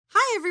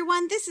Hi,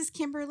 everyone. This is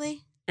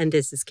Kimberly. And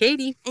this is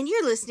Katie. And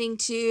you're listening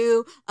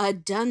to A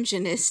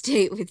Dungeness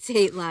Date with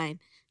Dateline.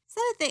 Is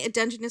that a thing? A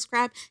Dungeness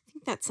crab? I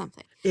think that's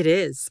something. It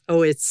is.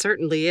 Oh, it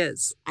certainly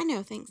is. I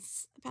know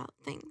things about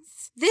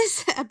things.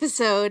 This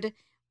episode,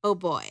 oh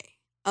boy.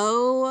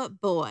 Oh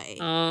boy.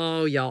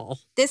 Oh, y'all.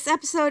 This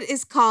episode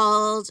is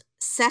called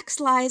Sex,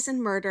 Lies,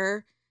 and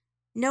Murder.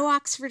 No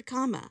Oxford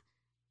comma.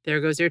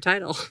 There goes your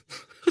title.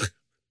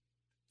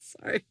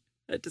 Sorry,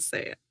 I had to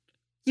say it.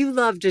 You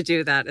love to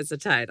do that as a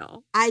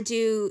title. I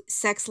do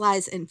Sex,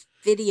 Lies, and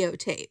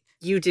Videotape.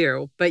 You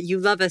do, but you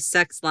love a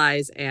Sex,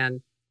 Lies,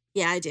 and...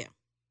 Yeah, I do.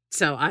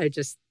 So I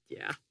just,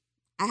 yeah.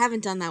 I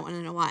haven't done that one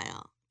in a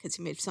while because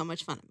you made so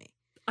much fun of me.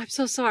 I'm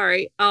so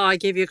sorry. Oh, I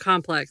gave you a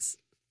complex.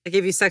 I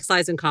gave you Sex,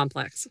 Lies, and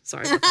Complex.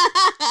 Sorry about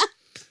that.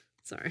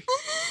 Sorry.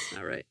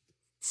 All right.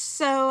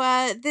 So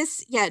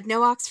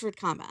no Oxford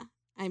comma.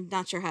 I'm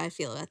not sure how I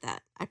feel about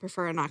that. I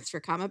prefer an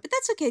Oxford comma, but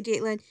that's okay,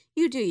 Dateline.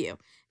 You do you.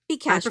 Be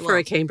casual. I prefer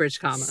a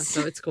Cambridge comma,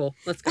 so it's cool.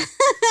 Let's go.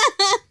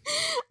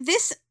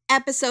 This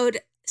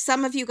episode,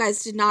 some of you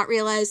guys did not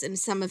realize, and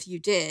some of you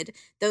did.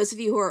 Those of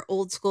you who are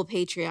old school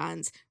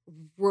Patreons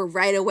were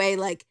right away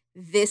like,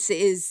 this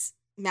is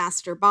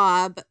Master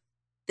Bob.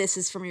 This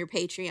is from your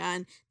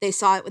Patreon. They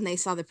saw it when they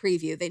saw the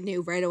preview. They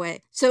knew right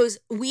away. So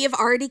we have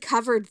already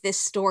covered this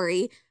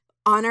story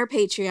on our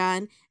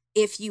Patreon.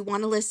 If you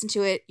want to listen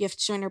to it, you have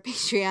to join our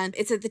Patreon.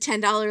 It's at the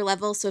 $10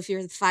 level. So if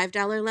you're at the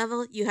 $5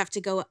 level, you have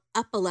to go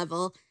up a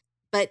level.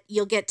 But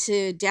you'll get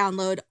to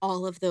download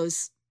all of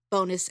those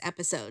bonus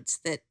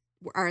episodes that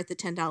are at the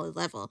 $10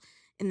 level.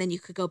 And then you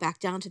could go back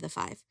down to the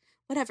 $5,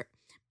 whatever.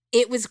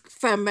 It was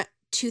from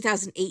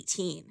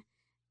 2018.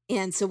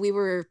 And so we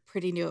were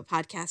pretty new at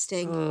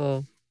podcasting.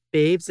 Oh,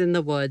 babes in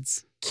the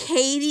woods.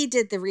 Katie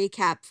did the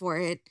recap for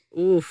it.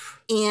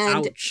 Oof.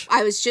 And ouch.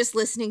 I was just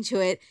listening to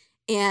it.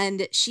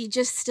 And she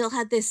just still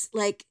had this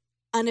like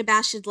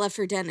unabashed love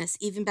for Dennis,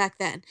 even back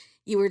then.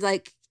 You were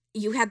like,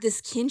 you had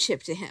this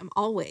kinship to him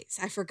always.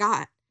 I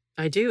forgot.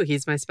 I do.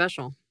 He's my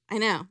special. I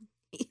know.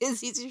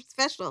 He's your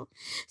special.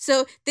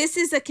 So this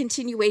is a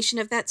continuation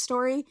of that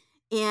story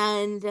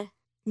and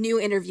new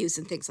interviews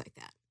and things like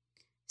that.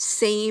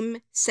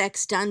 Same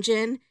sex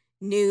dungeon,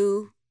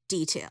 new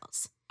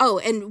details. Oh,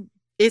 and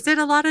is it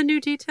a lot of new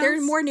details? There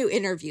are more new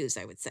interviews,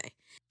 I would say.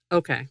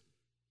 Okay.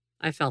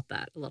 I felt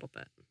that a little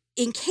bit.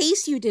 In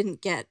case you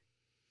didn't get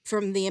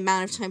from the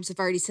amount of times I've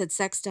already said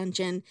sex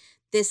dungeon,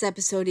 this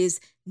episode is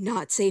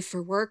not safe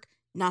for work,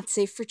 not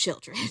safe for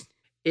children.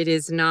 It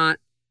is not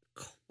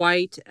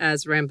quite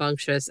as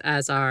rambunctious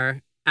as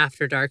our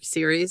After Dark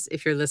series,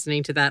 if you're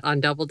listening to that on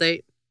Double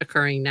Date,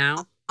 occurring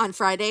now. On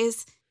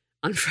Fridays.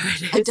 On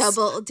Fridays. A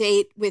double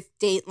date with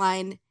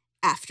Dateline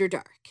After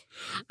Dark.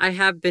 I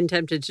have been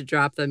tempted to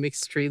drop them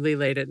extremely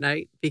late at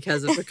night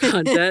because of the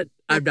content.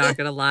 I'm not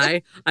going to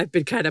lie. I've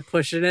been kind of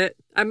pushing it.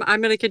 I'm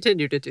going to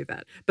continue to do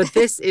that. But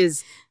this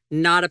is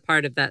not a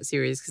part of that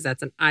series because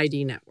that's an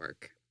ID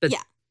network. But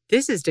yeah.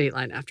 This is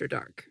Dateline After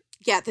Dark.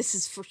 Yeah, this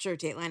is for sure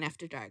Dateline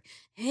After Dark.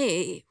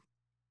 Hey,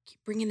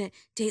 keep bringing it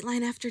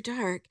Dateline After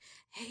Dark.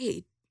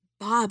 Hey,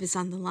 Bob is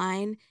on the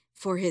line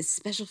for his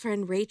special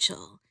friend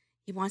Rachel.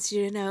 He wants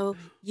you to know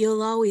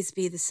you'll always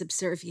be the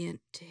subservient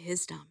to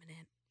his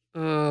dominant.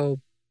 Oh,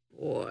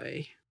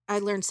 boy. I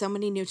learned so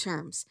many new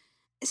terms.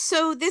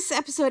 So this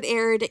episode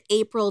aired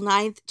April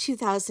 9th,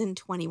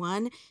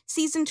 2021,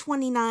 season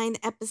 29,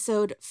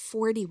 episode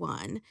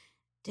 41.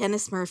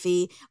 Dennis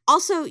Murphy.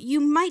 Also, you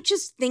might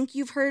just think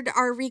you've heard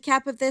our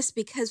recap of this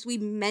because we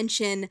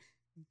mention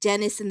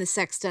Dennis in the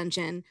sex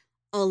dungeon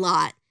a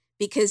lot.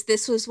 Because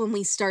this was when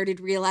we started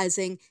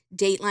realizing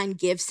Dateline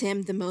gives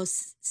him the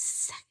most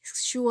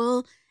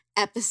sexual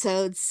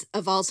episodes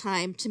of all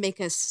time to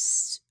make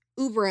us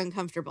uber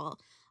uncomfortable.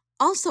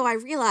 Also, I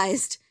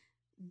realized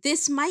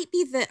this might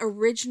be the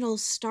original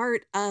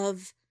start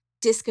of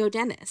Disco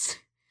Dennis.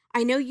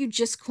 I know you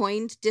just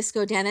coined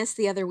Disco Dennis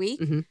the other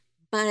week,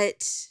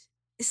 but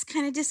it's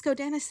kind of Disco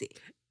Dennis-y.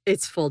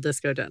 It's full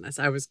Disco Dennis,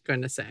 I was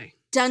going to say.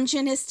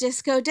 Dungeness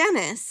Disco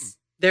Dennis.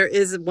 There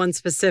is one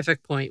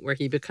specific point where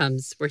he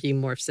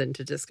morphs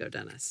into Disco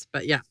Dennis.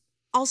 But yeah.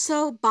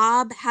 Also,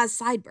 Bob has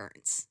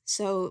sideburns.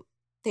 So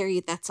there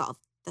you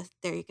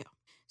go.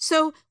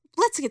 So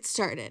let's get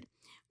started.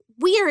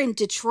 We are in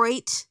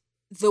Detroit,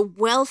 the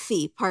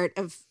wealthy part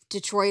of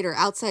Detroit or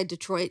outside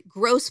Detroit,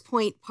 Grosse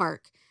Pointe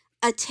Park,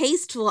 a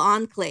tasteful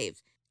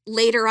enclave.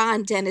 Later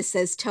on, Dennis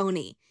says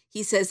Tony.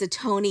 He says a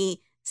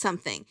Tony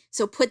something.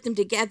 So put them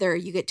together,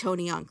 you get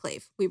Tony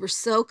Enclave. We were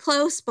so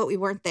close, but we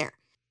weren't there.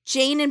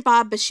 Jane and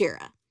Bob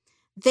Bashira.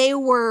 They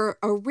were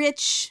a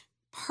rich,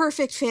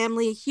 perfect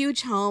family,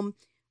 huge home.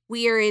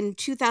 We are in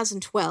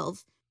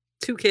 2012.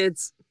 2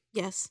 kids.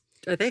 Yes.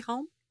 Are they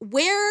home?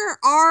 Where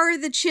are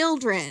the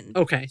children?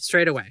 Okay,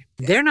 straight away.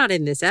 They're not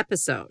in this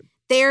episode.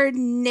 They're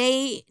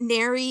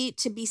nary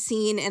to be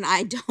seen, and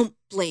I don't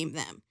blame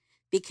them.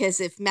 Because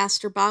if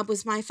Master Bob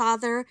was my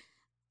father,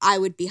 I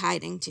would be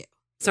hiding too.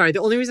 Sorry, the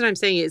only reason I'm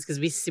saying it is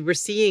because we're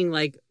seeing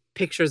like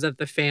pictures of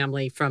the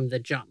family from the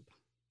jump.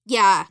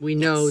 Yeah. We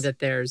know that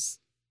they're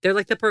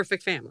like the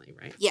perfect family,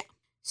 right? Yeah.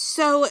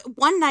 So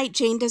one night,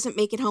 Jane doesn't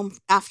make it home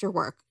after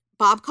work.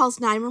 Bob calls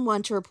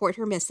 911 to report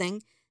her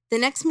missing. The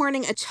next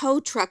morning, a tow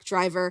truck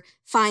driver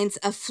finds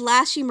a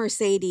flashy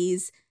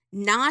Mercedes,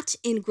 not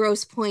in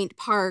Grosse Pointe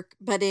Park,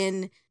 but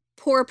in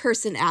Poor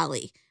Person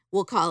Alley,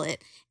 we'll call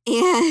it.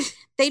 And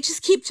they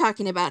just keep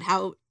talking about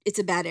how it's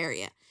a bad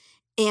area.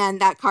 And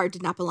that car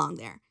did not belong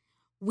there.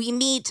 We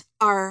meet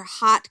our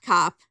hot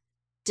cop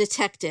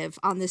detective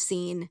on the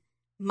scene,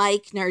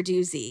 Mike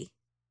Narduzzi,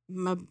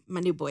 my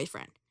new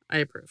boyfriend. I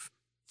approve.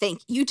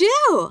 Thank you. You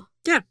do?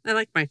 Yeah, I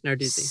like Mike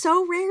Narduzzi.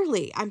 So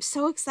rarely. I'm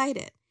so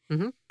excited.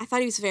 Mm-hmm. I thought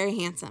he was very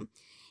handsome.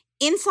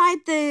 Inside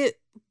the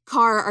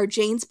car are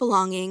Jane's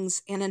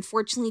belongings, and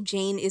unfortunately,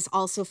 Jane is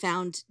also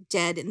found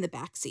dead in the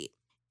backseat.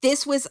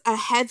 This was a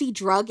heavy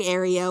drug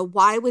area.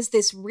 Why was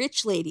this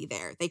rich lady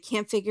there? They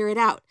can't figure it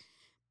out.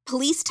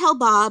 Police tell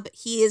Bob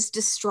he is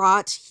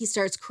distraught. He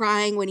starts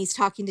crying when he's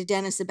talking to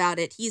Dennis about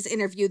it. He's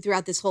interviewed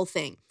throughout this whole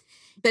thing.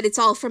 But it's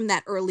all from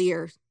that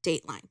earlier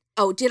Dateline.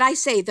 Oh, did I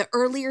say the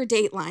earlier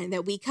Dateline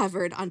that we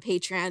covered on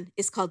Patreon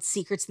is called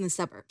Secrets in the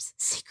Suburbs?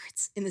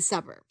 Secrets in the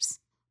Suburbs.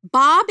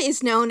 Bob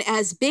is known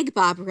as Big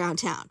Bob around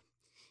town.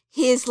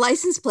 His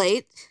license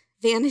plate,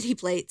 vanity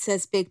plate,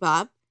 says Big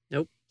Bob.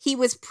 Nope. He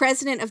was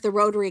president of the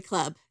Rotary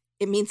Club.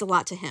 It means a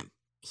lot to him.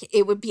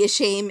 It would be a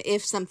shame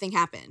if something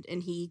happened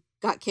and he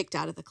got kicked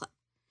out of the club.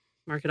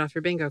 Mark it off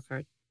your bingo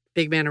card.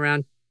 Big Bob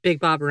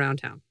around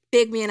town.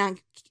 Big man on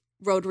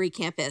Rotary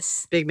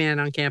campus. Big man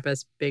on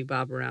campus, Big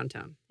Bob around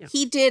town. Yeah.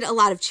 He did a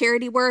lot of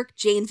charity work.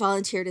 Jane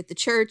volunteered at the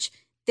church.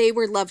 They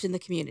were loved in the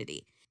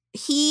community.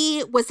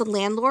 He was a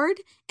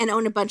landlord and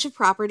owned a bunch of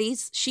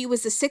properties. She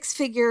was a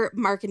 6-figure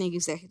marketing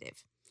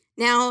executive.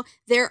 Now,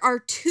 there are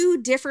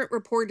 2 different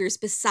reporters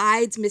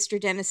besides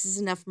Mr. Dennis's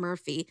Enough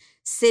Murphy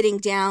sitting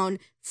down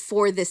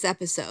for this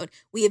episode.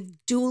 We have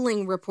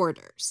dueling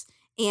reporters,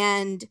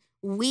 and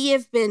we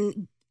have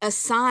been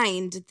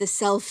assigned the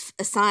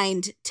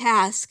self-assigned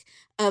task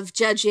of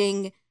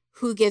judging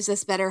who gives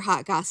us better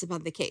hot gossip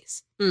on the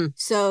case.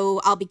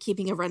 So I'll be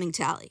keeping a running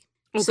tally.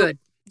 Oh, good.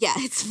 Yeah,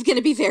 it's going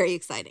to be very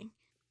exciting.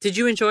 Did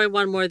you enjoy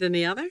one more than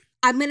the other?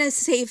 I'm going to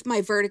save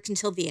my verdict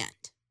until the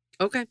end.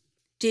 Okay.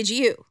 Did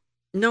you?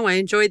 No, I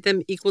enjoyed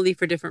them equally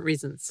for different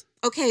reasons.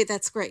 Okay,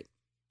 that's great.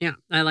 Yeah,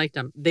 I liked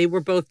them. They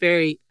were both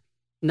very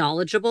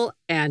knowledgeable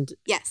and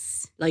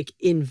like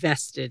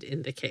invested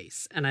in the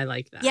case. And I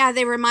like that. Yeah,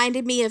 they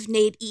reminded me of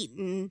Nate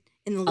Eaton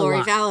in the Lori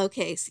Vallow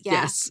case. Yeah,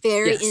 yes.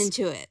 Very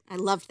into it. I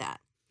love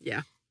that.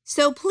 Yeah.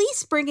 So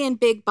police bring in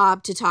Big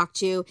Bob to talk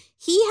to.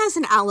 He has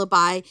an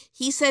alibi.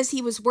 He says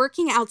he was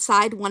working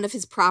outside one of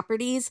his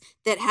properties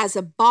that has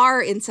a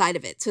bar inside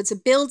of it. So it's a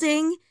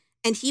building,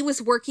 and he was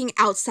working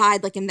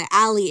outside, like in the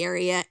alley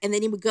area, and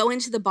then he would go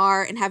into the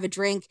bar and have a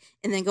drink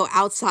and then go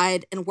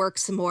outside and work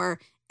some more,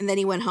 and then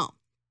he went home.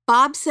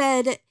 Bob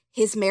said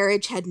his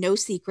marriage had no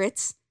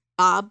secrets.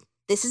 Bob,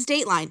 this is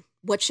Dateline.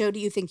 What show do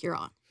you think you're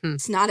on?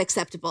 It's not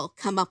acceptable.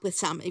 Come up with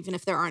some, even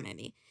if there aren't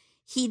any.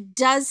 He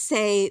does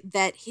say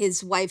that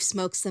his wife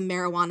smokes some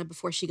marijuana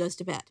before she goes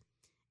to bed.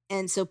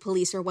 And so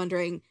police are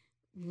wondering,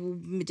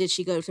 did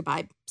she go to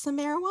buy some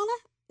marijuana?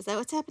 Is that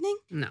what's happening?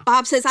 No.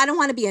 Bob says, I don't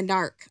want to be a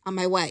narc on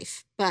my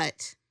wife,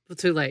 but... Well,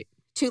 too late.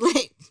 Too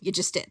late. You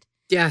just did.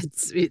 Yeah,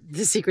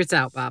 the secret's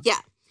out, Bob.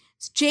 Yeah.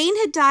 Jane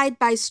had died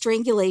by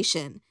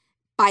strangulation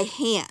by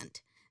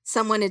hand.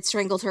 Someone had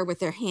strangled her with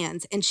their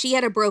hands, and she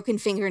had a broken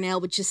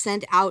fingernail, which is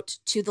sent out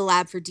to the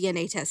lab for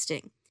DNA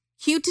testing.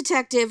 Cute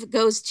detective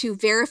goes to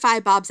verify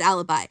Bob's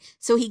alibi.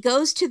 So he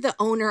goes to the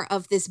owner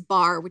of this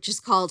bar, which is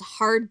called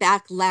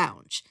Hardback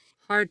Lounge.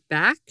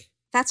 Hardback?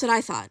 That's what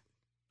I thought.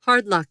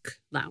 Hard Luck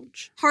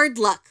Lounge. Hard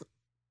Luck.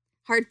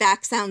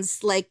 Hardback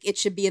sounds like it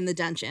should be in the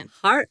dungeon.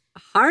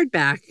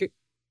 Hardback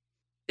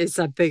is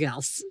something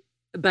else.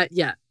 But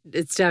yeah,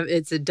 it's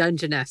a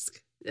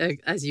dungeon-esque,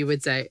 as you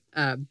would say,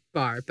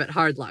 bar, but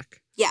Hard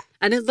Luck. Yeah.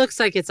 And it looks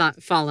like it's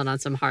fallen on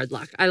some hard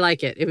luck. I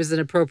like it. It was an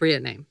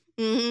appropriate name.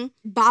 Mm-hmm.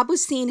 Bob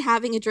was seen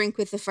having a drink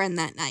with a friend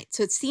that night,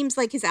 so it seems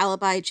like his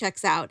alibi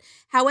checks out.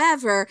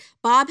 However,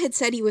 Bob had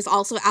said he was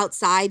also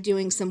outside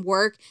doing some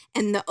work,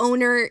 and the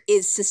owner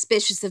is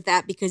suspicious of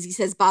that because he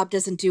says Bob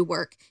doesn't do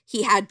work.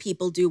 He had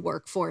people do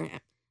work for him.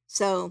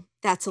 So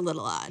that's a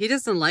little odd. He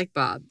doesn't like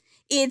Bob.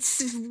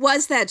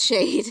 Was that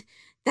shade.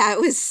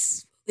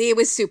 It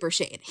was super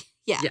shady.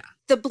 Yeah. Yeah.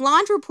 The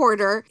blonde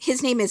reporter,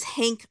 his name is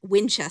Hank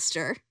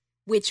Winchester,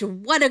 which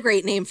what a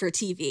great name for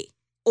TV.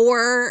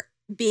 Or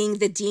being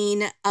the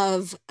dean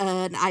of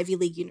an Ivy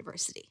League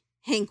university,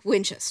 Hank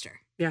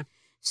Winchester. Yeah.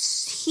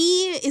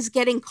 He is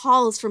getting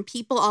calls from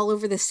people all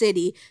over the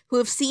city who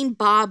have seen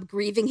Bob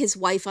grieving his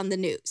wife on the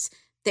news.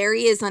 There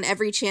he is on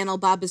every channel.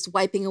 Bob is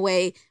wiping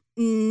away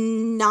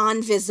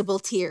non-visible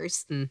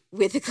tears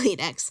with a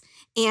Kleenex.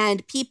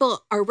 And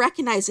people are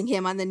recognizing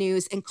him on the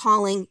news and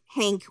calling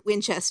Hank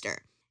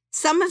Winchester.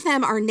 Some of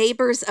them are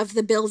neighbors of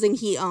the building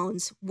he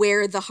owns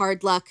where the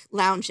Hard Luck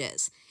Lounge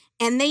is.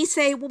 And they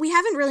say, well, we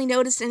haven't really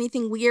noticed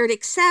anything weird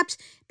except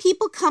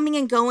people coming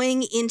and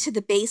going into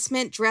the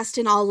basement dressed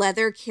in all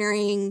leather,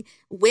 carrying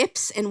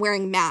whips and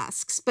wearing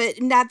masks. But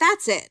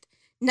that's it.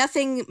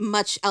 Nothing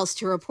much else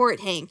to report,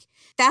 Hank.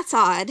 That's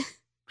odd.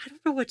 I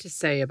don't know what to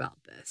say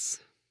about this.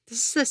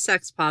 This is a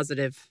sex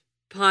positive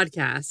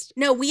podcast.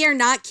 No, we are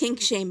not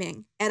kink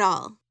shaming at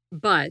all.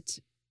 But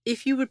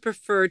if you would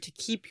prefer to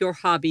keep your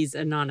hobbies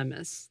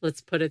anonymous,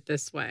 let's put it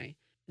this way,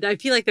 I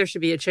feel like there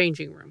should be a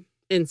changing room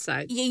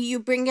inside.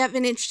 You bring up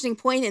an interesting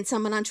point, and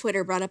someone on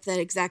Twitter brought up that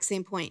exact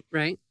same point.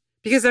 Right?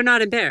 Because they're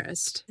not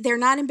embarrassed. They're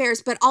not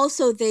embarrassed, but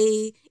also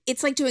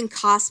it's like doing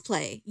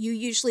cosplay. You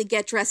usually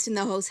get dressed in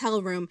the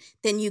hotel room,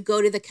 then you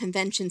go to the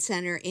convention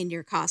center in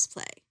your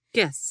cosplay.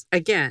 Yes.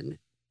 Again,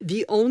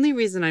 the only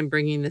reason I'm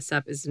bringing this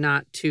up is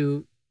not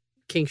to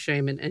kink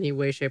shame in any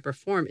way, shape, or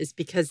form, is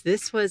because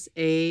this was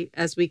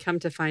as we come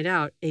to find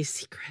out, a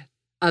secret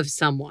of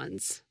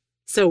someone's.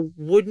 So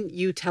wouldn't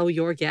you tell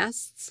your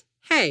guests,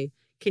 hey,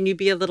 can you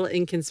be a little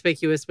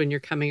inconspicuous when you're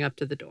coming up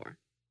to the door?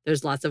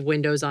 There's lots of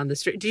windows on the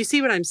street. Do you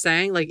see what I'm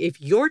saying? Like,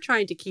 if you're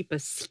trying to keep a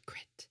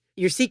secret,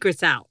 your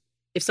secret's out.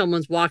 If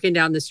someone's walking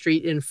down the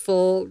street in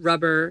full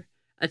rubber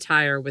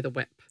attire with a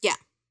whip. Yeah.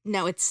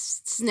 No,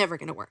 it's never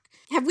going to work.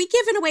 Have we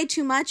given away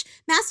too much?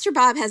 Master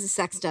Bob has a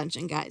sex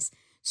dungeon, guys.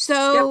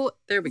 So yep,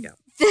 there we go.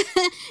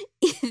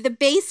 The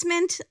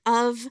basement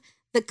of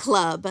the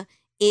club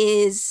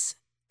is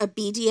a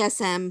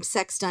BDSM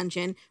sex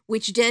dungeon,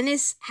 which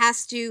Dennis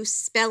has to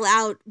spell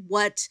out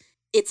what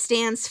it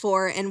stands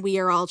for, and we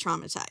are all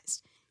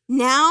traumatized.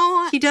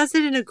 Now he does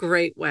it in a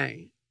great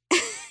way.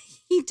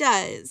 He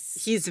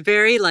does. He's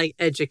very,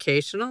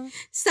 educational.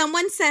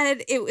 Someone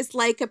said it was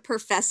like a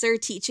professor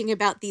teaching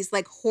about these,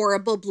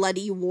 horrible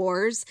bloody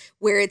wars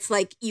where it's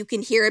you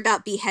can hear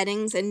about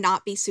beheadings and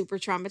not be super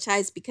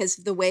traumatized because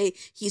of the way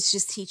he's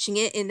just teaching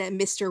it in a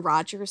Mr.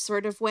 Rogers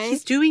sort of way.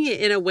 He's doing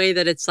it in a way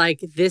that it's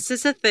this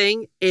is a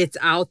thing. It's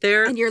out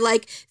there. And you're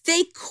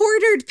they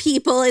quartered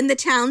people in the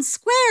town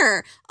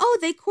square. Oh,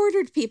 they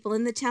quartered people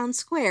in the town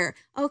square.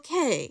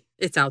 Okay.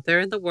 It's out there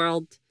in the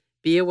world.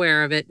 Be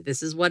aware of it.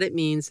 This is what it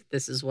means.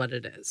 This is what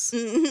it is.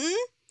 Mm-hmm.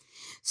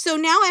 So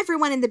now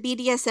everyone in the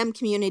BDSM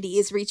community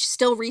is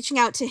still reaching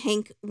out to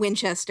Hank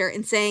Winchester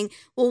and saying,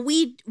 well,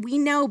 we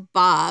know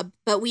Bob,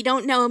 but we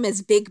don't know him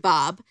as Big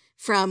Bob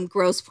from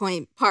Grosse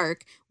Pointe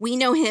Park. We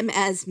know him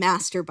as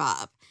Master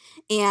Bob.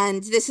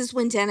 And this is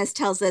when Dennis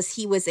tells us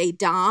he was a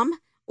dom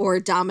or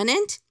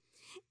dominant.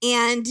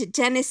 And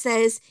Dennis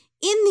says,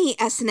 in the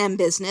S&M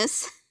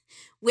business,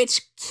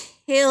 which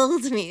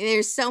killed me.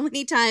 There's so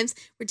many times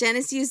where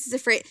Dennis uses the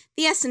phrase,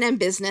 the S&M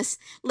business.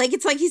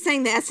 It's like he's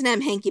saying the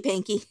S&M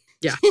hanky-panky.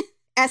 Yeah.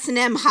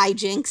 S&M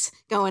hijinks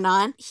going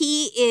on.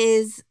 He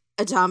is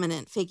a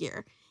dominant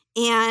figure.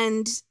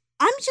 And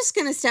I'm just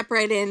going to step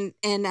right in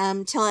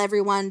and tell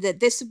everyone that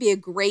this would be a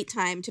great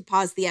time to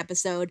pause the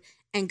episode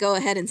and go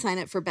ahead and sign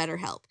up for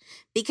BetterHelp.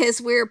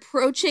 Because we're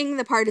approaching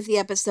the part of the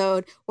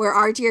episode where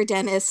our dear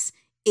Dennis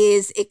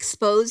is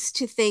exposed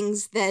to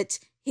things that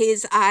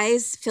his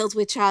eyes filled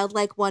with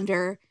childlike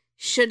wonder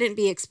shouldn't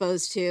be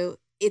exposed to.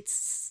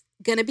 It's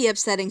going to be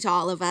upsetting to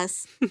all of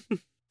us.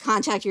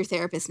 Contact your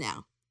therapist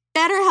now.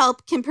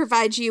 BetterHelp can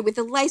provide you with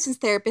a licensed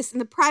therapist in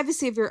the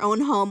privacy of your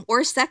own home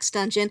or sex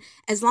dungeon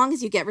as long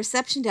as you get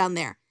reception down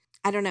there.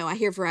 I don't know. I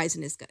hear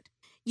Verizon is good.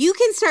 You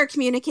can start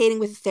communicating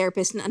with a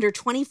therapist in under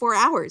 24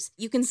 hours.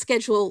 You can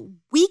schedule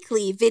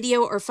weekly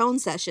video or phone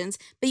sessions,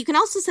 but you can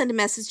also send a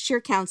message to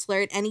your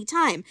counselor at any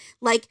time.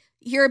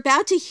 You're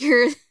about to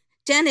hear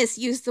Dennis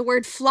used the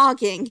word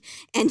flogging,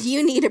 and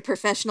you need a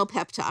professional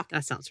pep talk.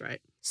 That sounds right.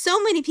 So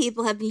many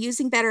people have been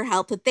using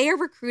BetterHelp that they are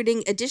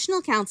recruiting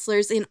additional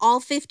counselors in all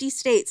 50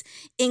 states,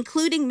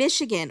 including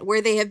Michigan,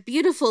 where they have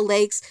beautiful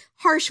lakes,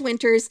 harsh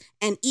winters,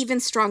 and even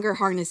stronger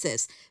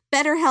harnesses.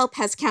 BetterHelp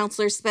has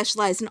counselors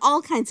specialized in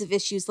all kinds of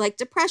issues like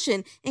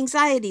depression,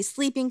 anxiety,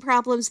 sleeping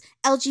problems,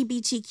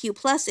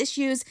 LGBTQ+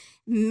 issues,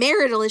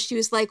 marital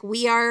issues like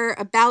we are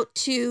about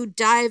to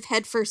dive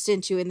headfirst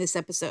into in this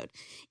episode.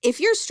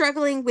 If you're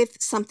struggling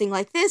with something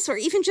like this, or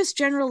even just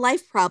general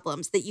life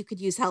problems that you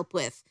could use help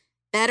with,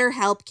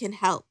 BetterHelp can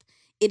help.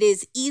 It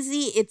is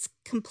easy. It's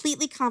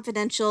completely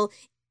confidential,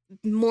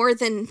 more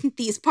than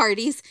these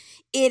parties.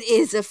 It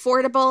is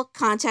affordable.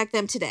 Contact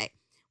them today.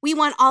 We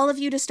want all of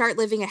you to start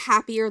living a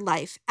happier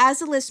life.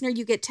 As a listener,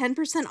 you get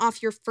 10%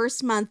 off your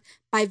first month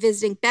by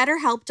visiting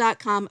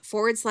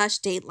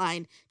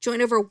betterhelp.com/dateline.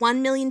 Join over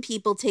 1 million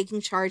people taking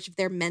charge of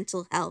their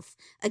mental health.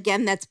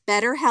 Again, that's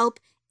betterhelp,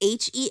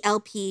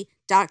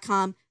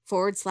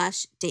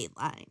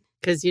 HELP.com/dateline.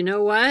 Because you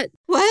know what?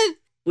 What?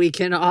 We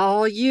can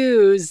all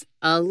use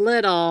a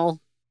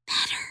little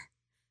better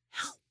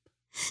help.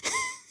 We're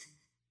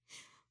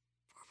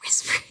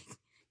whispering.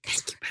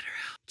 Thank you,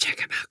 BetterHelp. Check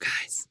them out,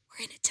 guys.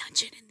 We're in a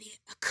dungeon and the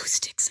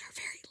acoustics are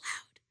very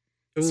loud.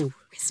 Ooh. So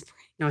we're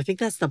whispering. No, I think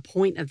that's the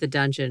point of the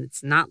dungeon.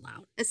 It's not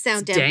loud. It's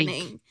sound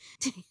deafening.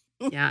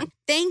 Yeah.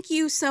 Thank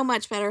you so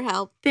much,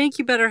 BetterHelp. Thank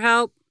you,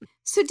 BetterHelp.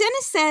 So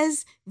Dennis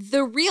says,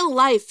 the real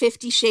life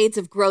 50 Shades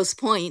of Grosse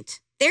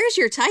Pointe. There's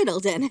your title,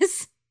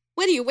 Dennis.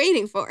 What are you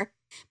waiting for?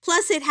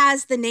 Plus, it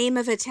has the name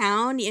of a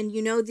town, and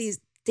you know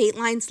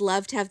Datelines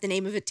love to have the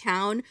name of a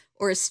town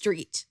or a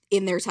street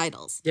in their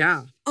titles.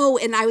 Yeah. Oh,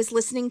 and I was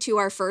listening to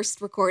our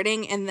first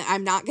recording, and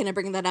I'm not going to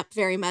bring that up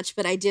very much,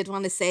 but I did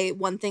want to say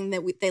one thing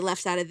that they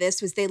left out of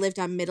this was they lived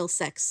on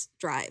Middlesex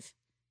Drive.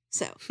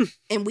 So,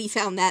 and we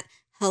found that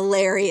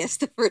hilarious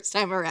the first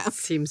time around.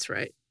 Seems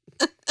right.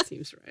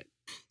 Seems right.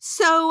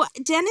 So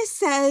Dennis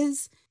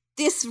says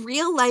this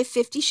real life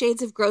 50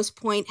 Shades of Gross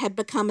Point had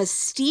become a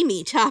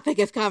steamy topic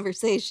of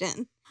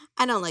conversation.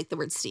 I don't like the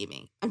word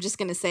steamy. I'm just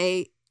going to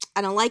say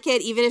I don't like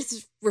it, even if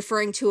it's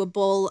referring to a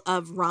bowl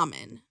of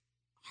ramen.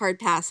 Hard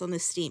pass on the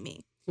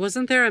steamy.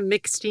 Wasn't there a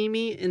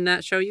McSteamy in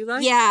that show you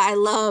liked? Yeah, I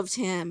loved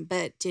him,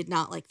 but did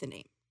not like the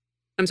name.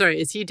 I'm sorry,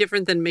 is he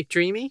different than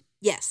McDreamy?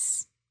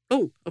 Yes.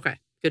 Oh, okay.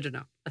 Good to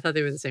know. I thought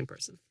they were the same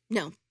person.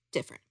 No,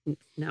 different.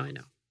 Now I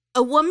know.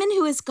 A woman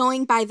who is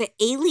going by the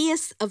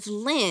alias of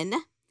Lynn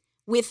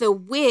with a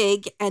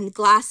wig and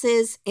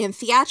glasses and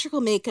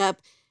theatrical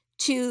makeup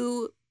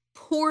to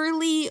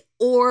poorly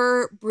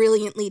or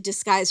brilliantly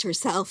disguise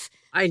herself.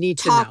 I need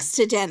to talks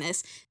know. To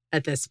Dennis.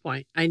 At this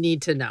point, I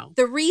need to know.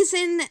 The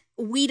reason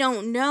we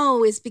don't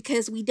know is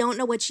because we don't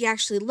know what she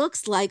actually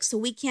looks like, so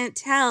we can't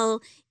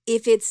tell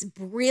if it's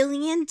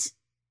brilliant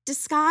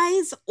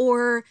disguise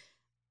or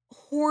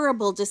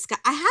horrible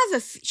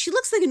disguise. She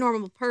looks like a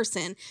normal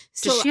person.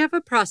 So Does she have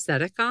a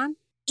prosthetic on?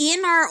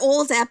 In our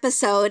old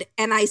episode,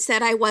 and I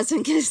said I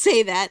wasn't going to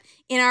say that,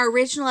 in our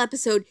original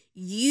episode,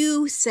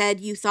 you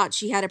said you thought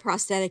she had a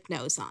prosthetic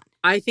nose on.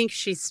 I think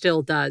she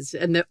still does.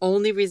 And the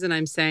only reason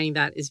I'm saying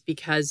that is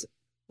because,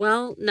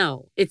 well,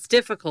 no, it's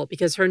difficult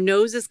because her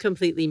nose is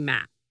completely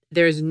matte.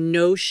 There's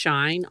no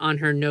shine on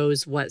her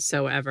nose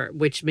whatsoever,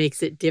 which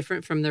makes it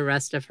different from the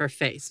rest of her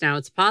face. Now,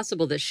 it's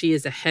possible that she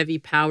is a heavy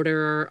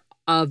powderer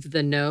of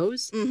the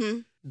nose. Mm-hmm.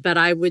 But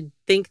I would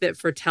think that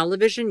for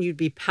television, you'd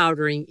be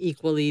powdering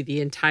equally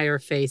the entire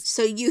face.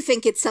 So you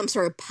think it's some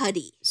sort of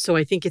putty? So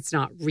I think it's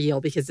not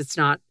real because it's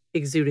not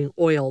exuding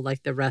oil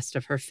like the rest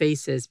of her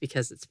face is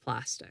because it's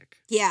plastic.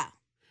 Yeah.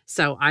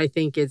 So I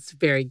think it's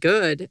very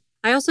good.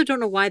 I also don't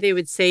know why they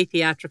would say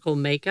theatrical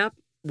makeup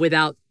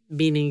without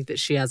meaning that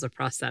she has a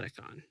prosthetic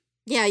on.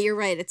 Yeah, you're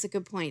right. It's a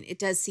good point. It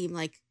does seem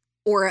like,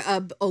 or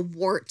a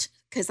wart.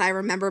 Because I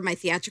remember my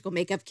theatrical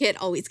makeup kit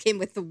always came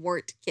with the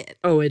wart kit.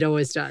 Oh, it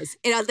always does.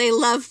 They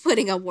love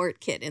putting a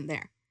wart kit in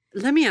there.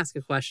 Let me ask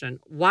a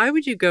question. Why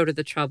would you go to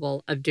the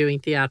trouble of doing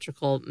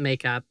theatrical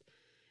makeup,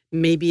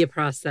 maybe a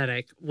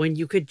prosthetic, when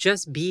you could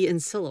just be in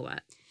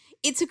silhouette?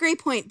 It's a great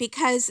point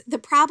because the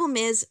problem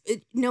is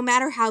no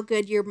matter how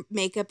good your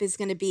makeup is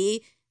going to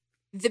be,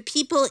 the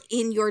people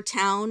in your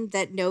town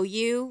that know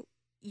you,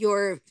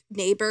 your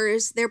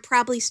neighbors, they're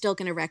probably still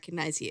going to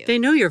recognize you. They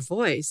know your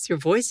voice. Your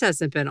voice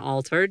hasn't been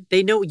altered.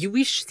 They know you.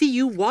 We see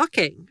you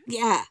walking.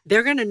 Yeah.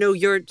 They're going to know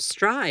your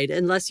stride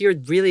unless you're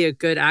really a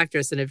good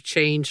actress and have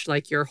changed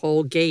like your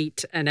whole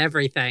gait and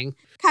everything.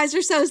 Kaiser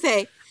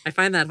Soze. I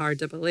find that hard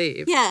to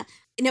believe. Yeah.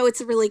 No, it's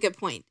a really good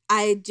point.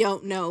 I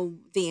don't know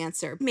the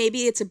answer.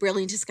 Maybe it's a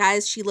brilliant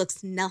disguise. She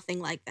looks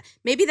nothing like that.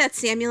 Maybe that's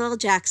Samuel L.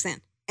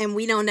 Jackson and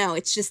we don't know.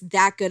 It's just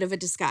that good of a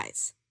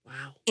disguise.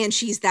 Wow. And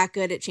she's that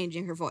good at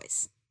changing her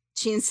voice.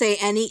 She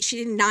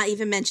did not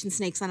even mention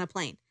snakes on a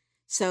plane.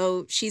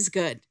 So she's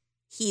good.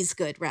 He's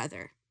good,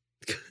 rather.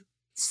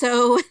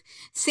 So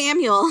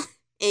Samuel,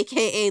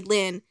 a.k.a.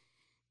 Lynn,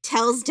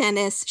 tells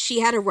Dennis she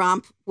had a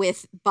romp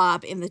with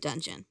Bob in the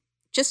dungeon.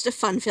 Just a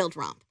fun-filled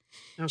romp.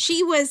 Okay.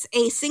 She was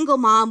a single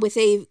mom with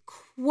a,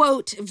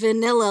 quote,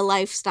 vanilla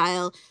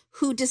lifestyle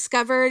who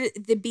discovered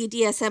the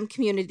BDSM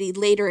community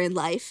later in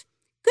life.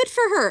 Good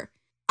for her,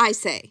 I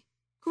say.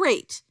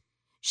 Great.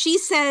 She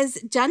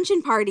says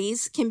dungeon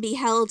parties can be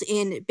held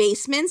in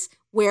basements,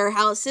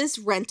 warehouses,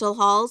 rental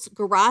halls,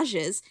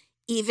 garages,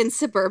 even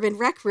suburban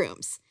rec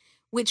rooms,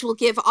 which will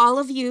give all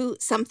of you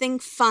something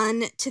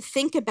fun to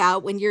think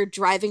about when you're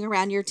driving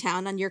around your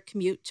town on your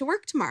commute to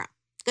work tomorrow.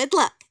 Good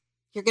luck.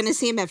 You're going to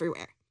see them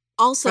everywhere.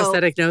 Also,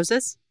 prosthetic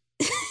noses?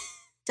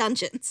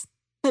 Dungeons.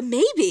 But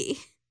maybe.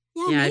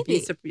 Yeah,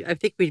 maybe. I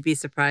think we'd be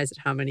surprised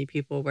at how many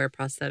people wear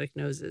prosthetic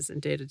noses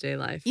in day-to-day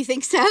life. You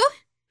think so?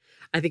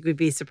 I think we'd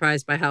be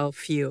surprised by how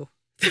few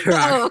there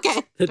are. Oh,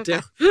 okay. That do.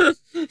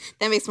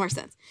 That makes more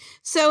sense.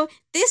 So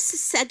this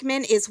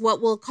segment is what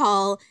we'll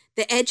call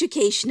the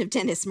education of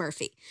Dennis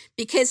Murphy,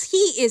 because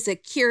he is a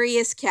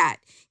curious cat.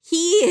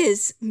 He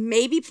is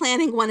maybe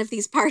planning one of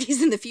these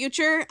parties in the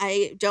future.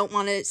 I don't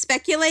want to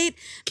speculate.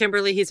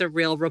 Kimberly, he's a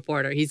real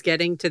reporter. He's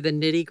getting to the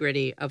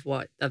nitty-gritty of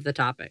the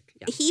topic.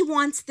 Yeah. He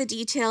wants the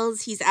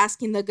details. He's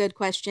asking the good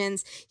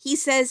questions. He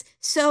says,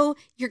 so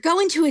you're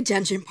going to a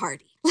dungeon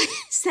party.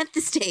 Set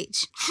the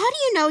stage. How do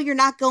you know you're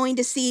not going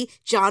to see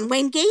John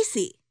Wayne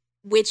Gacy?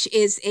 Which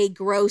is a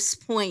gross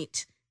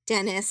point,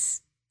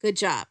 Dennis. Good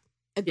job.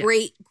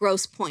 Great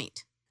gross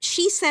point.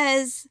 She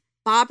says,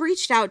 Bob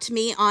reached out to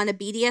me on a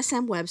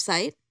BDSM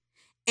website,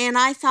 and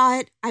I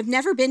thought, I've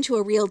never been to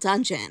a real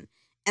dungeon.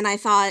 And I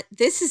thought,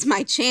 this is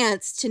my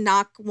chance to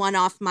knock one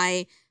off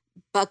my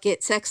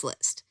bucket sex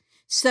list.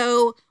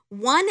 So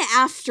one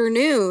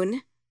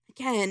afternoon,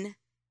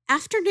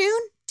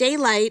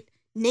 daylight,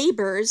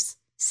 neighbors,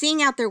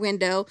 seeing out their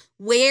window,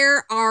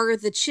 where are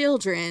the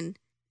children?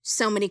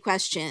 So many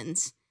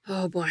questions.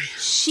 Oh, boy.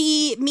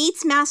 She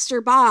meets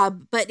Master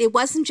Bob, but it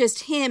wasn't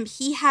just him.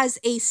 He has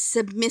a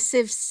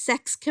submissive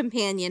sex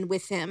companion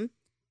with him,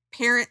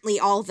 apparently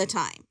all the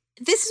time.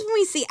 This is when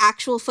we see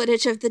actual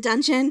footage of the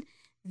dungeon.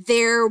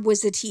 There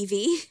was a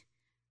TV,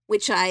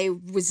 which I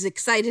was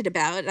excited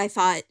about. I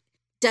thought,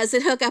 does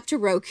it hook up to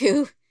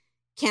Roku?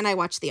 Can I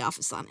watch The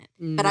Office on it?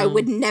 No. But I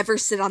would never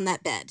sit on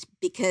that bed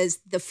because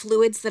the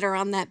fluids that are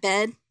on that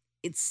bed,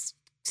 it's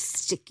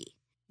sticky.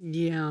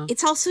 Yeah.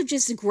 It's also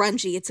just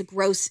grungy. It's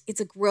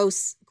a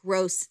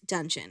gross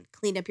dungeon.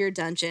 Clean up your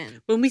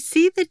dungeon. When we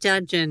see the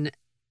dungeon,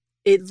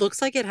 it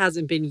looks like it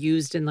hasn't been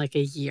used in like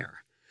a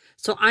year.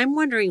 So I'm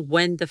wondering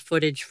when the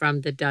footage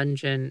from the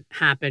dungeon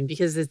happened,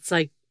 because it's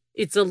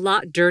a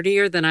lot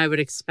dirtier than I would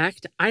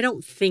expect. I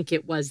don't think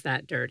it was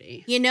that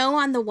dirty. You know,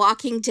 on The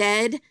Walking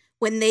Dead,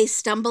 when they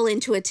stumble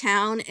into a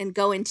town and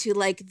go into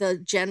like the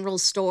general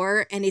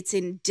store and it's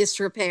in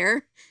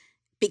disrepair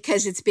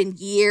because it's been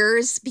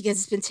years, because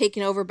it's been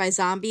taken over by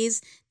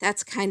zombies,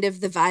 that's kind of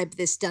the vibe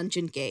this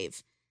dungeon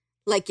gave.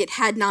 Like it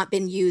had not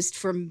been used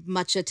for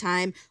much a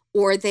time,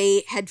 or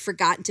they had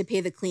forgotten to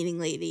pay the cleaning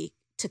lady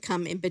to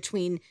come in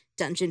between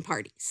dungeon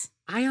parties.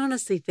 I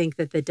honestly think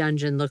that the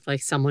dungeon looked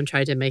like someone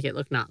tried to make it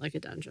look not like a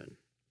dungeon.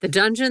 The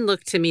dungeon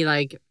looked to me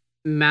like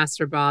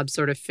Master Bob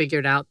sort of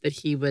figured out that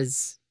he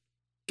was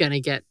going to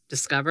get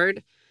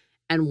discovered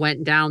and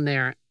went down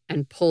there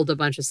and pulled a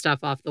bunch of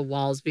stuff off the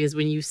walls, because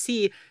when you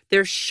see,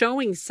 they're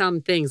showing some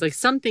things, like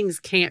some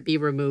things can't be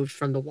removed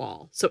from the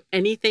wall. So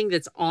anything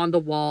that's on the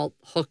wall,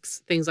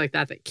 hooks, things like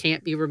that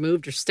can't be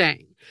removed are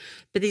staying.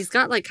 But he's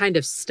got like kind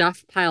of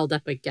stuff piled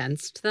up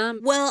against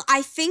them. Well,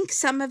 I think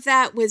some of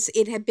that was,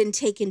 it had been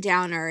taken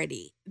down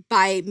already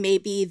by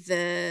maybe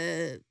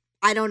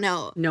I don't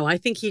know. No, I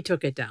think he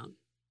took it down.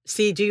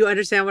 See, do you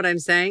understand what I'm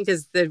saying?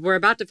 Because we're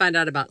about to find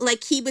out about...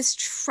 Like he was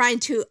trying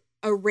to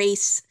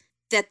erase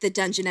that the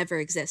dungeon ever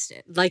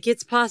existed. Like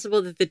it's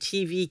possible that the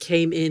TV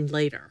came in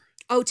later.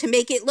 Oh, to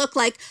make it look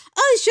like,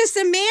 oh, it's just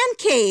a man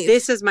cave.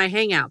 This is my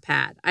hangout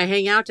pad. I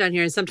hang out down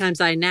here and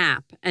sometimes I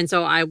nap. And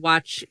so I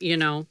watch,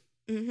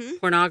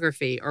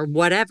 pornography or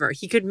whatever.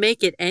 He could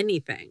make it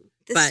anything.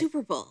 The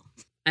Super Bowl.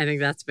 I think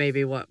that's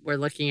maybe what we're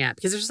looking at.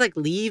 Because there's like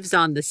leaves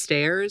on the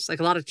stairs, like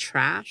a lot of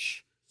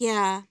trash.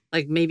 Yeah.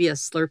 Like maybe a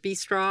Slurpee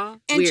straw.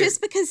 And Weird.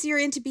 just because you're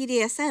into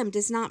BDSM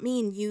does not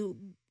mean you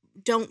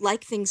don't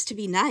like things to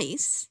be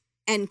nice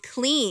and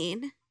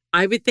clean.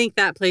 I would think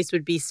that place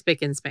would be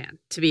spick and span,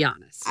 to be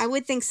honest. I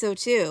would think so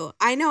too.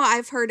 I know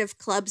I've heard of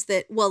clubs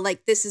that, well,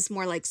 like this is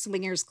more like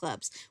swingers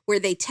clubs where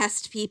they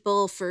test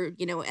people for,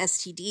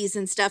 STDs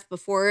and stuff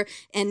before,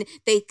 and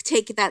they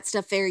take that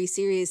stuff very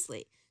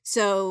seriously.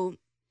 So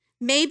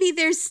maybe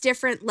there's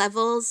different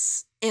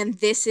levels, and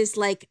this is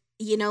like,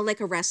 like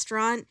a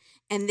restaurant,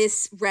 and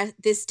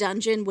this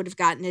dungeon would have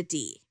gotten a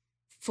D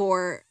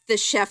for the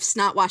chefs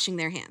not washing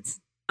their hands.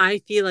 I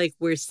feel like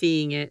we're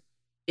seeing it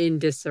in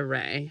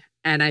disarray.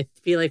 And I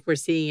feel like we're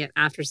seeing it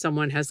after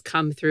someone has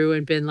come through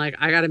and been like,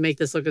 I got to make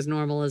this look as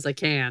normal as I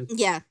can.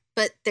 Yeah,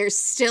 but there's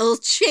still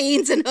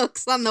chains and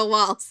hooks on the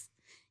walls.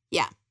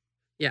 Yeah.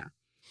 Yeah.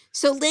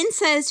 So Lynn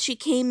says she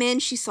came in,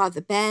 she saw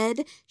the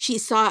bed, she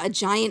saw a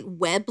giant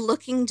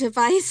web-looking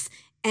device,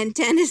 and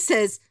Dennis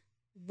says,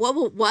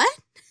 what?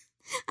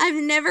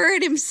 I've never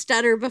heard him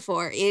stutter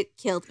before. It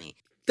killed me.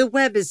 The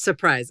web is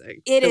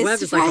surprising. It the is web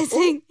surprising. Is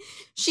like, oh.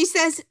 She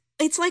says,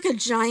 it's like a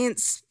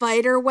giant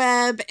spider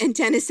web, and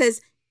Dennis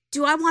says,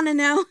 do I want to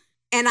know?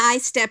 And I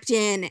stepped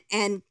in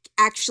and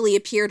actually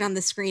appeared on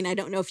the screen. I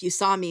don't know if you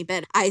saw me,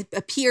 but I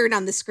appeared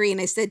on the screen.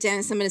 I said,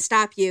 Dennis, I'm going to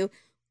stop you.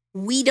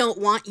 We don't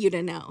want you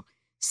to know.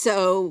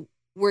 So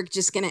we're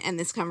just going to end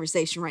this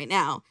conversation right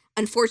now.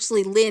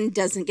 Unfortunately, Lynn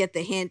doesn't get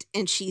the hint,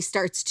 and she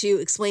starts to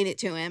explain it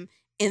to him.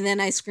 And then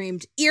I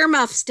screamed,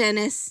 earmuffs,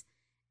 Dennis.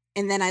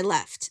 And then I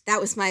left. That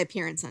was my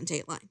appearance on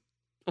Dateline.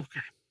 Okay.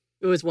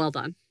 It was well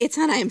done. It's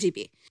on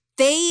IMDb.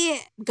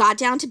 They got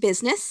down to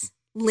business.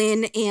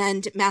 Lynn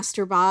and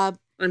Master Bob.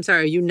 I'm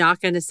sorry, are you not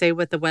going to say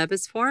what the web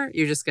is for?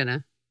 You're just going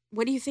to...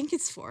 What do you think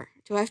it's for?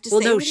 Do I have to say?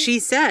 Well, no, she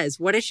says.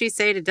 What does she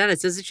say to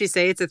Dennis? Doesn't she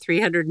say it's a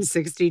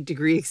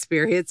 360-degree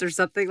experience or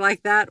something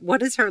like that?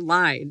 What is her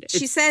line?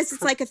 She says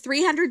it's like a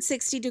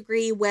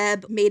 360-degree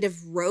web made of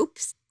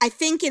ropes. I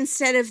think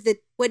instead of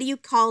what do you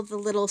call the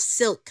little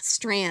silk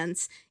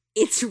strands?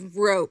 It's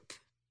rope.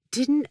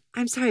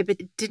 I'm sorry, but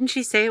didn't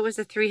she say it was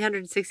a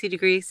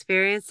 360-degree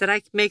experience? Did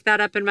I make that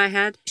up in my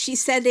head? She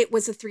said it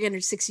was a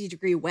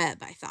 360-degree web,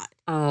 I thought.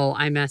 Oh,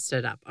 I messed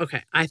it up.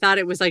 Okay. I thought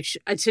it was like,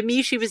 to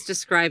me, she was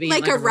describing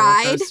like it like a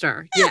ride? roller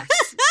coaster.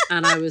 Yes.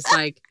 And I was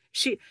like,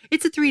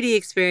 it's a 3D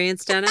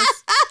experience, Dennis.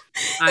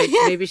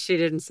 Maybe she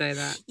didn't say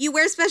that. You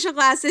wear special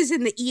glasses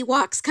and the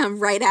Ewoks come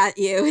right at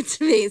you. It's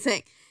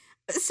amazing.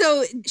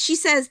 So she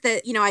says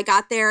that, I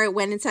got there, I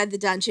went inside the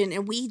dungeon,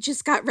 and we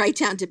just got right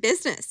down to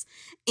business.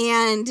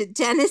 And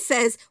Dennis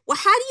says, well,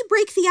 how do you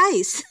break the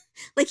ice?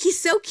 Like, he's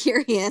so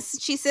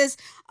curious. She says,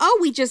 oh,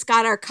 we just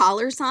got our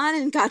collars on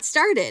and got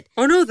started.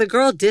 Oh, no, the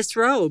girl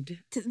disrobed.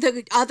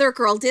 The other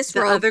girl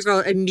disrobed. The other girl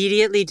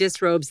immediately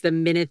disrobes the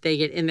minute they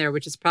get in there,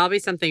 which is probably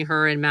something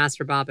her and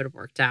Master Bob had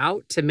worked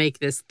out to make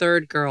this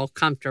third girl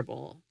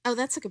comfortable. Oh,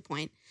 that's a good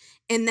point.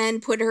 And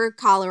then put her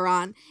collar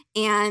on.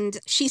 And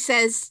she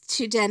says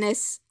to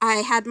Dennis, I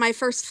had my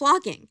first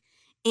flogging.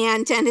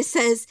 And Dennis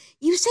says,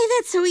 you say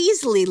that so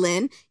easily,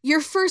 Lynn. Your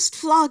first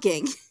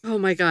flogging. Oh,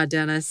 my God,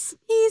 Dennis.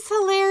 He's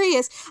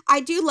hilarious. I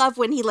do love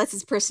when he lets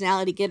his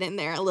personality get in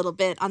there a little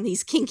bit on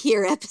these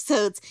kinkier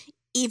episodes,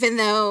 even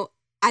though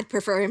I'd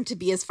prefer him to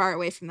be as far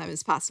away from them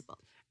as possible.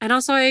 And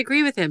also, I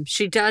agree with him.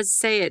 She does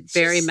say it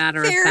very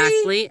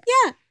matter-of-factly.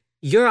 Yeah.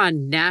 You're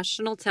on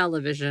national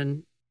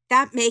television.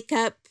 That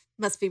makeup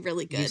must be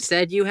really good. You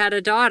said you had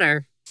a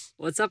daughter.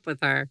 What's up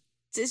with her?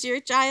 Does your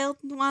child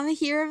want to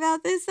hear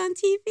about this on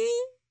TV?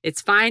 It's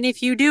fine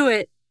if you do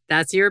it.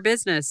 That's your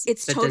business.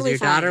 It's but totally does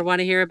your fine. daughter want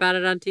to hear about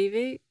it on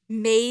TV?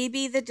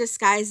 Maybe the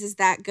disguise is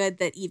that good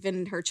that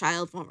even her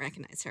child won't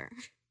recognize her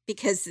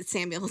because it's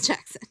Samuel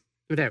Jackson.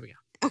 There we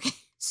go. Okay.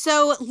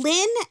 So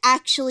Lynn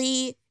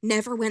actually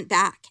never went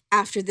back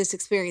after this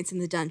experience in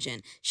the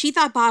dungeon. She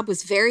thought Bob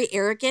was very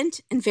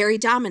arrogant and very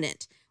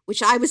dominant,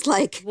 which I was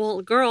like,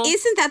 well, girl,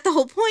 isn't that the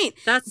whole point?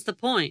 That's the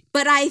point.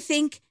 But I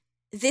think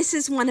this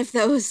is one of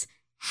those,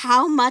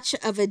 how much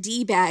of a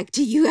D-bag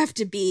do you have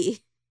to be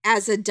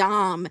as a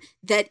dom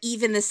that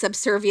even the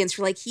subservients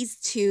were like, he's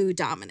too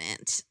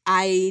dominant.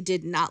 I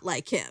did not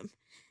like him.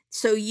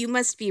 So you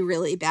must be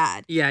really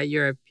bad. Yeah,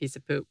 you're a piece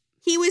of poop.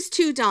 He was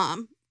too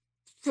dom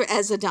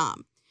as a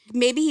dom.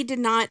 Maybe he did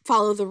not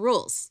follow the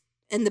rules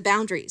and the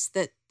boundaries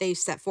that they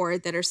set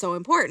forward that are so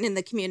important in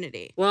the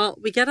community. Well,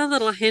 we get a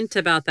little hint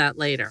about that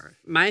later.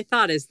 My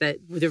thought is that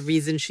the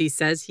reason she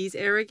says he's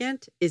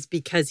arrogant is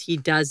because he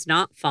does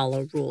not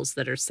follow rules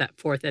that are set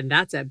forth, and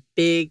that's a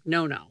big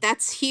no-no.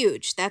 That's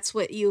huge. That's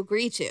what you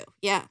agree to.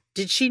 Yeah.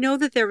 Did she know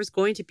that there was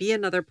going to be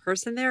another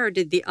person there, or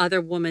did the other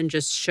woman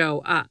just show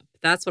up?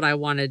 That's what I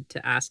wanted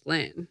to ask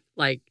Lynn.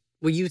 Like,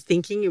 were you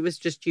thinking it was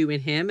just you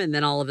and him, and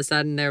then all of a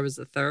sudden there was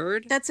a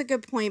third? That's a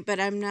good point,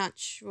 but I'm not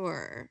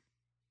sure.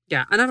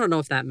 Yeah, and I don't know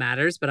if that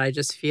matters, but I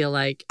just feel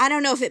like... I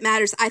don't know if it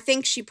matters. I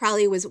think she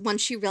probably was, once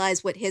she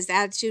realized what his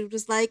attitude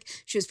was like,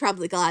 she was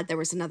probably glad there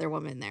was another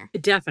woman there.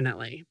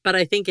 Definitely. But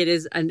I think it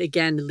is, and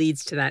again,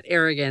 leads to that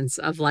arrogance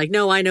of like,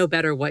 no, I know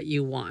better what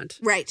you want.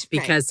 Right.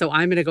 Because so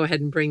I'm going to go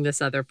ahead and bring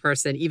this other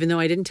person, even though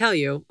I didn't tell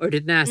you or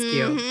didn't ask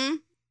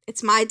you.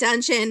 It's my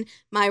dungeon,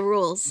 my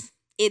rules.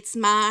 It's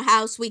my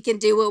house. We can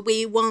do what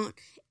we want.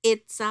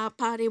 It's our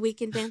party. We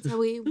can dance how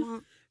we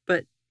want.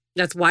 But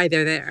that's why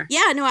they're there.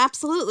 Yeah, no,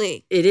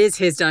 absolutely. It is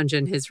his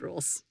dungeon, his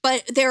rules.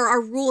 But there are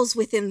rules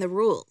within the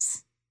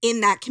rules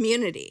in that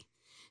community.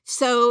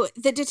 So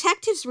the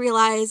detectives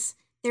realize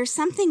there's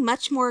something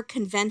much more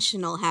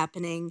conventional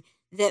happening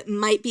that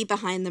might be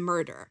behind the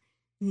murder.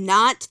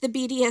 Not the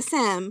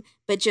BDSM,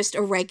 but just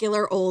a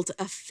regular old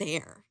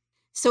affair.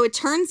 So it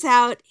turns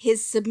out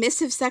his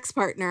submissive sex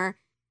partner,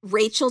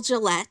 Rachel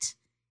Gillette,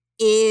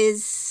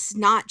 is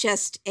not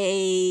just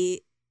a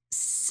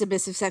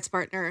submissive sex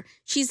partner.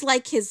 She's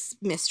like his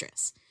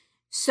mistress.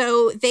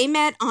 So they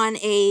met on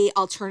a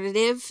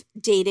alternative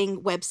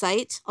dating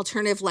website,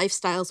 alternative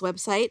lifestyles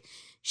website.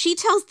 She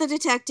tells the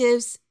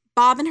detectives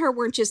Bob and her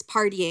weren't just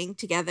partying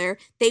together.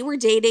 They were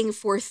dating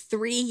for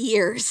 3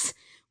 years,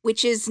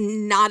 which is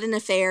not an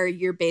affair.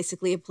 You're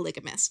basically a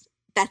polygamist.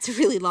 That's a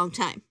really long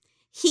time.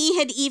 He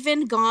had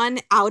even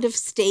gone out of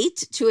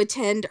state to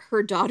attend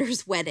her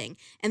daughter's wedding.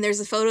 And there's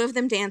a photo of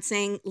them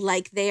dancing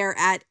like they are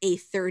at a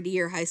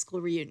third-year high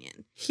school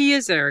reunion. He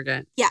is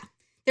arrogant. Yeah.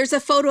 There's a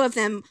photo of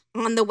them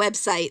on the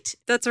website.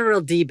 That's a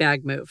real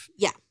D-bag move.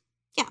 Yeah.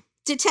 Yeah.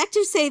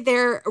 Detectives say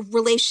their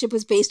relationship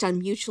was based on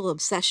mutual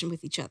obsession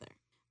with each other.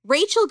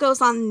 Rachel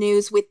goes on the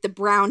news with the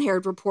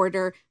brown-haired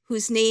reporter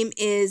whose name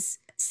is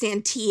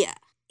Santia,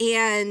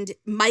 and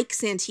Mike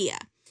Santia.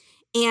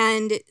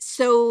 And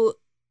so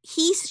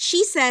she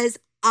says,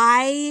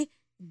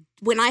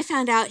 when I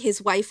found out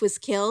his wife was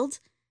killed,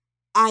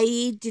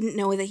 I didn't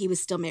know that he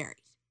was still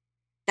married.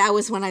 That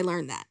was when I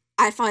learned that.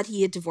 I thought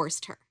he had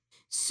divorced her.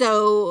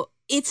 So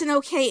it's an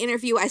okay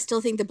interview. I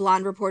still think the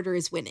blonde reporter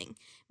is winning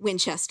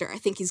Winchester. I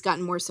think he's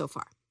gotten more so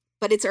far,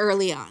 but it's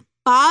early on.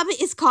 Bob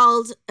is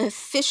called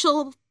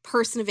official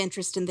person of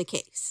interest in the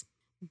case,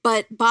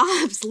 but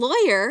Bob's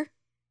lawyer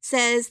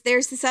says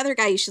there's this other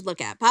guy you should look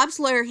at. Bob's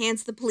lawyer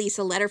hands the police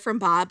a letter from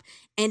Bob,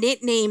 and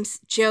it names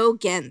Joe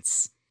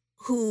Gentz,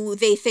 who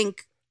they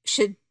think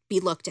should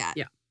be looked at.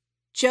 Yeah.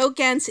 Joe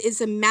Gentz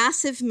is a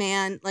massive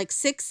man, like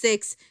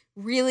 6'6",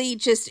 really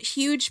just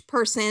huge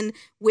person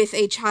with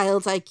a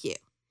child's IQ.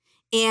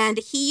 And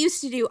he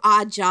used to do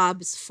odd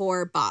jobs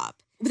for Bob.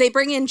 They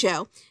bring in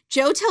Joe.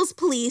 Joe tells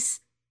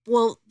police,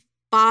 well,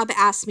 Bob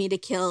asked me to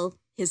kill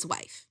his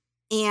wife.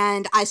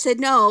 And I said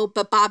no,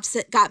 but Bob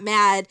got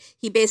mad.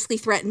 He basically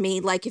threatened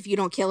me, like, if you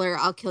don't kill her,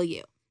 I'll kill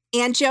you.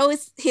 And Joe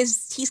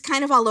he's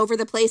kind of all over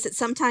the place. That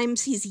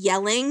sometimes he's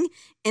yelling,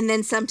 and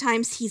then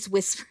sometimes he's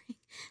whispering,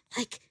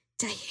 like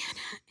Diana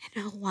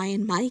and a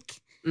Hawaiian Mike.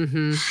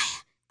 Mm-hmm.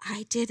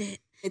 I did it.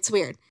 It's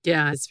weird.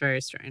 Yeah, it's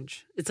very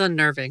strange. It's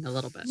unnerving a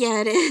little bit.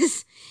 Yeah, it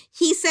is.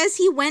 He says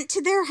he went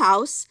to their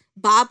house.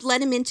 Bob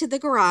let him into the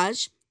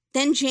garage.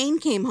 Then Jane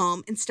came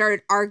home and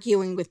started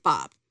arguing with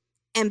Bob.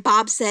 And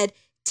Bob said,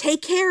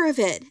 take care of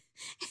it.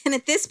 And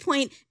at this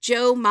point,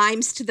 Joe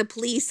mimes to the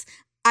police.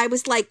 I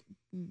was like,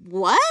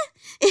 what?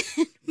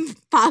 And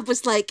Bob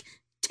was like,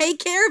 take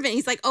care of it.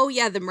 He's like, oh,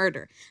 yeah, the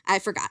murder. I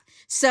forgot.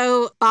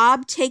 So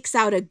Bob takes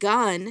out a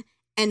gun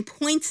and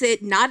points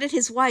it not at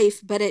his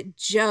wife, but at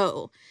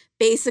Joe.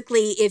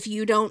 Basically, if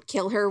you don't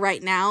kill her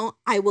right now,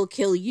 I will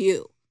kill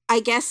you. I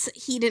guess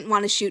he didn't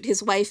want to shoot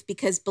his wife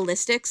because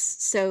ballistics,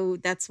 so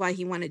that's why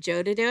he wanted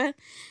Joe to do it.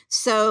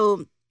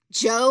 So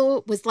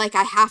Joe was like,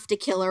 I have to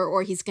kill her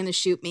or he's going to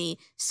shoot me.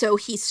 So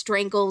he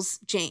strangles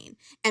Jane.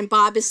 And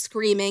Bob is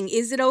screaming,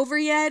 is it over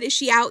yet? Is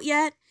she out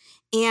yet?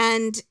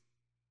 And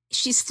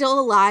she's still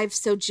alive.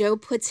 So Joe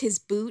puts his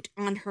boot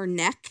on her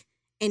neck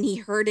and he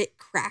heard it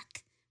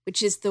crack,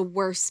 which is the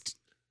worst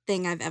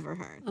thing I've ever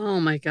heard. Oh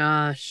my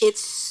gosh.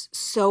 It's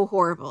so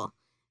horrible.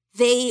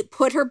 They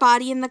put her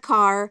body in the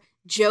car.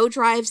 Joe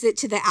drives it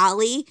to the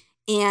alley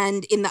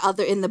and in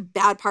the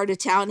bad part of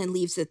town and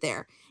leaves it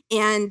there.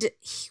 And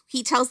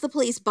he tells the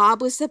police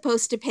Bob was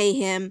supposed to pay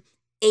him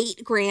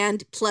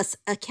 $8,000 plus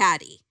a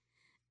caddy,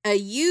 a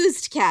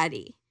used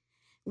caddy,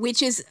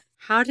 which is.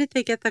 How did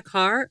they get the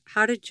car?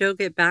 How did Joe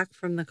get back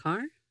from the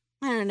car?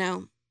 I don't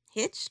know.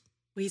 Hitched?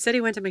 Well, he said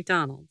he went to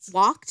McDonald's.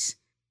 Walked?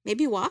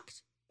 Maybe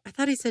walked? I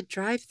thought he said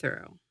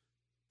drive-through.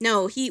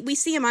 No, we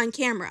see him on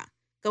camera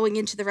going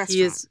into the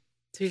restaurant. So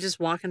he's just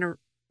walking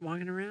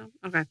around?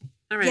 Okay.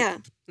 All right. Yeah.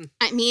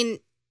 I mean,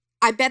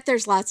 I bet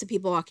there's lots of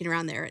people walking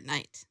around there at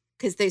night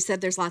because they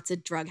said there's lots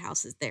of drug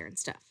houses there and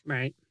stuff.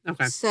 Right.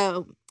 Okay.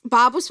 So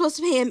Bob was supposed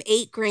to pay him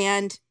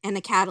 $8,000 and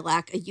a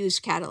Cadillac, a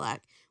used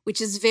Cadillac, which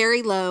is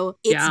very low.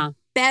 It's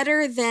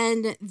better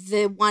than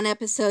the one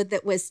episode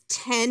that was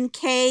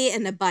 $10K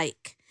and a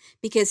bike,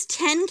 because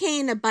 $10K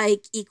and a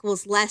bike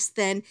equals less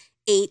than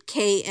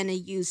 $8K and a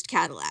used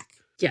Cadillac.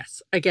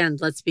 Yes. Again,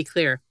 let's be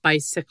clear.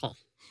 Bicycle.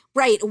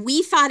 Right.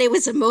 We thought it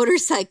was a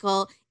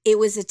motorcycle. It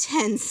was a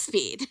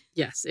 10-speed.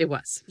 Yes, it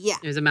was. Yeah.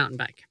 It was a mountain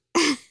bike.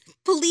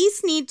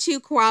 Police need to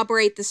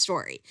corroborate the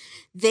story.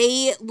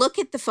 They look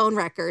at the phone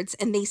records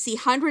and they see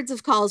hundreds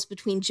of calls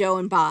between Joe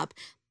and Bob.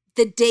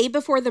 The day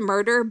before the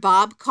murder,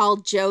 Bob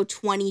called Joe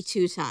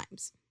 22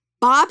 times.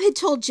 Bob had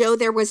told Joe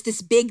there was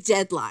this big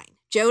deadline.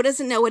 Joe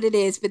doesn't know what it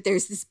is, but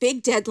there's this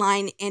big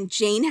deadline and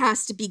Jane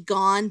has to be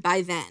gone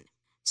by then.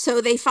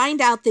 So they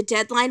find out the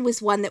deadline was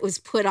one that was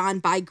put on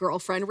by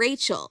girlfriend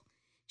Rachel.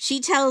 She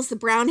tells the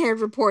brown-haired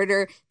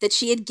reporter that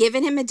she had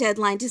given him a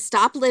deadline to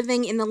stop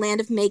living in the land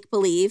of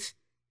make-believe,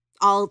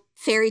 all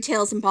fairy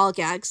tales and ball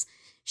gags.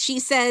 She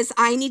says,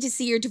 I need to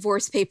see your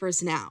divorce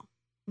papers now.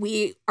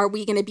 Are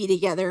we going to be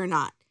together or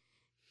not?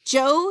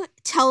 Joe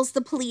tells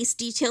the police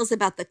details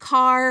about the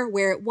car,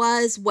 where it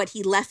was, what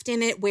he left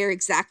in it, where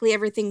exactly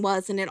everything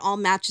was, and it all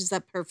matches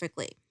up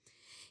perfectly.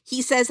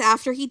 He says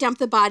after he dumped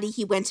the body,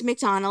 he went to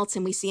McDonald's,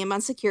 and we see him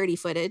on security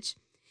footage.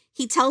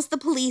 He tells the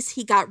police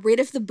he got rid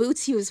of the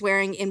boots he was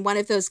wearing in one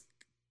of those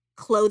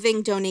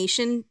clothing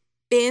donation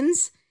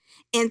bins,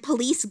 and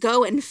police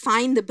go and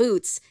find the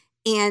boots,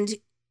 and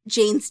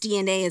Jane's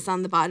DNA is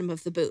on the bottom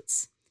of the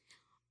boots.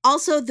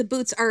 Also, the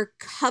boots are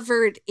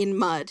covered in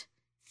mud,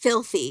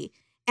 filthy,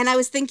 and I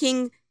was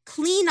thinking,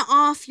 clean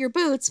off your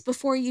boots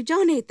before you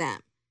donate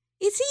them.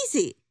 It's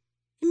easy.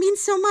 It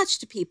means so much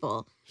to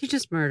people. He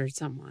just murdered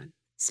someone.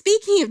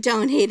 Speaking of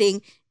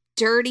donating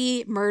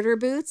dirty murder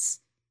boots,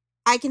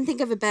 I can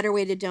think of a better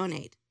way to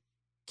donate.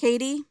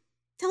 Katie,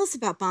 tell us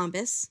about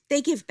Bombas.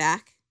 They give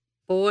back.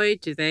 Boy,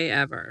 do they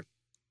ever.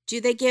 Do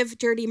they give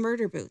dirty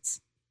murder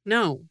boots?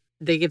 No,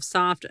 they give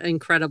soft,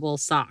 incredible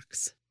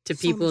socks to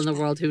people in the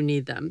world who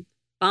need them.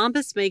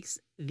 Bombas makes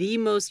the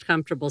most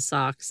comfortable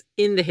socks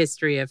in the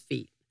history of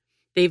feet.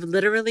 They've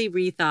literally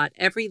rethought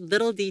every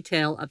little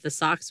detail of the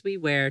socks we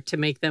wear to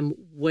make them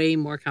way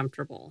more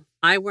comfortable.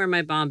 I wear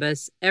my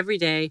Bombas every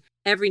day,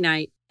 every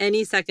night,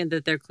 any second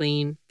that they're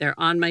clean. They're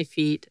on my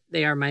feet.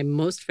 They are my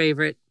most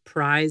favorite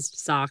prized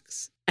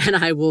socks, and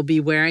I will be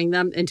wearing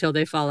them until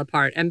they fall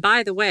apart. And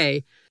by the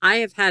way, I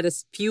have had a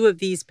few of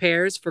these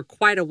pairs for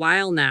quite a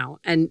while now,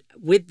 and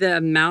with the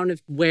amount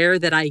of wear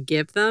that I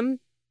give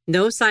them,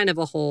 no sign of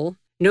a hole,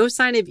 no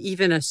sign of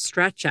even a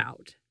stretch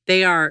out.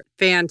 They are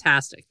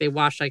fantastic. They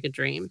wash like a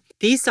dream.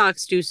 These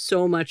socks do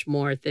so much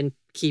more than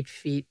keep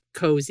feet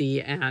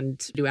cozy and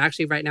do.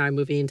 Actually, right now I'm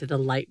moving into the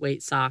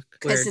lightweight sock.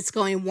 Because it's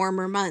going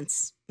warmer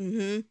months.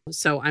 Mm-hmm.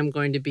 So I'm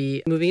going to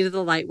be moving into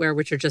the lightwear,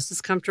 which are just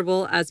as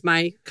comfortable as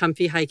my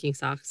comfy hiking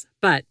socks.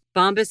 But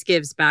Bombas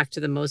gives back to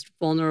the most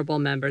vulnerable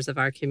members of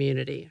our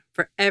community.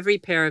 For every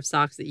pair of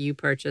socks that you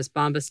purchase,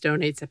 Bombas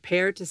donates a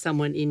pair to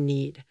someone in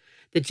need.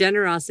 The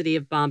generosity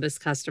of Bombas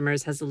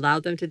customers has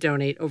allowed them to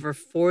donate over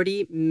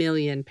 40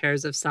 million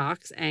pairs of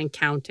socks and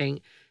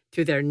counting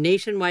through their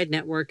nationwide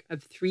network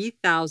of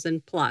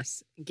 3,000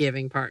 plus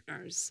giving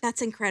partners.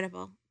 That's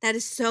incredible. That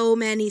is so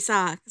many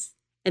socks.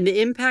 And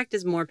the impact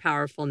is more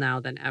powerful now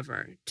than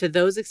ever. To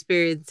those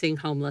experiencing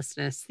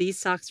homelessness, these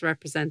socks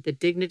represent the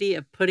dignity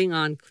of putting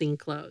on clean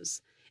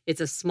clothes.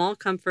 It's a small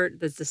comfort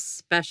that's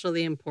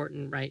especially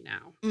important right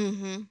now.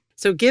 Mm-hmm.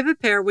 So give a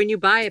pair when you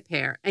buy a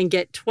pair and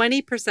get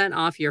 20%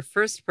 off your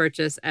first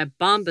purchase at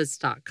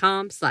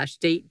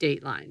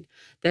bombas.com/datedateline.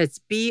 That's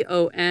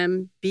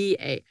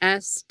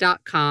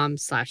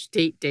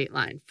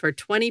BOMBAS.com/datedateline for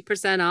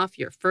 20% off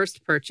your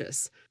first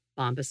purchase.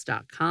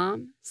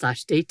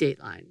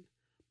 Bombas.com/datedateline.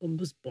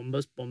 Bombas,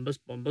 bombas, bombas,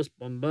 bombas,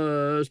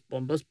 bombas,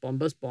 bombas,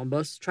 bombas,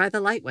 bombas. Try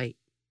the lightweight.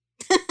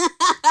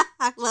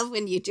 I love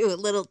when you do a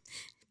little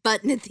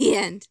button at the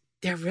end.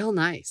 They're real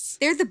nice.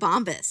 They're the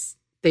Bombas.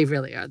 They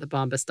really are, the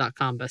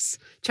bombas.combas.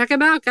 Check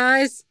them out,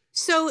 guys.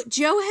 So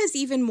Joe has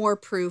even more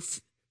proof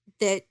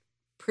that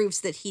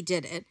proves that he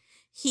did it.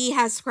 He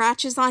has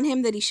scratches on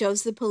him that he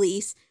shows the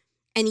police,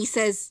 and he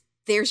says,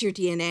 there's your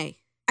DNA.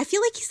 I feel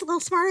like he's a little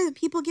smarter than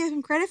people give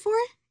him credit for.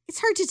 It's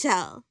hard to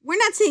tell. We're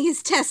not seeing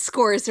his test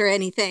scores or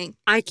anything.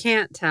 I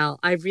can't tell.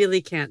 I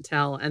really can't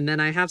tell. And then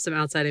I have some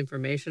outside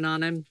information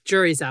on him.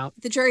 Jury's out.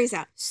 The jury's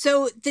out.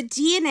 So the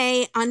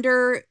DNA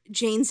under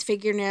Jane's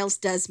fingernails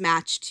does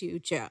match to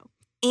Joe.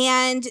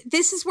 And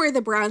this is where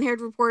the brown-haired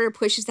reporter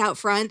pushes out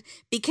front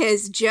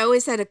because Joe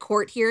is at a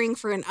court hearing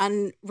for an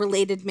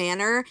unrelated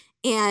manner,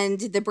 and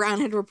the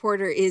brown-haired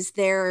reporter is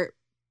there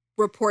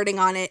reporting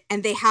on it,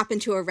 and they happen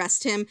to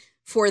arrest him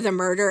for the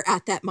murder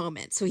at that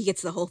moment. So he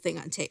gets the whole thing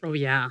on tape. Oh,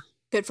 yeah.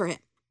 Good for him.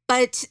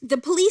 But the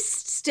police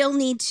still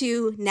need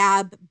to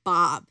nab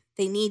Bob.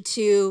 They need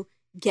to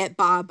get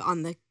Bob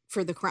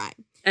for the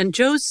crime. And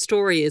Joe's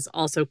story is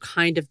also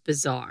kind of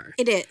bizarre.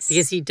 It is.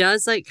 Because he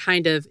does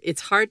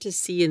it's hard to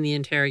see in the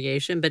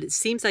interrogation, but it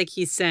seems like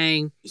he's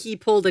saying he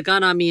pulled a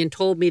gun on me and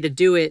told me to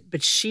do it,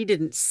 but she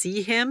didn't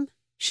see him.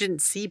 She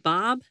didn't see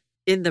Bob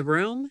in the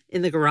room,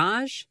 in the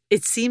garage.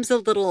 It seems a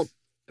little,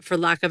 for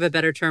lack of a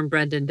better term,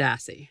 Brendan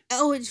Dassey.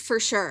 Oh, for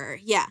sure.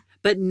 Yeah.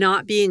 But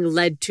not being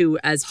led to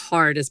as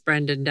hard as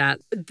Brendan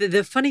Dassey.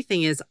 The funny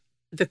thing is,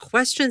 the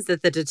questions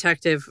that the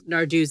detective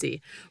Narduzzi,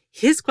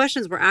 his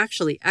questions were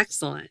actually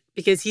excellent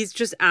because he's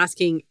just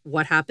asking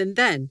what happened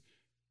then.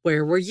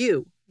 Where were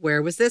you?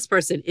 Where was this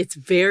person? It's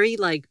very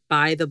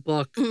by the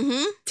book.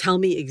 Mm-hmm. Tell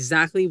me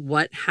exactly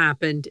what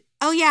happened.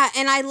 Oh, yeah.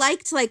 And I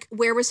liked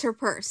where was her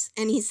purse?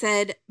 And he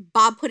said,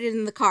 Bob put it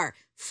in the car.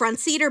 Front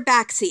seat or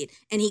back seat?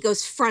 And he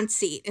goes front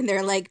seat. And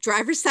they're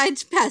driver's side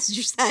to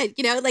passenger side.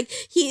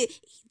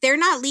 They're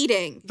not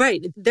leading.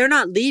 Right. They're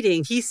not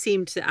leading. He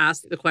seemed to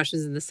ask the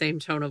questions in the same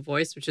tone of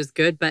voice, which is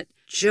good. But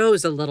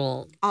Joe's a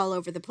little... all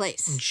over the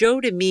place. Joe,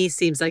 to me,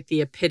 seems like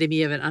the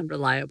epitome of an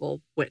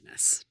unreliable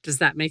witness. Does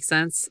that make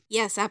sense?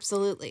 Yes,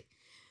 absolutely.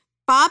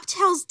 Bob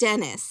tells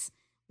Dennis,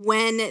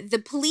 when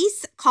the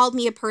police called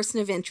me a person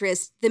of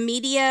interest, the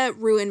media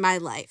ruined my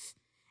life.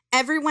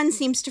 Everyone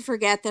seems to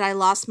forget that I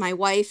lost my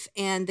wife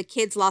and the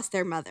kids lost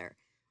their mother.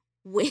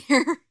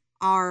 Where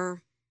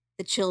are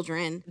the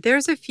children?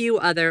 There's a few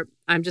other,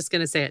 I'm just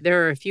going to say it.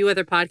 There are a few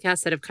other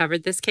podcasts that have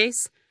covered this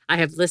case. I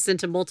have listened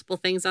to multiple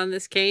things on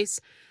this case.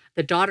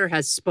 The daughter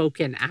has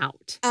spoken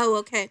out. Oh,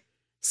 okay.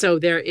 So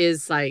there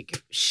is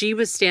she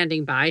was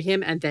standing by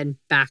him and then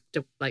back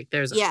to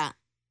there's a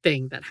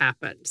thing that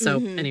happened.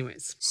 So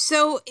anyways.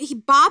 So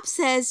Bob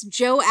says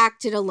Joe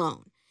acted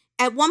alone.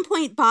 At one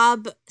point,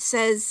 Bob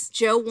says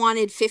Joe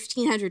wanted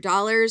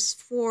 $1,500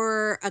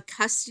 for a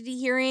custody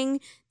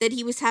hearing that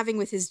he was having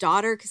with his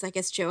daughter, because I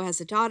guess Joe has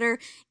a daughter,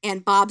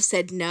 and Bob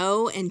said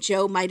no, and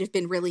Joe might have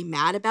been really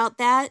mad about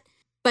that.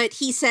 But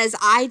he says,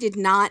 I did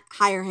not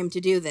hire him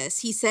to do this.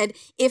 He said,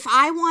 if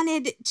I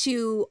wanted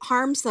to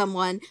harm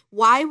someone,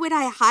 why would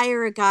I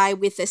hire a guy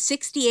with a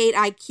 68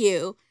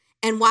 IQ,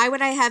 and why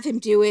would I have him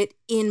do it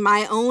in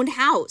my own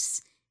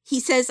house? He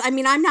says, I'm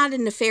not a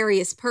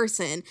nefarious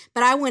person,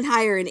 but I wouldn't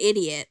hire an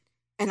idiot.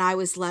 And I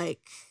was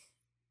like,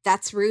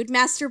 that's rude,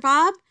 Master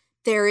Bob.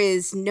 There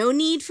is no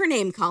need for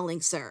name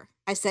calling, sir.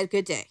 I said,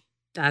 good day.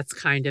 That's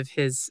kind of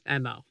his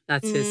MO.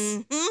 That's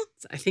his,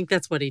 I think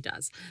that's what he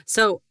does.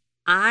 So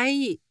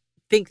I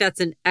think that's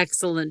an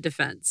excellent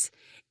defense.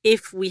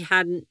 If we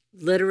hadn't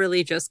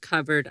literally just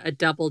covered a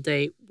double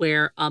date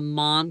where a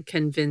mom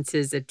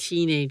convinces a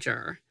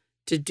teenager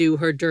to do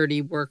her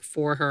dirty work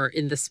for her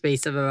in the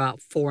space of about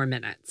 4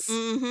 minutes.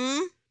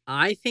 Mm-hmm.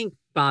 I think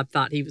Bob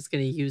thought he was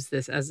going to use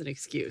this as an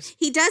excuse.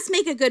 He does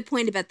make a good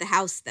point about the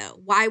house,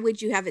 though. Why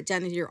would you have it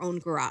done in your own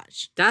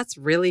garage? That's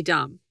really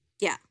dumb.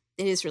 Yeah,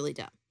 it is really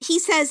dumb. He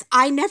says,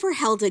 I never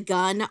held a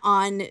gun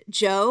on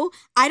Joe.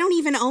 I don't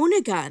even own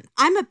a gun.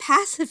 I'm a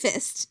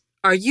pacifist.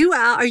 Are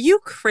you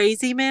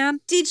crazy, man?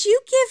 Did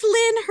you give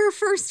Lynn her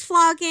first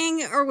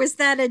flogging, or was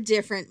that a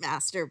different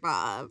Master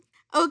Bob?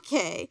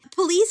 Okay.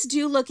 Police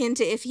do look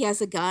into if he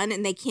has a gun,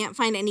 and they can't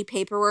find any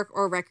paperwork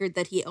or record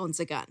that he owns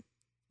a gun.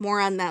 More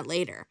on that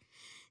later.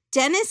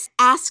 Dennis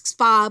asks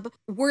Bob,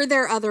 were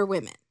there other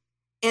women?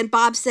 And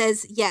Bob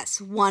says,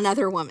 yes, one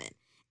other woman.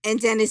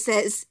 And Dennis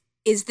says,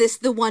 is this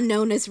the one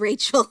known as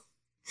Rachel?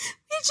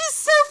 Which is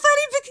so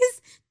funny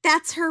because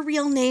that's her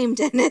real name,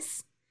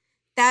 Dennis.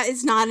 That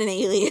is not an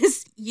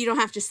alias. You don't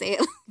have to say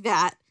it like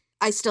that.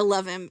 I still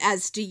love him,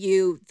 as do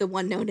you, the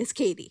one known as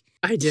Katie.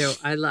 I do.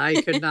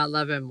 I could not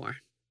love him more.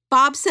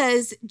 Bob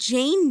says,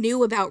 Jane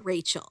knew about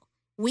Rachel.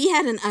 We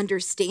had an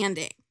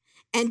understanding.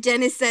 And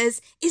Dennis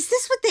says, is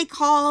this what they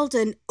called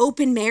an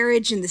open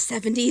marriage in the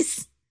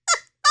 70s?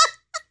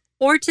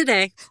 Or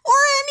today. Or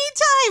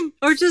anytime.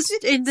 Or just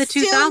in the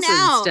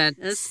 2000s,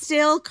 Dennis.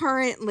 Still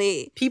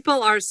currently.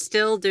 People are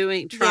still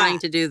trying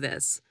to do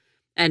this.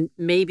 And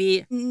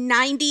maybe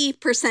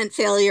 90%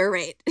 failure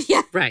rate.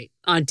 Yeah. Right.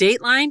 On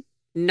Dateline,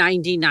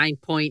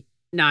 99.9.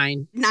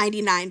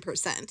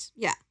 99%.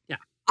 Yeah. Yeah.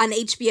 On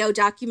HBO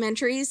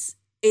documentaries,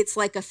 it's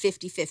like a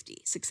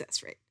 50-50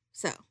 success rate.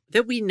 So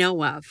that we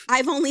know of.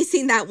 I've only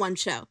seen that one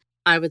show.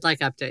 I would like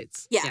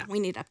updates. Yeah, we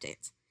need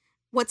updates.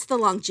 What's the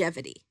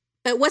longevity?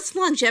 But what's the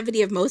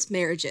longevity of most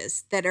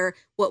marriages that are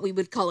what we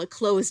would call a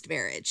closed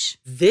marriage?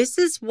 This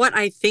is what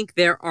I think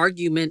their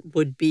argument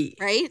would be.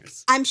 Right?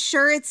 I'm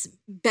sure it's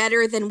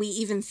better than we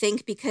even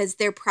think because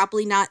they're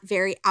probably not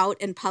very out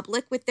in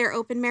public with their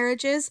open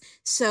marriages.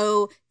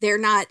 So they're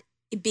not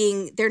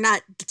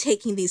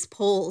taking these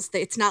polls.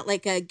 It's not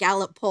like a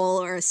Gallup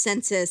poll or a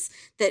census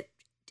that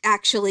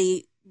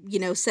actually,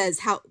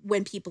 says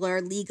when people are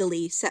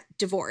legally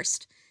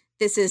divorced.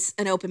 This is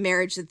an open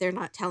marriage that they're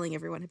not telling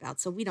everyone about.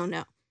 So we don't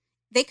know.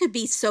 They could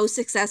be so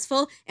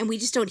successful and we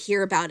just don't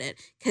hear about it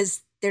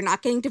because they're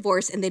not getting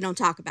divorced and they don't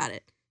talk about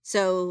it.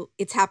 So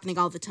it's happening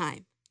all the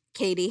time.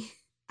 Katie,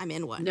 I'm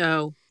in one.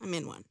 No. I'm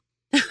in one.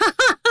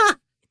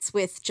 It's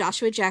with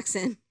Joshua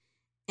Jackson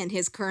and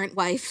his current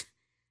wife.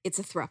 It's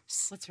a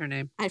thrups. What's her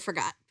name? I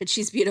forgot, but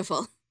she's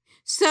beautiful.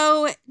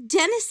 So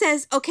Dennis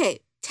says, okay,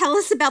 tell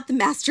us about the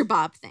Master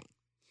Bob thing.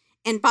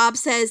 And Bob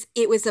says,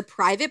 it was a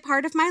private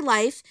part of my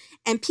life,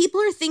 and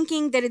people are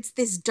thinking that it's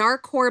this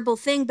dark, horrible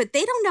thing, but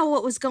they don't know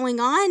what was going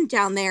on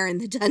down there in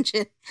the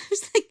dungeon. I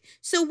was like,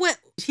 so what?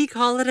 Did he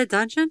call it a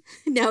dungeon?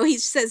 No, he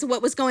says,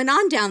 what was going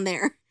on down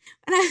there?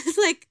 And I was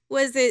like,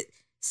 was it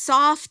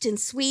soft and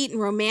sweet and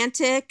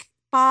romantic,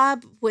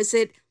 Bob? Was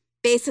it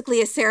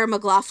basically a Sarah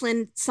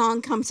McLachlan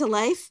song come to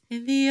life?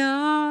 In the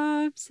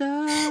arms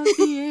of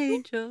the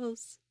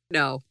angels.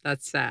 No,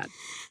 that's sad.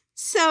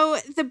 So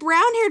the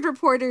brown-haired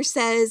reporter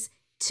says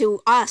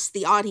to us,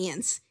 the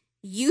audience,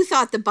 you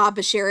thought the Bob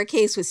Bashara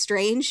case was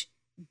strange?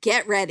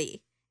 Get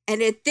ready.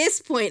 And at this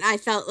point, I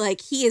felt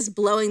like he is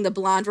blowing the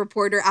blonde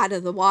reporter out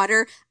of the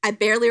water. I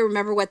barely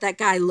remember what that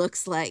guy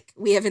looks like.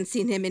 We haven't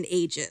seen him in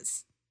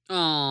ages.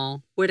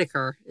 Oh,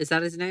 Whitaker. Is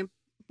that his name?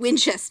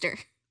 Winchester.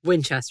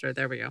 Winchester.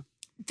 There we go.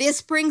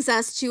 This brings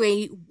us to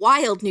a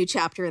wild new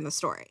chapter in the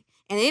story.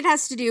 And it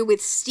has to do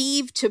with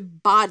Steve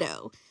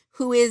Tubato,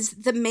 who is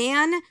the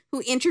man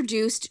who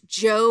introduced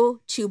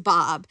Joe to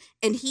Bob,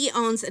 and he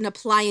owns an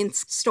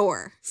appliance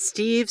store.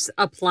 Steve's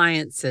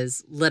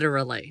Appliances,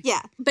 literally.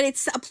 Yeah, but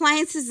it's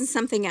appliances and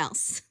something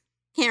else.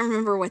 Can't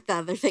remember what the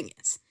other thing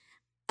is.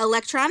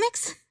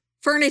 Electronics?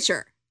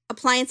 Furniture.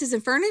 Appliances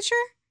and furniture?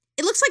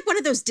 It looks like one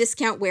of those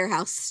discount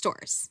warehouse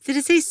stores. Did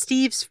it say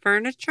Steve's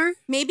Furniture?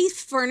 Maybe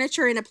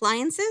furniture and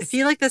appliances? I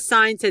feel like the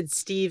sign said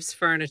Steve's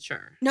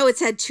Furniture. No, it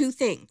said two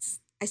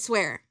things. I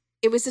swear.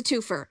 It was a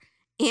twofer.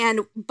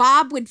 And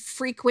Bob would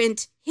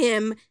frequent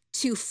him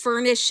to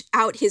furnish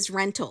out his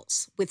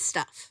rentals with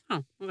stuff.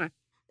 Oh, okay.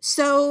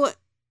 So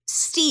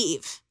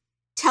Steve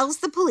tells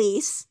the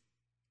police,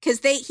 because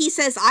he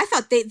says, I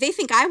thought they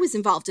think I was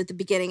involved at the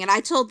beginning. And I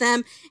told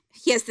them,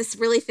 he has this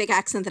really thick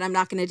accent that I'm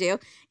not going to do.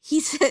 He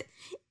said,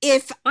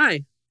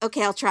 Why?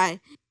 Okay, I'll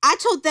try. I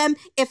told them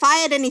if I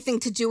had anything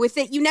to do with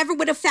it, you never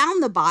would have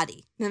found the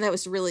body. No, that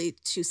was really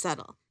too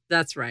subtle.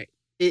 That's right.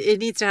 It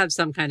needs to have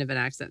some kind of an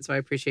accent, so I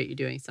appreciate you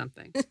doing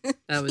something.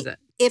 That was it.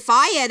 If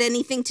I had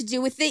anything to do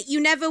with it, you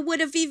never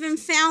would have even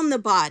found the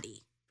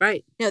body.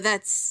 Right. No,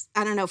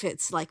 I don't know if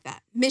it's like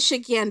that.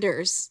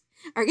 Michiganders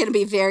are going to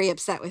be very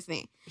upset with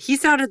me. He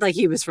sounded like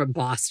he was from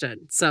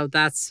Boston, so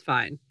that's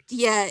fine.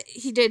 Yeah,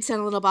 he did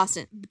sound a little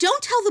Boston.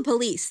 Don't tell the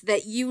police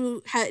that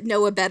you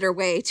know a better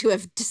way to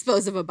have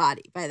dispose of a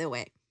body, by the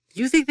way.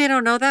 You think they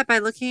don't know that by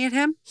looking at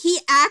him? He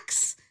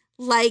acts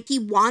like he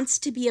wants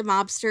to be a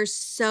mobster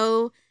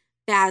so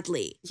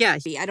badly. Yeah.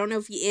 I don't know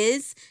if he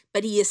is,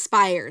 but he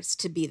aspires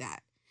to be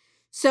that.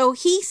 So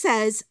he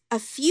says a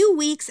few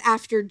weeks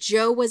after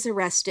Joe was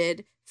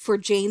arrested for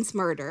Jane's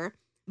murder,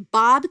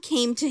 Bob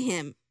came to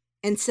him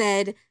and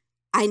said,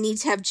 I need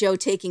to have Joe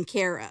taken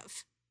care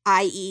of,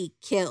 i.e.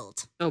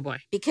 killed. Oh, boy.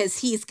 Because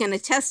he's going to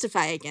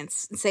testify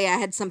against and say I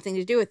had something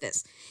to do with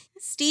this.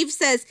 Steve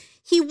says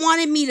he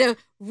wanted me to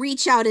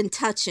reach out and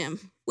touch him,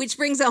 which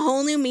brings a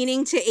whole new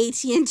meaning to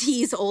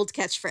AT&T's old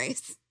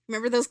catchphrase.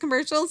 Remember those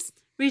commercials?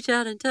 Reach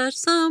out and touch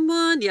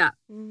someone. Yeah.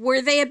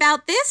 Were they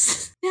about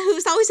this? It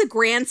was always a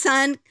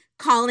grandson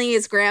calling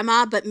his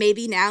grandma, but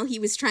maybe now he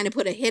was trying to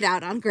put a hit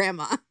out on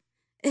grandma.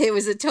 It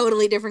was a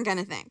totally different kind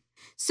of thing.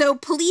 So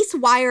police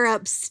wire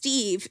up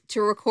Steve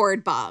to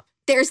record Bob.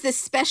 There's this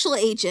special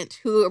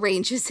agent who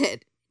arranges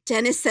it.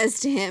 Dennis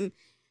says to him,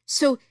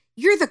 so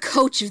you're the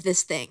coach of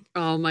this thing.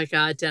 Oh my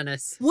God,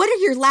 Dennis. What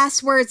are your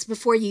last words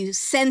before you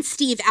send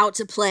Steve out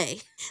to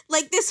play?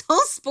 Like this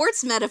whole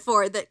sports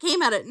metaphor that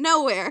came out of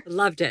nowhere.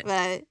 Loved it.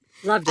 But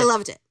Loved it. I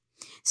loved it.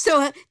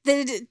 So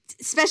the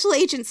special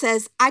agent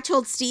says, I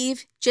told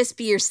Steve, just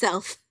be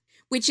yourself,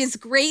 which is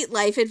great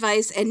life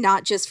advice and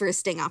not just for a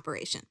sting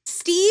operation.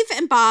 Steve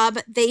and Bob,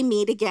 they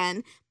meet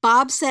again.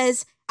 Bob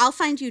says, I'll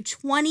find you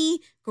 20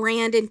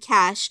 grand in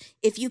cash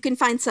if you can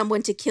find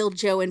someone to kill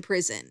Joe in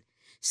prison.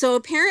 So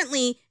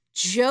apparently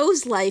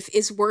Joe's life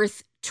is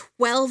worth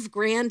 12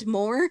 grand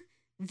more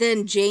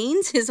than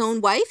Jane's, his own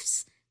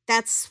wife's.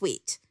 That's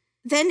sweet.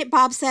 Then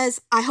Bob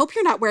says, I hope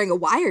you're not wearing a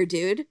wire,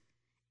 dude.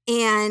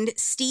 And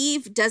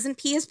Steve doesn't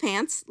pee his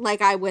pants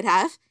like I would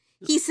have.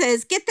 He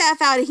says, get the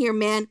F out of here,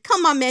 man.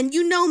 Come on, man.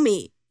 You know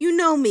me. You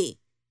know me.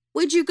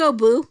 Where'd you go,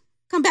 boo?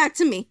 Come back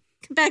to me.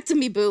 Come back to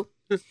me, boo.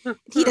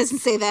 He doesn't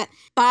say that.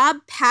 Bob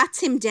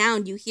pats him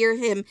down. You hear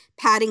him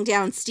patting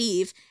down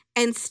Steve.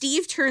 And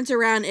Steve turns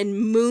around and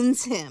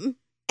moons him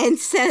and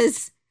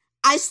says,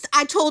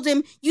 I told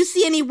him, you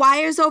see any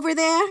wires over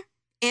there?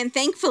 And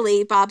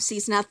thankfully, Bob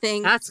sees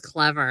nothing. That's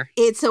clever.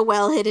 It's a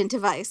well-hidden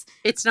device.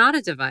 It's not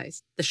a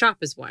device. The shop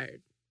is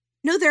wired.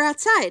 No, they're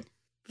outside.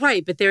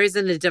 Right, but there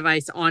isn't a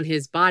device on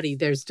his body.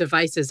 There's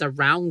devices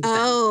around them.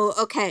 Oh,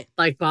 okay.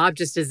 Like Bob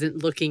just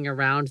isn't looking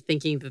around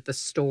thinking that the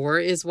store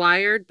is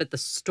wired, but the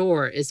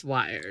store is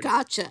wired.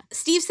 Gotcha.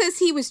 Steve says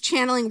he was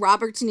channeling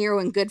Robert De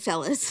Niro in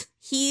Goodfellas.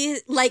 He,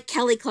 like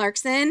Kelly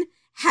Clarkson,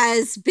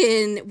 has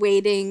been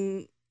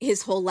waiting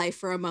his whole life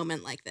for a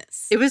moment like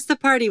this. It was the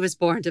part he was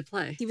born to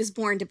play. He was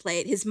born to play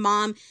it. His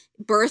mom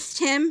birthed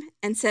him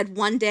and said,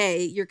 one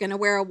day you're going to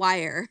wear a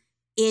wire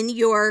in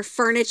your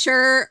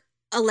furniture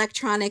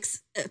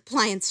electronics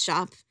appliance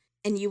shop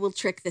and you will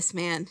trick this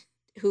man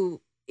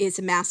who is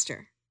a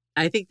master.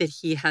 I think that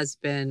he has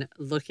been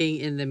looking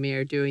in the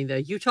mirror doing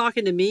the you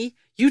talking to me?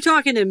 You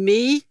talking to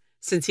me?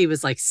 Since he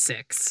was like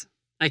 6.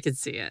 I could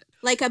see it.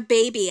 Like a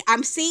baby.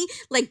 I'm seeing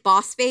like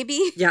Boss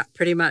Baby. Yeah,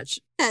 pretty much.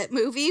 That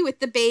movie with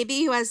the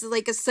baby who has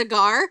like a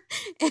cigar.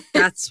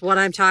 That's what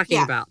I'm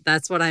talking about.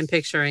 That's what I'm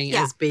picturing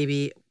as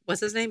baby. What's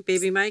his name?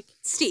 Baby Mike?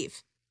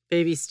 Steve.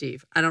 Baby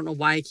Steve. I don't know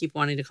why I keep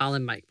wanting to call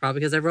him Mike.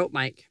 Probably because I wrote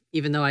Mike,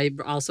 even though I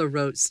also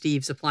wrote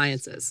Steve's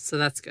Appliances. So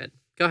that's good.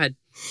 Go ahead.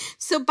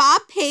 So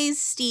Bob pays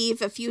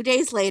Steve a few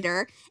days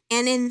later.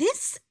 And in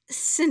this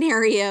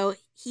scenario,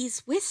 he's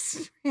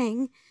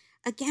whispering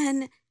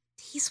again.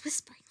 He's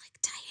whispering like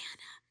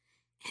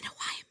Diana and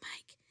Hawaiian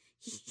Mike.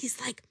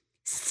 He's like,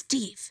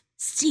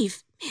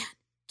 Steve, man,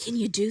 can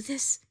you do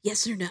this?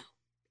 Yes or no?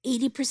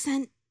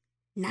 80%?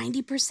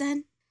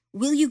 90%?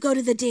 Will you go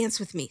to the dance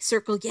with me?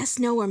 Circle yes,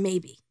 no, or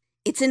maybe.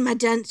 It's in my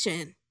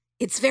dungeon.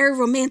 It's very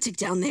romantic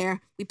down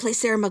there. We play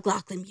Sarah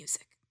McLachlan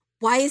music.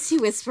 Why is he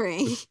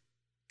whispering?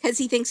 Because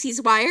he thinks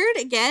he's wired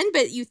again,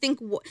 but you think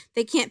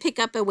they can't pick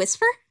up a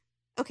whisper?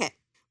 Okay.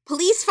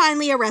 Police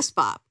finally arrest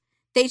Bob.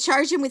 They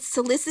charge him with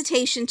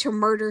solicitation to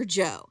murder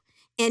Joe.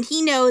 And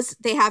he knows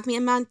they have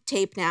him on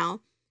tape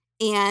now.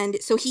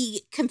 And so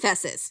he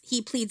confesses.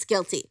 He pleads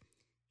guilty.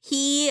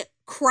 He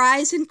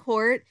cries in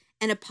court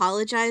and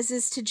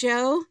apologizes to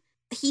Joe.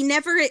 He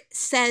never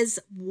says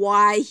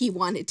why he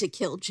wanted to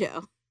kill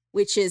Joe,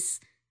 which is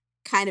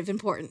kind of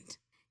important.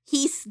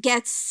 He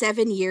gets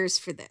 7 years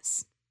for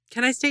this.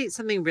 Can I state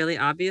something really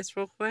obvious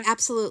real quick?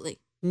 Absolutely.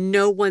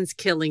 No one's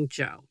killing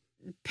Joe.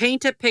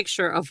 Paint a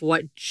picture of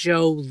what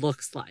Joe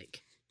looks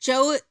like.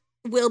 Joe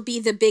will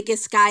be the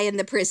biggest guy in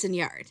the prison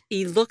yard.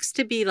 He looks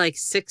to be like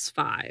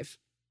 6'5".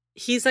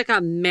 He's like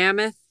a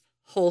mammoth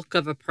hulk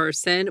of a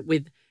person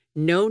with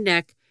no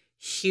neck,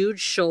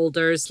 huge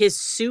shoulders. His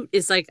suit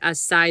is like a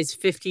size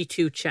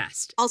 52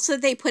 chest. Also,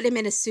 they put him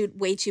in a suit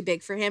way too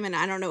big for him, and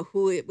I don't know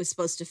who it was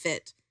supposed to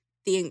fit.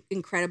 The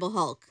Incredible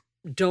Hulk.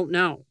 Don't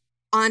know.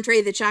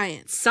 Andre the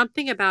Giant.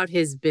 Something about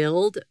his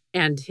build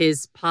and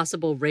his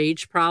possible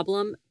rage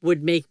problem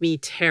would make me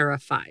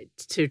terrified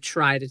to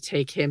try to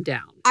take him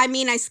down. I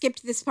mean, I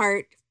skipped this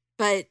part,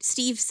 but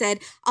Steve said,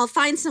 I'll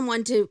find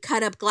someone to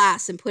cut up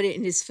glass and put it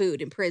in his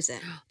food in prison.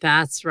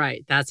 That's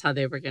right. That's how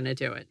they were going to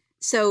do it.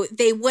 So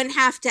they wouldn't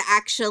have to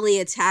actually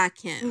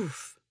attack him.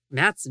 Oof,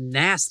 that's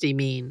nasty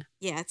mean.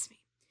 Yeah, it's me.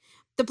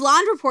 The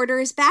blonde reporter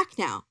is back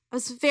now. I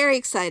was very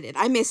excited.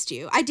 I missed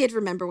you. I did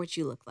remember what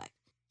you look like.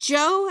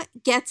 Joe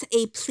gets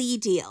a plea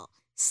deal.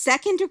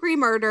 2nd-degree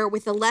murder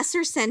with a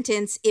lesser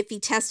sentence if he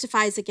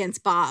testifies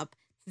against Bob.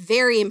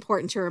 Very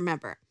important to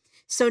remember.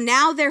 So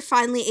now they're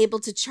finally able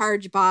to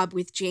charge Bob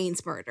with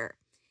Jane's murder.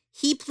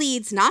 He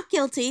pleads not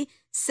guilty,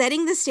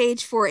 setting the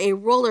stage for a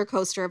roller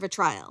coaster of a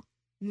trial.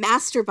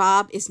 Master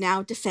Bob is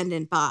now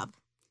defendant Bob.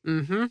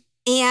 Mm-hmm.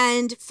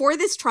 And for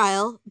this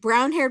trial,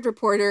 brown-haired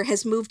reporter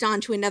has moved on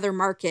to another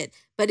market,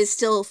 but is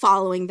still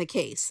following the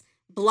case.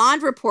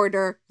 Blonde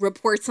reporter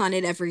reports on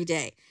it every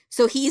day.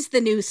 So he's the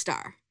news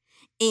star.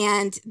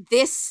 And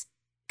this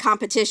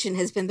competition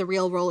has been the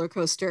real roller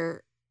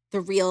coaster, the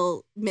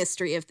real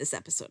mystery of this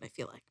episode, I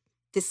feel like.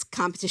 This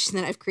competition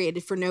that I've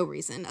created for no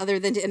reason other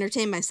than to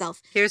entertain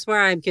myself. Here's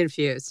where I'm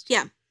confused.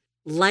 Yeah.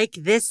 Like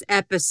this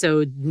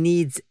episode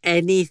needs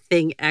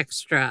anything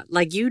extra.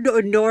 Like you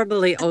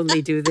normally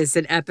only do this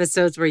in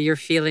episodes where you're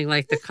feeling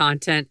like the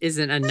content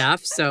isn't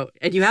enough.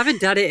 And you haven't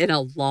done it in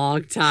a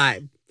long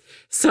time.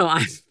 So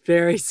I've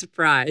very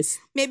surprised.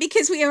 Maybe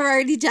because we have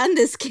already done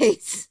this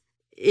case.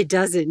 It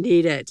doesn't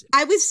need it.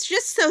 I was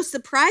just so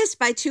surprised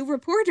by 2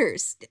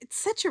 reporters. It's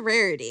such a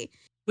rarity.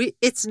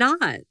 It's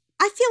not.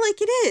 I feel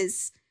like it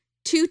is.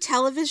 2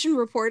 television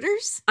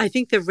reporters? I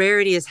think the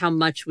rarity is how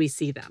much we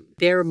see them.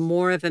 They're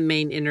more of a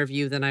main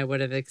interview than I would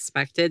have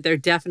expected. They're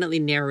definitely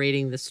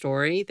narrating the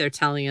story. They're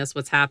telling us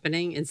what's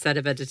happening instead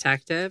of a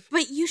detective.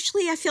 But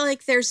usually I feel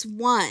like there's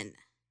one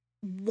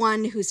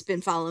who's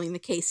been following the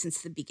case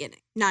since the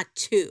beginning, not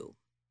 2.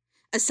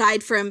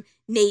 Aside from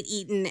Nate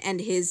Eaton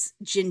and his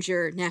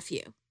ginger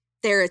nephew.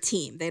 They're a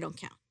team. They don't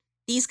count.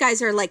 These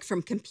guys are like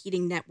from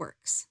competing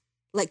networks.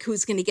 Like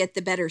who's going to get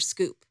the better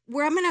scoop.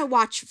 Where I'm going to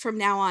watch from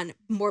now on,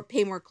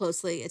 pay more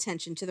closely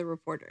attention to the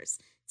reporters.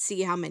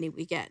 See how many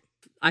we get.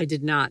 I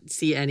did not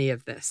see any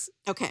of this.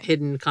 Okay.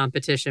 Hidden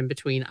competition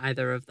between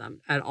either of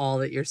them at all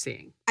that you're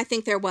seeing. I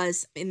think there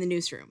was in the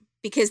newsroom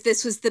because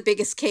this was the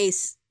biggest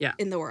case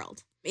in the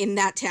world. In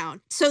that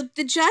town. So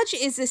the judge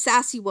is a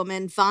sassy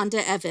woman,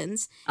 Vonda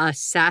Evans. A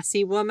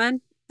sassy woman?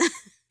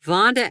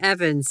 Vonda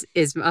Evans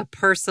is a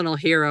personal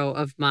hero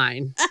of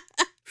mine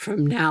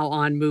from now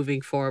on moving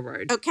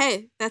forward.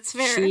 Okay, that's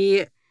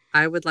fair.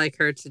 I would like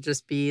her to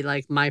just be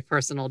like my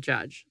personal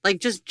judge. Like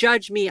just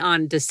judge me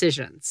on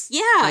decisions.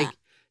 Yeah. Like,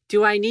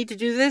 do I need to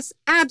do this?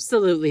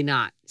 Absolutely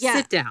not. Yeah.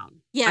 Sit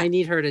down. Yeah. I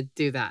need her to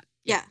do that.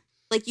 Yeah.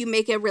 Like you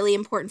make a really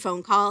important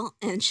phone call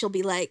and she'll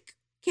be like,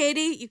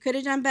 Katie, you could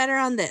have done better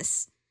on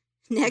this.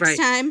 Next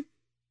time,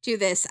 do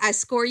this. I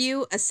score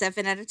you a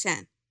 7 out of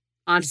 10.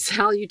 On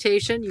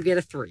salutation, you get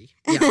a 3.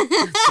 Yeah, that's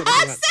what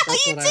I want.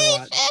 Salutation! That's what I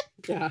want.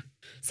 Yeah.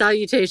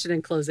 Salutation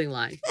and closing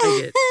line. I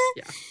get.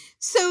 Yeah.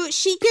 So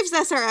she gives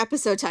us our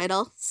episode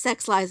title,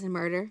 Sex, Lies, and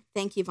Murder.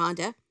 Thank you,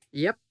 Vonda.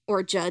 Yep.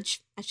 Or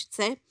Judge, I should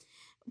say.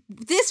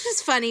 This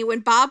was funny.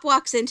 When Bob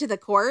walks into the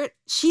court,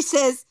 she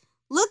says,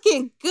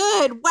 looking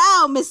good.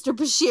 Wow, Mr.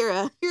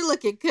 Bashira. You're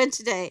looking good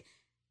today.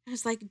 I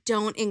was like,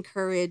 don't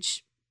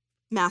encourage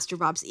Master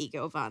Bob's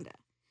ego, Vonda.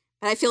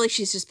 But I feel like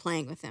she's just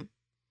playing with him.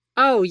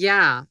 Oh,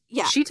 yeah.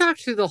 Yeah. She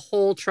talked through the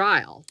whole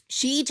trial.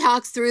 She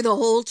talks through the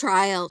whole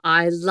trial.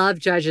 I love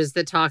judges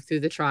that talk through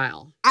the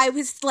trial. I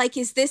was like,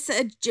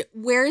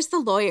 where's the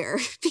lawyer?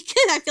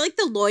 Because I feel like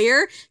the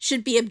lawyer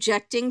should be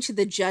objecting to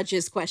the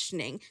judge's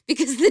questioning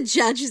because the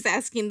judge is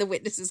asking the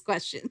witnesses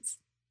questions.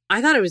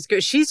 I thought it was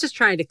good. She's just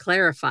trying to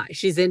clarify.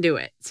 She's into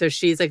it. So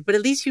she's like, but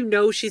at least you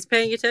know she's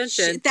paying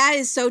attention. That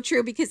is so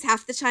true because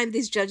half the time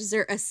these judges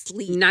are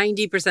asleep.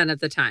 90%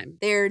 of the time.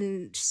 They're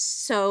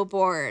so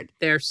bored.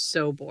 They're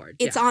so bored.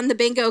 It's on the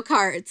bingo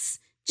cards.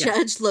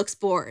 Judge looks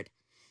bored.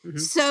 Mm-hmm.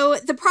 So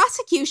the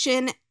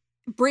prosecution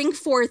bring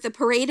forth a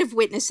parade of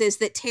witnesses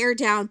that tear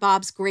down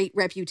Bob's great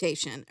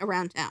reputation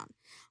around town.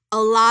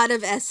 A lot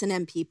of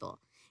S&M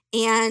people.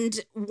 And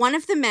one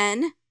of the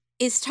men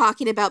is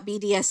talking about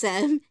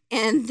BDSM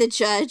and the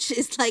judge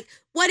is like,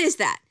 what is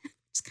that?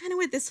 It's kind of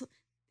what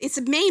it's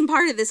a main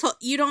part of this whole,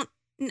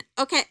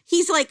 okay.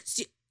 He's like,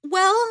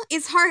 well,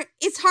 it's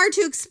hard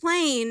to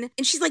explain.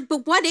 And she's like,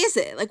 but what is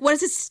it? Like, what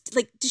is it?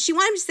 Like, does she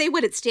want him to say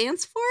what it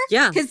stands for?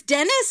 Yeah. Because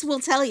Dennis will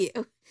tell you.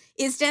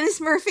 Is Dennis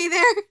Murphy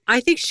there?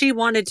 I think she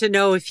wanted to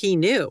know if he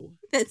knew.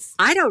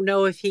 I don't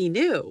know if he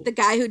knew. The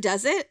guy who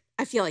does it,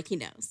 I feel like he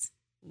knows.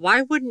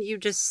 Why wouldn't you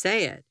just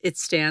say it? It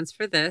stands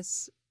for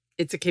this.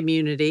 It's a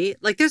community.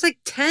 Like, there's like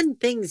 10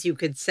 things you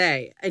could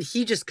say, and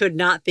he just could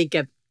not think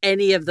of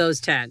any of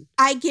those 10.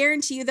 I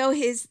guarantee you, though,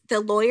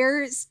 the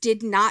lawyers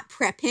did not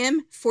prep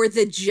him for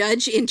the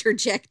judge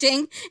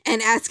interjecting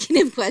and asking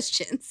him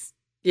questions.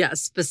 Yeah,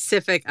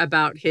 specific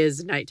about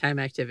his nighttime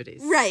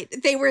activities. Right.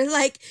 They were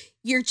like,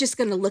 you're just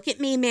going to look at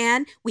me,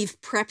 man.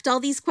 We've prepped all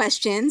these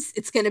questions.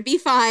 It's going to be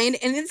fine.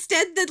 And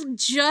instead, the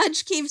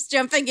judge keeps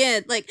jumping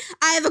in. Like,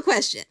 I have a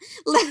question.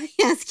 Let me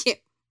ask you.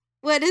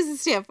 What does it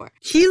stand for?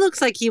 He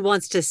looks like he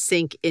wants to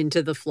sink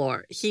into the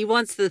floor. He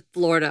wants the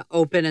floor to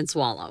open and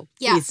swallow.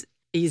 Yeah.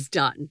 He's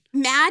done.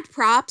 Mad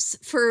props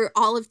for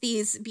all of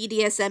these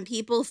BDSM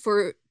people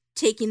for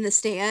taking the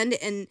stand.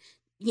 And,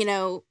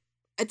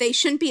 they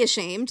shouldn't be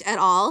ashamed at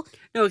all.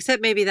 No,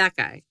 except maybe that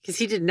guy, because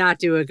he did not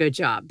do a good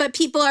job. But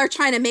people are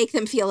trying to make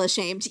them feel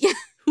ashamed. Yeah.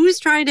 Who's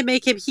trying to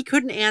make him? He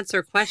couldn't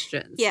answer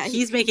questions. Yeah.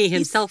 He's making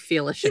himself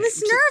feel ashamed. He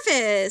was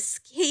nervous.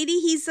 Katie,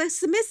 he's a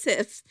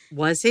submissive.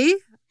 Was he?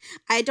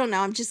 I don't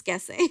know. I'm just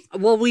guessing.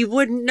 Well, we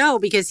wouldn't know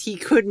because he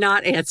could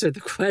not answer the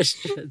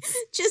questions.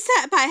 Just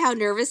by how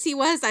nervous he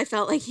was, I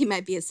felt like he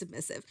might be a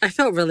submissive. I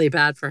felt really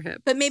bad for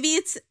him. But maybe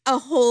it's a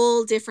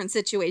whole different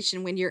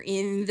situation when you're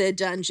in the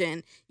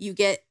dungeon.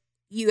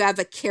 You have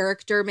a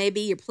character,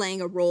 maybe you're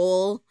playing a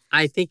role.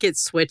 I think it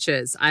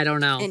switches. I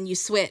don't know. And you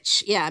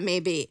switch. Yeah,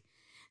 maybe.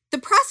 The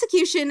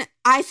prosecution,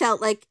 I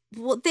felt like,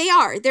 well,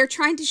 they're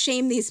trying to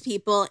shame these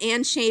people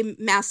and shame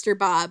Master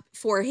Bob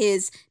for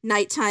his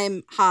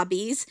nighttime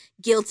hobbies,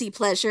 guilty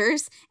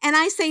pleasures. And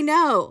I say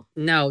no.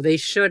 No, they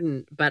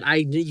shouldn't. But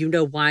you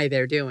know why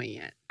they're doing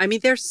it. I mean,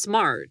 they're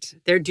smart.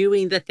 They're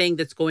doing the thing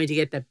that's going to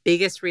get the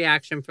biggest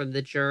reaction from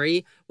the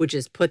jury, which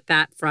is put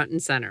that front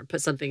and center.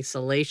 Put something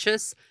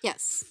salacious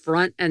Yes.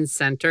 front and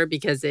center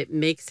because it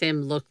makes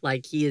him look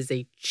like he is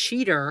a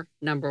cheater,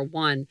 number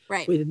one,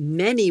 Right. with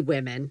many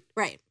women.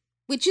 Right.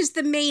 Which is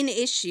the main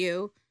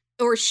issue,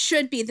 or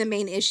should be the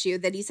main issue,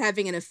 that he's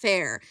having an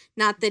affair,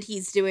 not that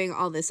he's doing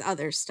all this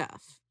other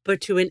stuff.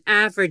 But to an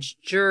average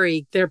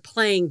jury, they're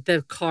playing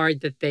the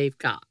card that they've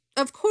got.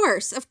 Of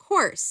course, of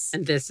course.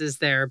 And this is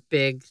their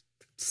big,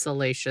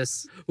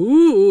 salacious,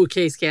 ooh,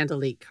 case can't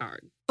delete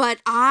card. But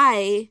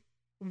I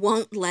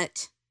won't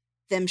let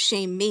them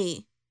shame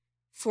me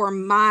for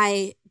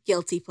my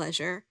guilty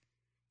pleasure,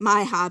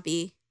 my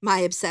hobby, my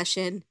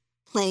obsession,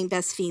 playing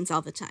Best Fiends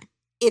all the time.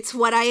 It's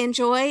what I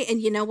enjoy, and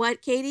you know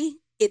what, Katie?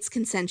 It's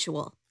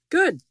consensual.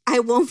 Good. I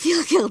won't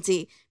feel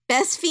guilty.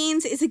 Best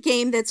Fiends is a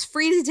game that's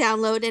free to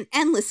download and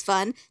endless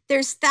fun.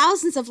 There's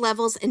thousands of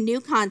levels and new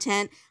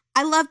content.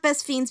 I love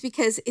Best Fiends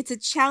because it's a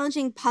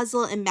challenging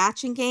puzzle and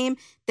matching game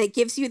that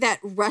gives you that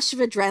rush of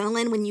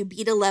adrenaline when you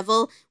beat a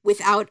level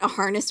without a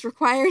harness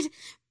required.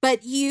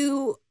 But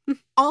you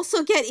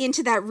also get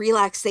into that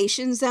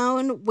relaxation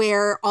zone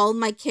where all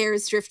my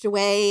cares drift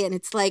away, and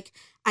it's like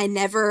I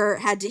never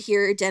had to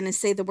hear Dennis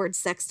say the word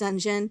sex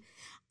dungeon.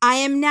 I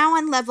am now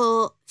on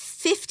level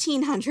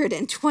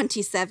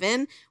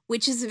 1527,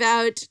 which is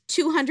about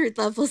 200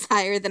 levels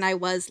higher than I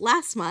was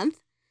last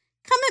month.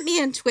 Come at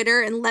me on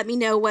Twitter and let me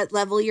know what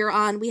level you're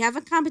on. We have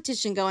a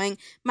competition going.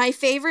 My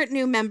favorite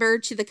new member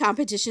to the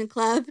competition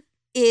club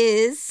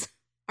is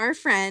our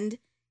friend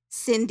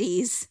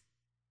Cindy's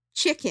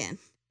chicken.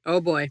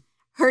 Oh, boy.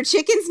 Her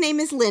chicken's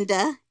name is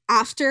Linda,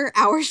 after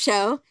our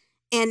show,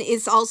 and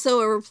is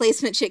also a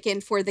replacement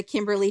chicken for the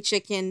Kimberly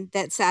chicken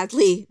that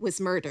sadly was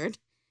murdered.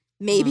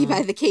 Maybe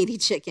by the Katie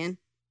chicken.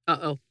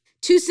 Uh-oh.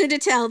 Too soon to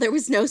tell, there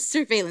was no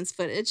surveillance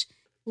footage.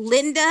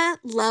 Linda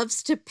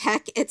loves to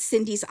peck at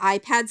Cindy's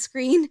iPad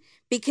screen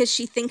because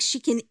she thinks she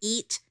can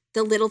eat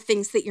the little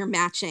things that you're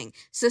matching.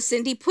 So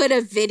Cindy put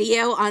a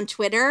video on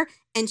Twitter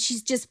and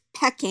she's just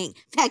pecking,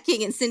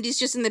 and Cindy's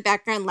just in the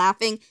background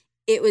laughing.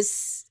 It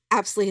was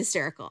absolutely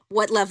hysterical.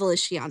 What level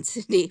is she on,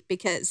 Cindy?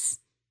 Because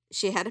is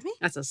she ahead of me?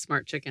 That's a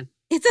smart chicken.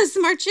 It's a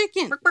smart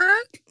chicken.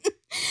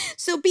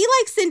 So be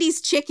like Cindy's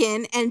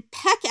chicken and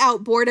peck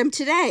out boredom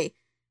today.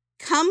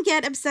 Come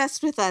get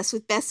obsessed with us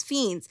with Best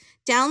Fiends.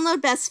 Download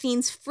Best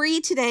Fiends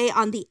free today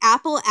on the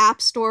Apple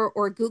App Store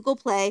or Google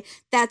Play.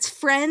 That's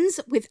friends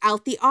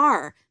without the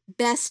R.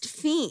 Best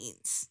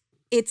Fiends.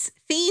 It's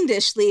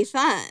fiendishly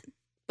fun,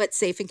 but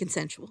safe and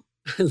consensual.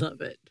 I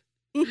love it.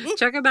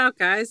 Check them out,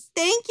 guys.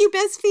 Thank you,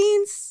 Best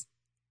Fiends.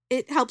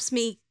 It helps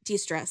me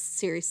de-stress,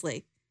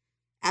 seriously,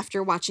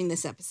 after watching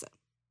this episode.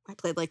 I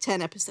played like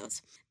 10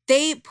 episodes.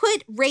 They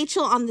put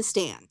Rachel on the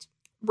stand.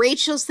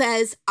 Rachel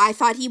says, I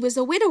thought he was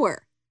a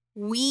widower.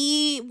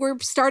 We were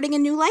starting a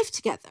new life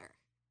together.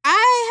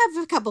 I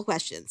have a couple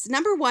questions.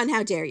 Number one,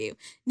 how dare you?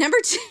 Number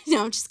two,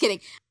 no, I'm just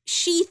kidding.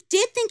 She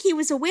did think he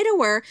was a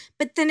widower,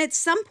 but then at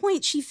some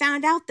point she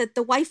found out that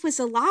the wife was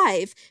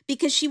alive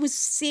because she was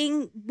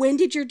seeing, when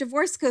did your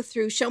divorce go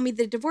through? Show me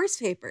the divorce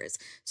papers.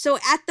 So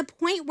at the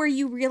point where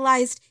you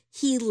realized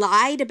he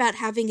lied about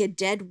having a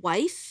dead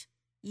wife,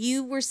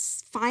 you were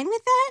fine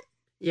with that?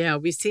 Yeah,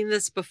 we've seen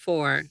this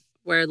before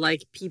where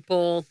like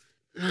people...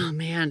 Oh,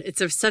 man,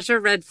 it's such a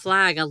red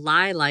flag, a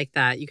lie like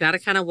that. You got to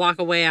kind of walk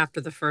away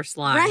after the first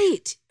lie.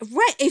 Right.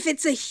 If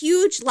it's a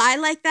huge lie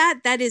like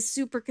that, that is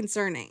super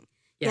concerning.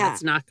 Yeah,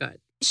 it's not good.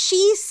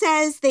 She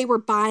says they were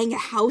buying a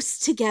house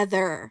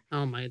together.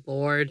 Oh, my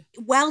Lord.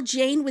 While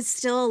Jane was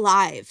still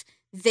alive,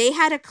 they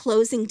had a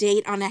closing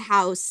date on a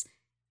house,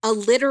 a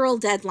literal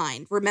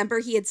deadline.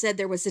 Remember, he had said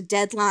there was a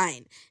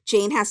deadline.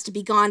 Jane has to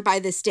be gone by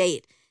this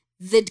date.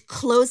 The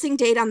closing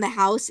date on the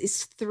house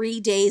is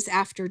 3 days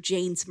after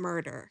Jane's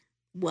murder.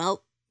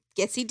 Well,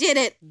 guess he did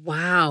it.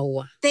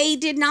 Wow. They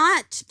did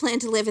not plan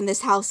to live in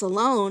this house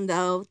alone,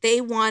 though.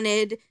 They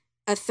wanted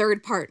a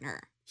third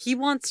partner. He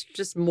wants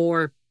just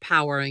more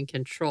power and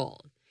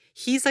control.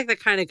 He's like the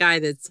kind of guy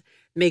that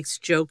makes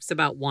jokes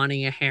about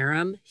wanting a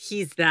harem.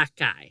 He's that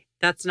guy.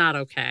 That's not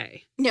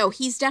okay. No,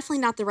 he's definitely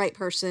not the right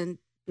person.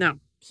 No.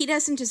 He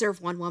doesn't deserve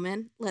one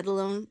woman, let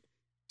alone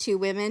 2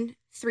 women,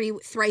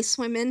 thrice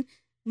women,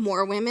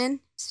 more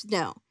women.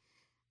 No.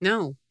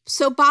 No.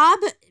 So Bob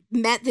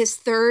met this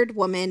third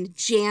woman,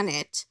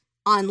 Janet,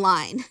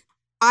 online.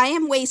 I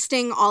am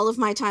wasting all of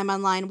my time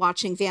online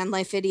watching van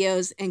life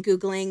videos and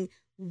Googling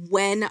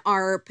when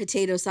are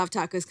potato soft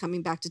tacos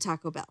coming back to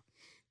Taco Bell.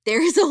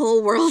 There is a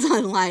whole world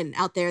online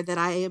out there that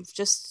I am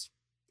just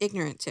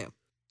ignorant to.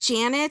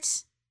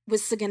 Janet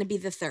was going to be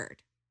the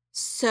third.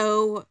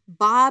 So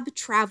Bob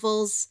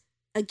travels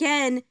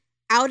again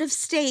out of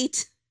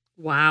state.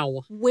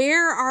 Wow.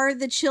 Where are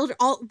the children?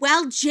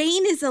 Well,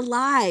 Jane is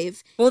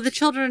alive. Well, the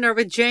children are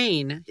with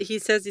Jane. He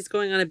says he's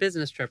going on a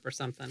business trip or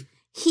something.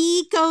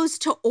 He goes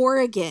to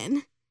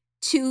Oregon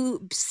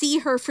to see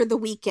her for the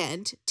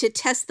weekend, to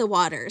test the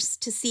waters,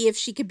 to see if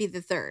she could be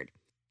the third.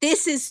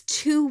 This is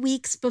 2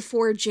 weeks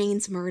before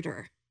Jane's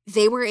murder.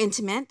 They were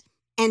intimate,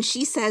 and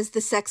she says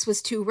the sex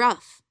was too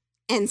rough.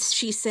 And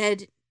she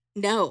said,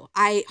 no,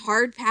 I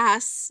hard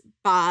pass,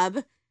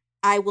 Bob.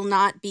 I will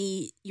not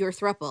be your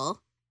throuple.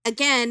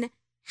 Again,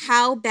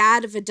 how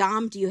bad of a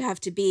dom do you have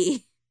to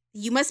be?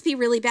 You must be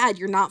really bad.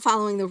 You're not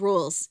following the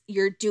rules.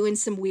 You're doing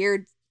some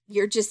weird,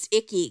 you're just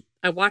icky.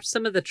 I watched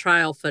some of the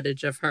trial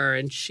footage of her,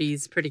 and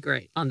she's pretty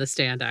great on the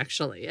stand,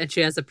 actually. And she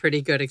has a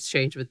pretty good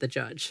exchange with the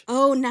judge.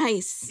 Oh,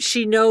 nice.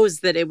 She knows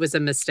that it was a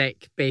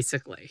mistake,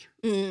 basically.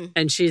 Mm.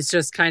 And she's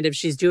just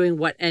she's doing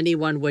what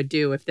anyone would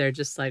do if they're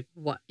just like,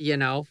 what,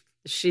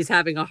 she's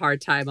having a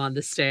hard time on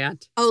the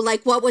stand. Oh,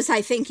 like, what was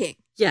I thinking?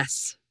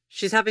 Yes.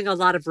 She's having a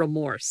lot of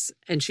remorse,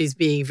 and she's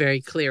being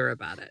very clear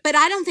about it. But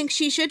I don't think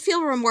she should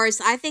feel remorse.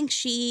 I think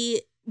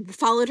she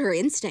followed her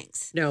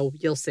instincts. No,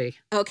 you'll see.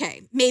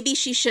 Okay. Maybe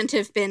she shouldn't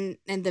have been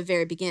in the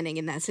very beginning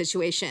in that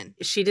situation.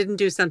 She didn't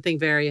do something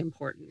very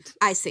important.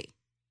 I see.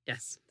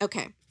 Yes.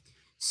 Okay.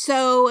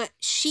 So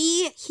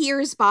she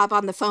hears Bob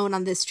on the phone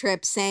on this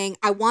trip saying,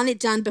 I want it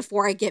done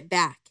before I get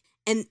back.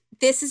 And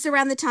this is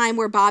around the time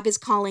where Bob is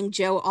calling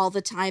Joe all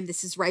the time.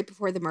 This is right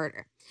before the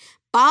murder.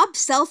 Bob's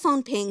cell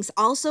phone pings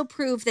also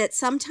prove that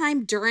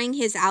sometime during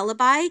his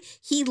alibi,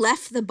 he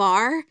left the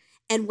bar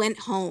and went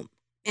home.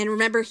 And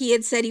remember, he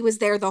had said he was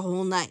there the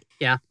whole night.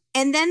 Yeah.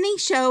 And then they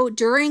show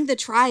during the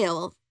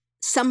trial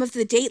some of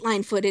the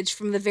Dateline footage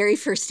from the very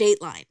first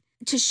Dateline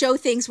to show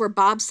things where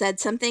Bob said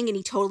something and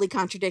he totally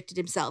contradicted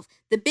himself.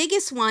 The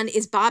biggest one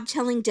is Bob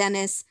telling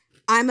Dennis,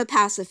 I'm a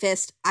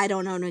pacifist. I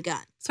don't own a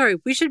gun. Sorry,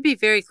 we should be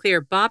very clear.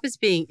 Bob is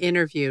being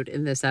interviewed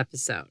in this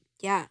episode.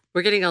 Yeah.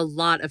 We're getting a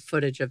lot of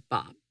footage of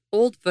Bob.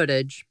 Old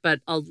footage,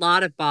 but a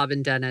lot of Bob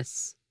and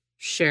Dennis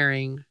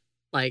sharing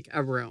like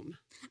a room.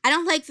 I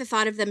don't like the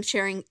thought of them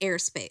sharing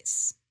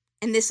airspace.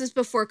 And this was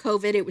before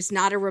COVID. It was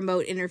not a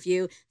remote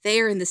interview. They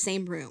are in the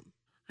same room.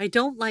 I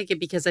don't like it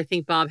because I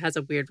think Bob has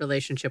a weird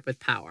relationship with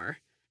power.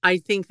 I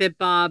think that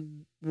Bob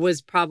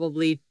was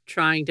probably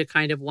trying to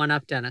kind of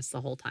one-up Dennis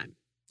the whole time.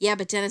 Yeah,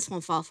 but Dennis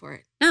won't fall for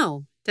it.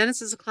 No,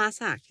 Dennis is a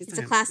class act. It's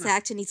a class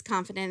act and he's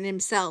confident in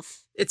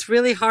himself. It's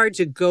really hard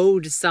to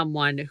goad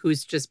someone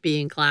who's just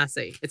being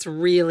classy. It's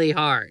really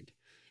hard.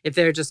 If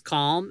they're just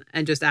calm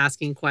and just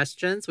asking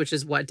questions, which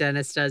is what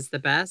Dennis does the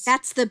best.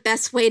 That's the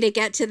best way to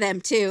get to them,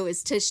 too,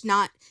 is to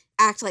not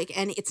act like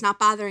it's not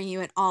bothering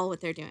you at all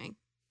what they're doing.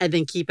 And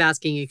then keep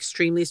asking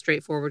extremely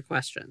straightforward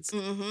questions.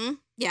 Mm-hmm.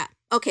 Yeah.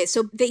 Okay,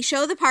 so they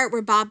show the part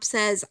where Bob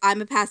says, I'm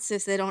a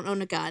pacifist, I don't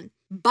own a gun.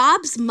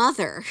 Bob's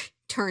mother,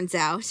 turns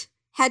out,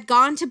 had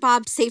gone to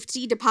Bob's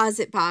safety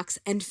deposit box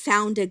and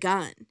found a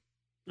gun.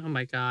 Oh,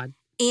 my God.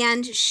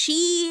 And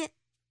she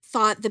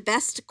thought the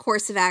best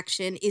course of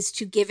action is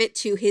to give it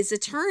to his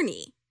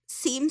attorney.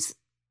 Seems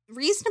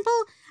reasonable.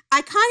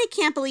 I kind of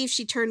can't believe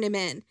she turned him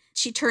in.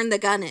 She turned the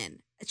gun in.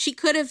 She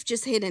could have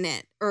just hidden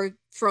it or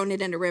thrown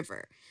it in a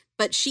river,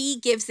 but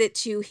she gives it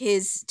to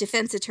his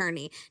defense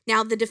attorney.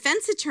 Now, the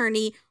defense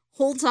attorney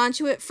holds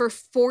onto it for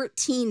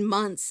 14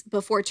 months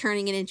before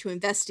turning it into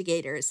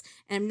investigators.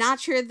 And I'm not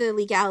sure the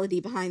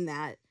legality behind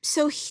that.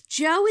 So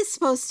Joe is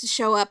supposed to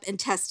show up and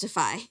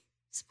testify.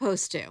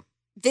 Supposed to.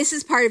 This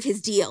is part of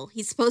his deal.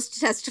 He's supposed to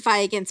testify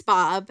against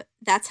Bob.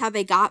 That's how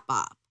they got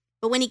Bob.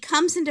 But when he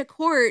comes into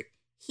court,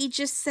 he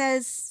just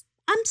says,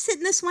 I'm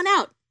sitting this one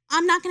out.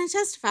 I'm not going to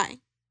testify.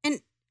 And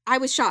I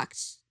was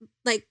shocked.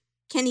 Like,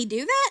 can he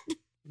do that?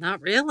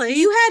 Not really.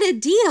 You had a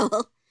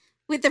deal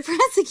with the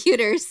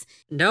prosecutors.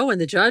 No,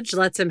 and the judge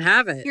lets him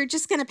have it. You're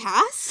just going to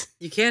pass?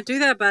 You can't do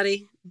that,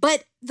 buddy.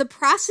 But the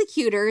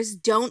prosecutors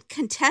don't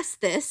contest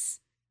this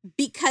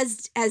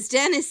because, as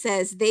Dennis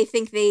says, they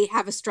think they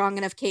have a strong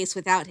enough case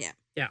without him.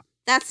 Yeah.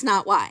 That's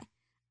not why.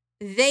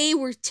 They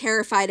were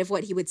terrified of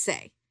what he would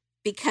say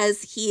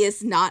because he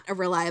is not a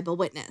reliable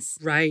witness.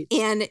 Right.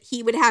 And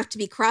he would have to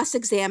be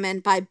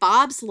cross-examined by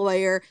Bob's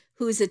lawyer,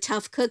 who's a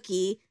tough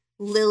cookie,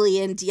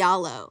 Lillian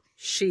Diallo.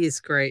 She's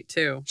great,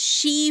 too.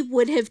 She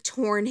would have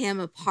torn him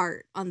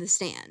apart on the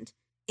stand.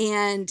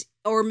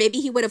 Or maybe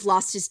he would have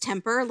lost his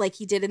temper like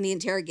he did in the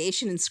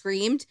interrogation and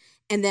screamed.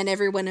 And then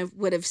everyone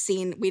would have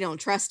seen, we don't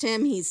trust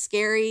him. He's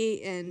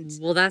scary. And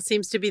well, that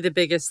seems to be the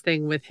biggest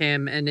thing with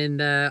him. And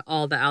in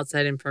all the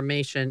outside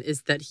information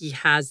is that he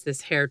has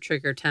this hair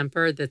trigger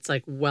temper that's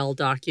like well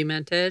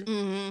documented,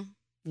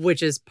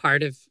 which is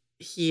part of,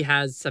 he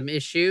has some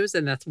issues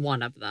and that's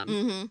one of them.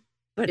 Mm-hmm.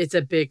 But it's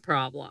a big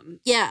problem.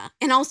 Yeah.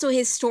 And also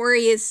his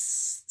story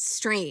is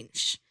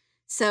strange.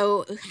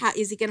 So how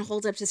is he going to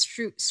hold up to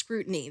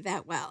scrutiny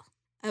that well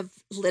of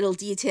little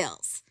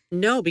details?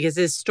 No, because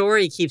his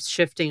story keeps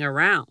shifting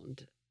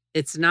around.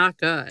 It's not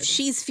good.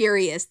 She's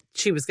furious.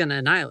 She was going to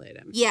annihilate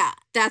him. Yeah.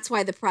 That's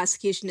why the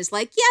prosecution is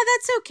like, yeah,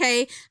 that's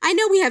okay. I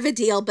know we have a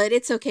deal, but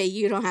it's okay.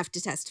 You don't have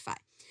to testify.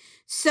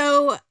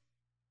 So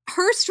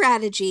her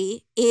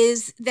strategy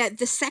is that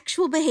the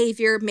sexual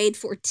behavior made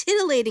for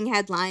titillating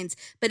headlines,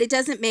 but it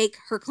doesn't make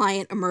her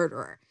client a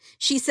murderer.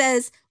 She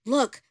says,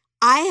 look,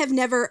 I have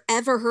never,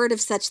 ever heard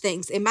of such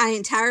things in my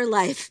entire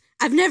life.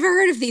 I've never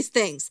heard of these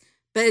things,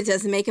 but it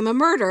doesn't make him a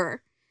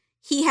murderer.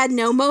 He had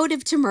no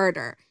motive to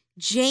murder.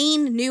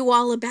 Jane knew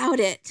all about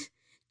it.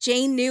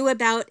 Jane knew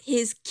about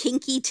his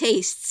kinky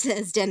tastes,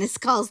 as Dennis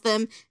calls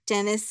them.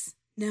 Dennis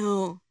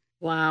No.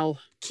 Wow.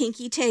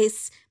 Kinky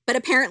tastes. But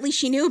apparently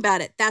she knew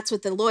about it. That's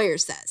what the lawyer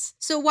says.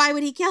 So why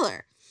would he kill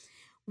her?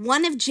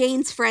 One of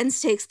Jane's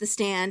friends takes the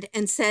stand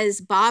and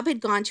says Bob had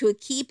gone to a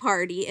key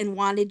party and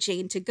wanted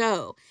Jane to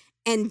go.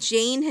 And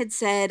Jane had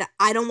said,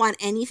 I don't want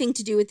anything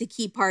to do with the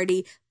key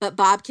party, but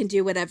Bob can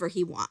do whatever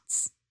he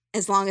wants.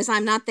 As long as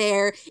I'm not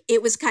there.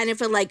 It was kind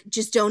of a like,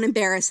 just don't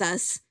embarrass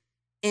us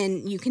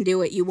and you can do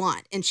what you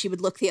want. And she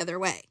would look the other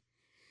way.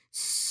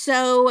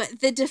 So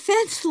the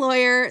defense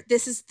lawyer,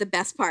 this is the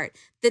best part.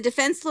 The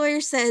defense lawyer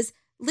says,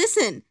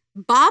 listen,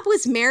 Bob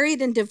was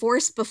married and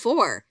divorced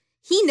before.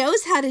 He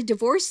knows how to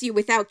divorce you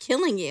without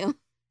killing you,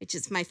 which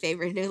is my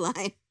favorite new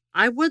line.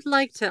 I would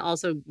like to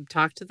also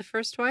talk to the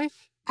first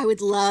wife. I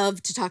would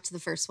love to talk to the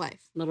first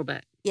wife. A little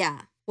bit.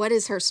 Yeah. What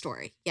is her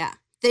story? Yeah.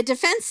 The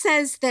defense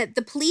says that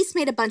the police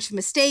made a bunch of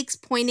mistakes,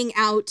 pointing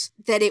out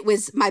that it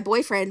was my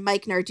boyfriend,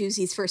 Mike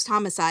Narduzzi's first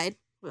homicide.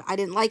 I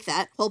didn't like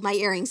that. Hold my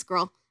earrings,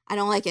 girl. I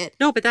don't like it.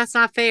 No, but that's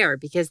not fair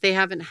because they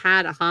haven't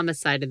had a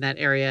homicide in that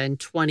area in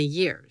 20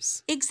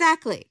 years.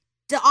 Exactly.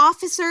 The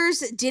officers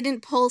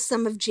didn't pull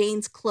some of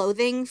Jane's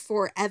clothing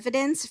for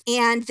evidence,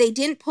 and they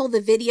didn't pull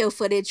the video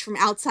footage from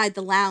outside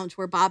the lounge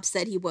where Bob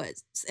said he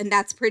was. And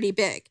that's pretty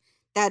big.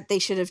 That they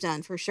should have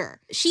done for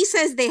sure. She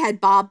says they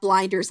had Bob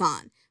blinders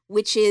on,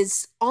 which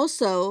is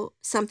also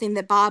something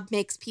that Bob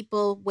makes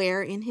people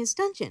wear in his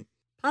dungeon.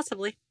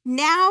 Possibly.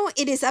 Now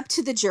it is up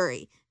to the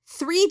jury.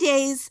 3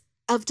 days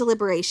of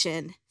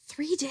deliberation.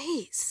 3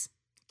 days.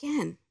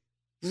 Again.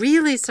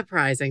 Really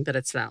surprising that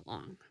it's that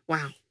long.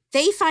 Wow.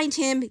 They find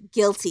him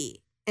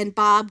guilty, and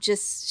Bob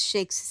just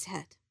shakes his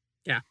head.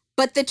 Yeah.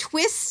 But the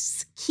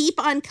twists keep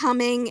on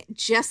coming,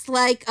 just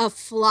like a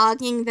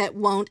flogging that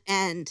won't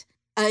end.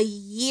 A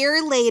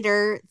year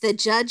later, the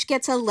judge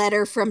gets a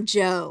letter from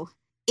Joe.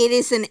 It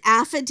is an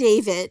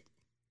affidavit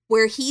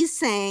where he's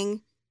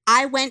saying,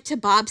 I went to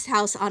Bob's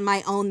house on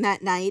my own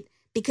that night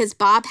because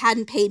Bob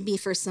hadn't paid me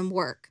for some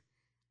work.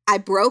 I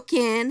broke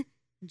in,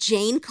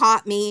 Jane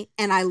caught me,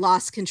 and I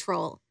lost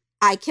control.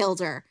 I killed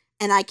her,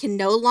 and I can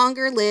no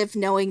longer live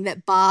knowing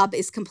that Bob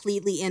is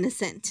completely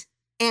innocent.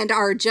 And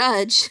our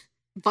judge,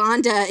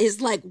 Vonda, is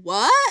like,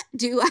 what?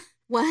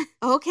 What?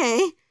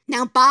 Okay.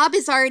 Now, Bob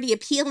is already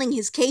appealing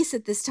his case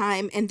at this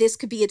time, and this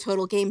could be a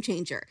total game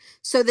changer.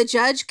 So the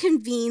judge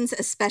convenes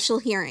a special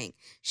hearing.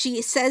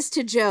 She says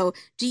to Joe,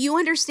 do you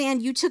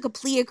understand you took a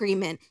plea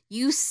agreement?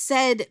 You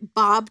said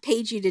Bob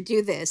paid you to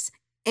do this.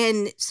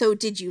 And so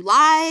did you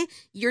lie?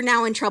 You're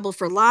now in trouble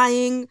for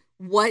lying.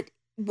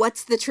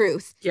 What's the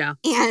truth? Yeah.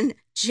 And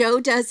Joe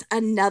does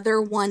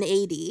another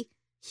 180.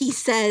 He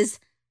says,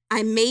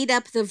 I made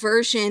up the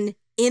version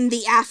in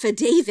the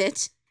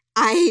affidavit.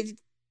 I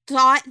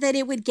thought that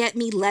it would get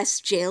me less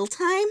jail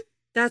time.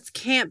 That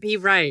can't be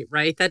right?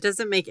 That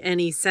doesn't make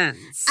any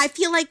sense. I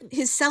feel like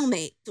his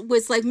cellmate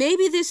was like,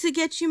 maybe this would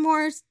get you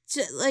more,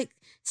 like,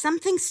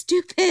 something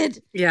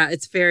stupid. Yeah,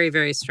 it's very,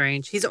 very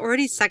strange. He's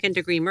already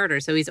second-degree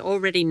murder, so he's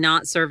already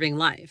not serving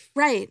life.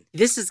 Right.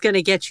 This is going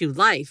to get you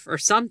life or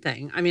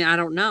something. I mean, I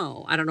don't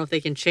know. I don't know if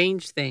they can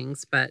change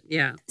things, but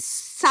yeah.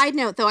 Side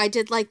note, though, I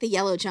did like the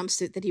yellow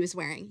jumpsuit that he was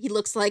wearing. He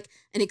looks like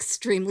an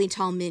extremely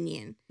tall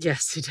minion.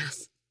 Yes, he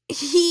does.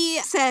 He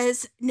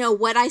says, no,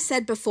 what I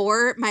said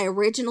before, my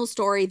original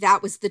story,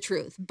 that was the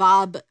truth.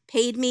 Bob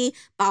paid me.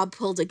 Bob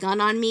pulled a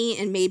gun on me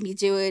and made me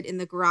do it in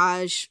the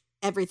garage.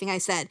 Everything I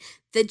said.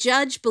 The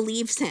judge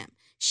believes him.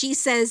 She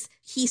says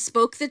he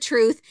spoke the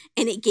truth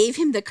and it gave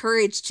him the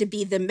courage to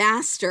be the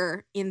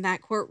master in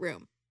that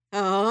courtroom.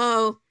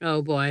 Oh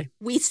boy.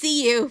 We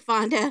see you,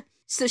 Vonda.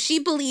 So she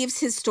believes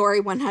his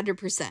story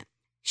 100%.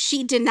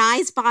 She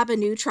denies Bob a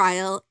new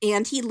trial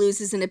and he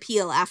loses an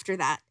appeal after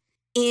that.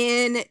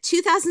 In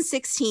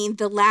 2016,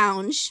 the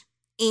lounge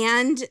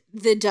and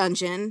the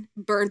dungeon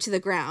burned to the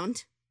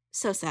ground.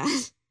 So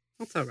sad.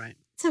 That's all right.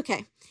 It's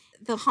okay.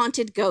 The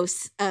haunted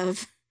ghosts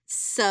of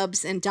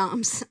subs and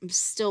doms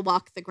still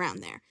walk the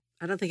ground there.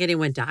 I don't think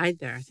anyone died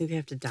there. I think they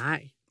have to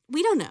die.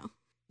 We don't know.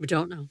 We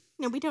don't know.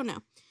 No, we don't know.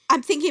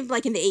 I'm thinking of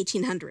like in the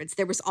 1800s,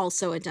 there was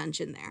also a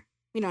dungeon there.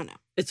 We don't know.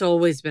 It's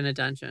always been a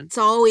dungeon. It's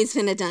always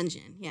been a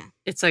dungeon. Yeah.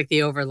 It's like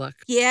the Overlook.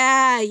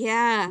 Yeah.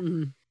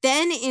 Mm-hmm.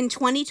 Then in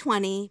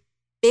 2020,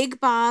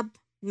 Big Bob,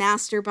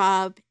 Master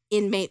Bob,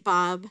 Inmate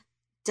Bob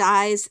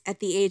dies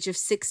at the age of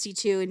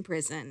 62 in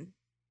prison.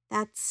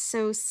 That's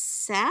so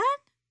sad.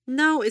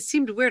 No, it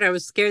seemed weird. I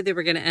was scared they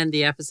were going to end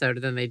the episode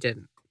and then they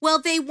didn't.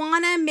 Well, they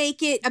want to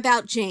make it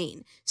about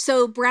Jane.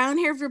 So Brown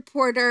Hair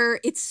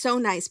Reporter, it's so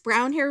nice.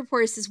 Brown Hair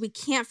Reporter says, we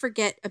can't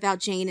forget about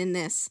Jane in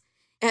this.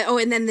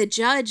 And then the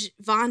judge,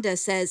 Vonda,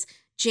 says,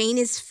 Jane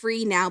is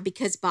free now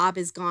because Bob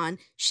is gone.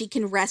 She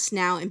can rest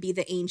now and be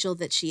the angel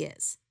that she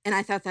is. And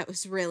I thought that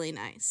was really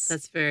nice.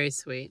 That's very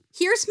sweet.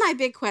 Here's my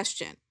big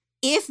question.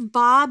 If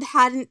Bob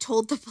hadn't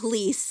told the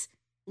police,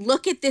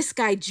 look at this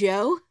guy,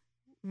 Joe,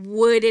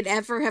 would it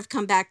ever have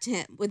come back to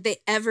him? Would they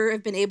ever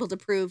have been able to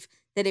prove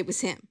that it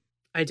was him?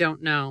 I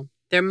don't know.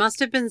 There must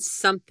have been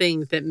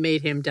something that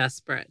made him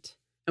desperate,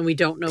 and we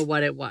don't know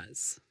what it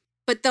was.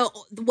 But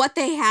what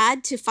they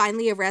had to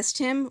finally arrest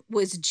him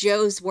was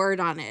Joe's word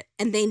on it.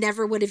 And they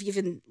never would have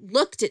even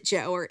looked at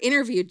Joe or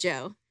interviewed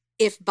Joe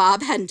if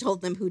Bob hadn't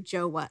told them who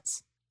Joe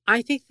was.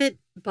 I think that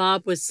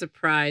Bob was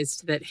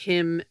surprised that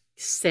him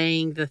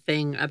saying the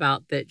thing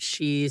about that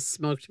she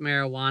smoked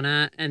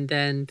marijuana, and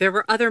then there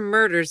were other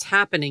murders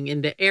happening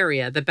in the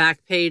area, the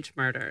Back Page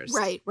murders.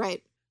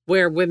 Right.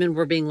 Where women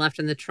were being left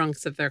in the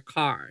trunks of their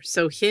car.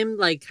 So him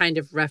like kind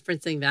of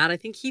referencing that, I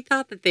think he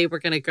thought that they were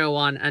going to go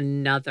on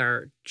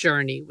another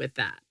journey with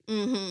that.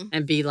 Mm-hmm.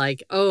 And be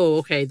like, oh,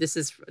 okay, this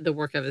is the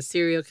work of a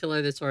serial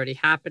killer that's already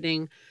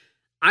happening.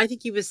 I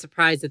think he was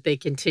surprised that they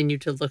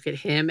continued to look at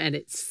him, and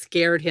it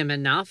scared him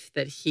enough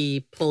that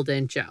he pulled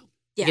in Joe.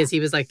 Yeah. Because he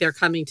was like, they're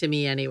coming to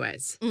me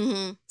anyways.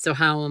 Mm-hmm. So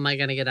how am I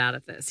going to get out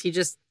of this?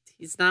 He's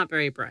not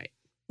very bright.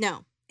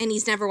 No. And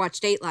he's never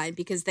watched Dateline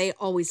because they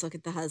always look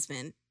at the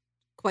husband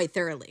quite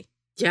thoroughly.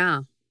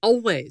 Yeah,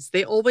 always.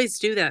 They always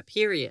do that,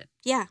 period.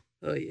 Yeah.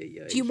 Oy,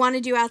 oy, oy. Do you want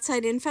to do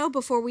outside info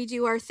before we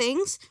do our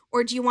things?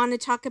 Or do you want to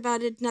talk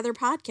about another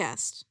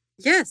podcast?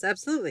 Yes,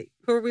 absolutely.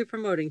 Who are we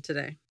promoting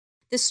today?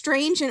 The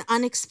Strange and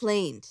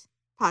Unexplained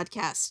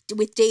podcast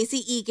with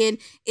Daisy Egan.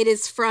 It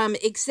is from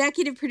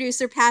executive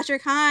producer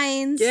Patrick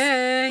Hines,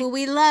 Yay. Who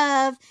we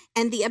love,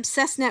 and the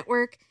Obsessed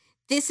Network.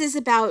 This is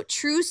about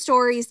true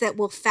stories that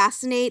will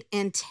fascinate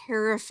and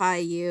terrify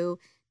you.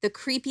 The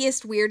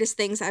creepiest, weirdest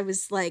things. I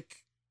was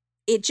like,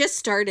 it just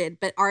started,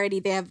 but already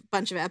they have a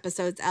bunch of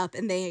episodes up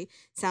and they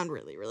sound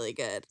really, really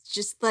good. It's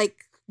just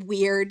like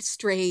weird,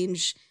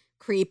 strange,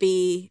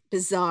 creepy,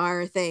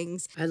 bizarre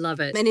things. I love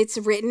it. And it's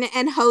written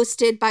and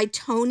hosted by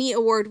Tony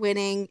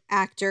Award-winning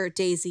actor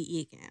Daisy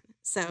Egan.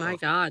 So, my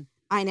God.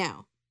 I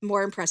know.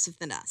 More impressive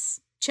than us.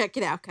 Check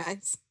it out,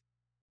 guys.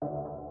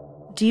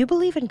 Do you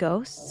believe in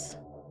ghosts?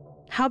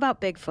 How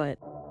about Bigfoot?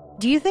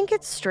 Do you think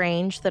it's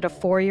strange that a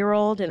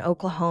 4-year-old in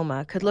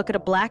Oklahoma could look at a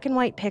black and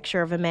white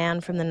picture of a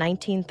man from the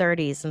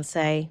 1930s and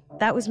say,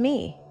 that was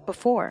me,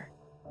 before?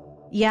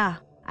 Yeah,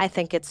 I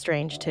think it's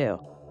strange too.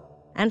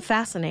 And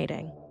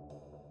fascinating.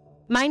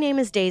 My name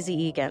is Daisy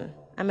Egan.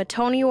 I'm a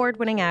Tony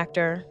Award-winning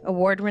actor,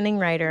 award-winning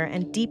writer,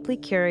 and deeply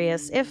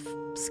curious, if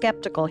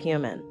skeptical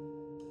human.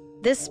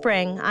 This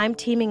spring, I'm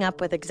teaming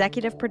up with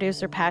executive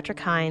producer Patrick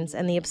Hines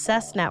and the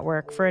Obsessed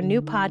Network for a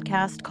new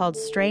podcast called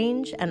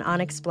Strange and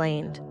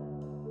Unexplained.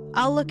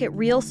 I'll look at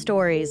real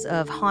stories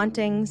of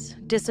hauntings,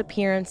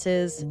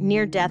 disappearances,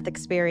 near-death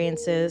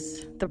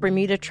experiences, the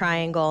Bermuda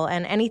Triangle,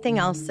 and anything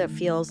else that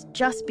feels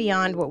just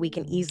beyond what we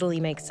can easily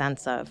make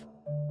sense of.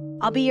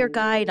 I'll be your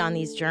guide on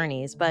these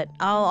journeys, but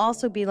I'll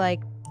also be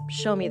like,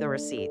 show me the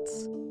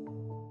receipts.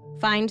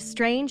 Find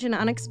Strange and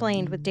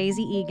Unexplained with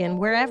Daisy Egan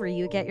wherever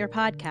you get your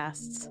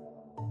podcasts.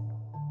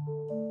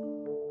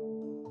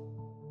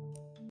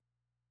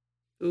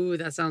 Ooh,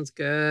 that sounds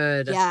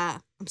good. Yeah,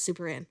 I'm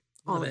super in.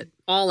 Love it.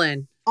 All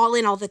in. All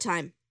in all the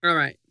time. All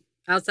right.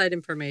 Outside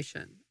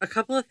information. A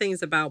couple of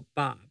things about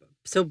Bob.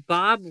 So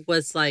Bob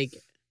was like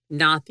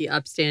not the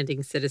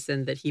upstanding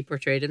citizen that he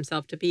portrayed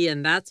himself to be.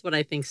 And that's what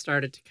I think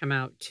started to come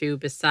out too,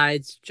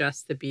 besides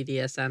just the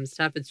BDSM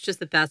stuff. It's just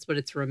that that's what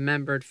it's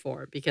remembered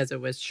for because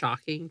it was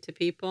shocking to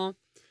people.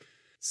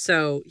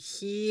 So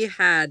he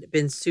had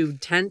been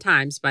sued 10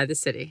 times by the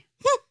city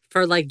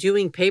for like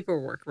doing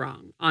paperwork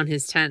wrong on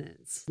his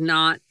tenants,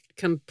 not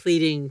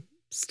completing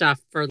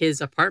stuff for his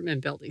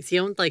apartment buildings. He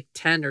owned like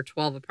 10 or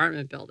 12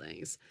 apartment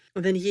buildings.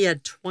 And then he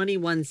had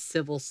 21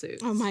 civil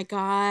suits. Oh my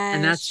gosh.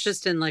 And that's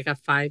just in like a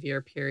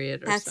 5-year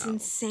period or so. That's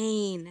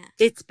insane.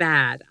 It's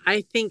bad.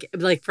 I think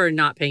like for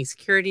not paying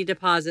security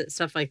deposit,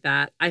 stuff like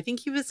that. I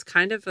think he was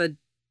kind of a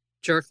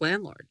jerk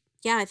landlord.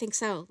 Yeah, I think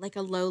so. Like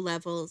a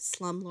low-level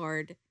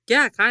slumlord.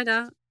 Yeah, kind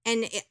of.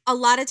 And a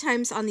lot of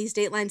times on these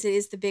Datelines, it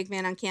is the big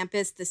man on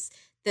campus,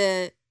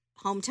 the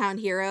hometown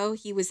hero.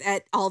 He was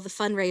at all the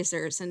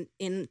fundraisers and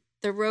in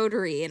the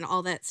Rotary and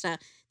all that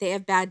stuff. They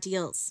have bad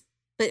deals.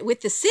 But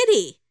with the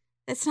city,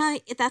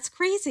 that's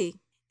crazy.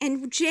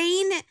 And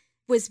Jane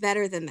was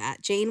better than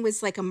that. Jane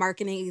was like a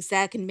marketing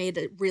exec and made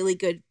a really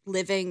good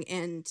living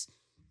and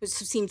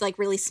seemed like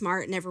really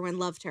smart and everyone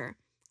loved her.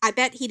 I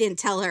bet he didn't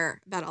tell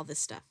her about all this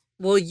stuff.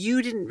 Well,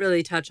 you didn't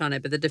really touch on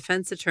it, but the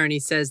defense attorney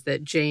says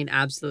that Jane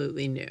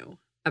absolutely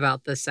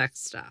about the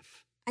sex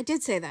stuff. I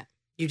did say that.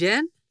 You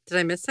did? Did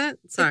I miss it?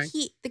 Sorry.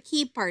 The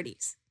key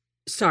parties.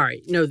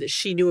 Sorry. No, that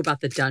she knew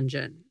about the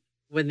dungeon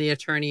when the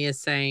attorney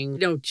is saying,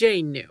 no,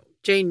 Jane knew.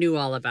 Jane knew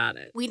all about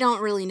it. We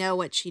don't really know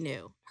what she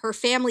knew. Her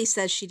family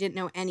says she didn't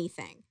know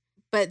anything,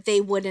 but they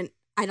wouldn't,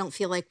 I don't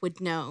feel like would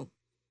know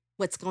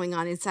what's going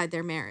on inside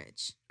their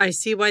marriage. I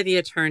see why the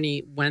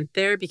attorney went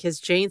there because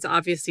Jane's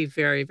obviously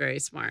very, very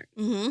smart.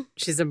 Mm-hmm.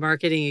 She's a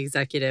marketing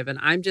executive. And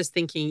I'm just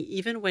thinking,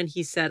 even when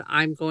he said,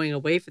 I'm going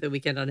away for the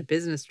weekend on a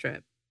business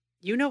trip,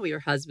 you know what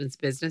your husband's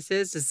business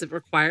is. Does it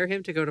require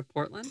him to go to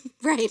Portland?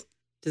 Right.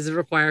 Does it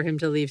require him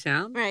to leave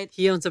town? Right.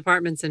 He owns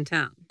apartments in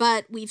town.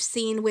 But we've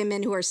seen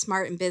women who are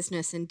smart in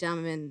business and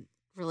dumb in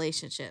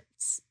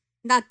relationships.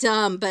 Not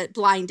dumb, but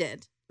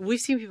blinded. We've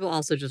seen people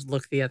also just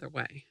look the other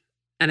way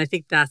And I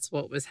think that's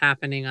what was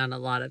happening on a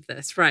lot of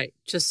this. Right.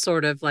 Just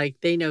sort of like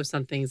they know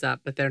something's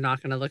up, but they're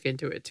not going to look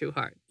into it too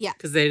hard. Yeah.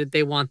 Because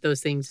they want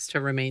those things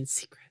to remain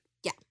secret.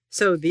 Yeah.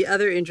 So the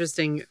other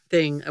interesting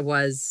thing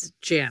was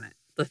Janet,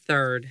 the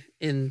third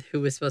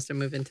who was supposed to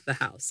move into the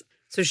house.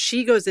 So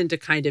she goes into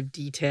kind of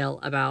detail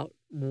about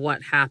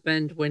what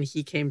happened when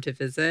he came to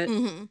visit.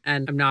 Mm-hmm.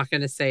 And I'm not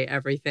going to say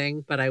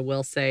everything, but I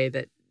will say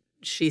that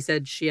she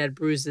said she had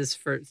bruises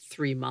for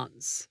 3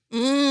 months.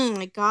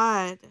 My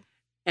God.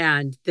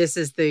 And this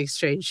is the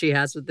exchange she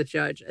has with the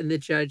judge. And the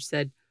judge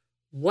said,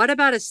 "What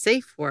about a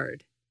safe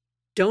word?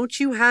 Don't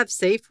you have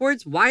safe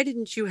words? Why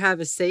didn't you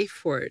have a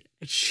safe word?"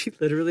 And she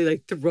literally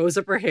like throws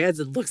up her hands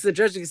and looks at the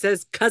judge and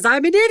says, "'Cause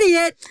I'm an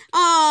idiot."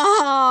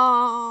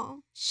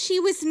 Oh, she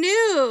was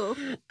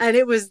new. And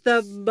it was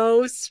the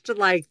most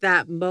like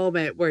that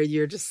moment where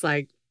you're just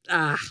like,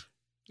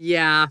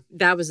 yeah,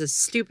 that was a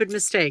stupid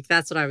mistake.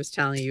 That's what I was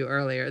telling you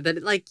earlier.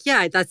 That like,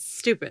 yeah, that's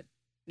stupid.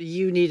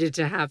 You needed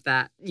to have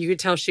that. You could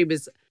tell she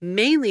was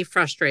mainly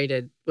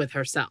frustrated with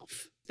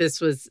herself.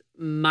 This was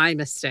my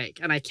mistake.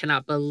 And I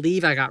cannot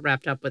believe I got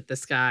wrapped up with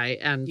this guy.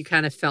 And you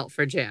kind of felt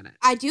for Janet.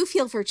 I do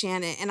feel for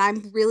Janet. And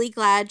I'm really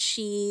glad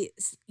she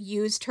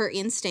used her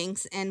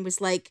instincts and was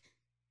like,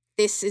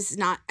 this is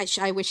not,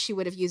 I wish she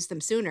would have used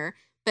them sooner.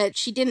 But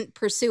she didn't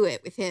pursue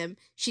it with him.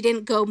 She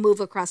didn't go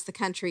move across the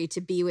country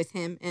to be with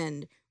him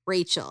and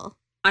Rachel.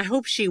 I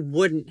hope she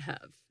wouldn't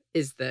have.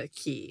 Is the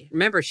key.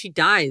 Remember, she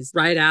dies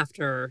right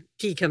after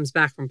he comes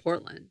back from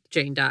Portland.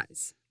 Jane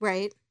dies.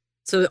 Right.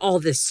 So all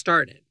this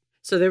started.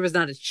 So there was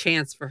not a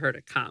chance for her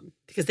to come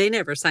because they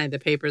never signed the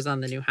papers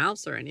on the new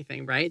house or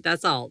anything, right?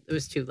 That's all. It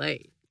was too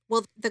late.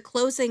 Well, the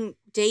closing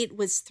date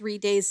was 3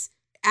 days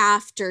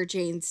after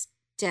Jane's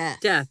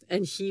death.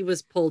 And he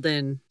was pulled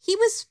in. He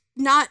was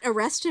not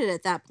arrested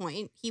at that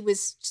point. He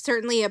was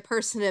certainly a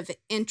person of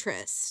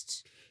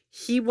interest.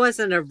 He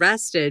wasn't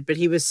arrested, but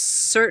he was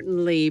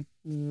certainly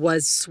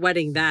was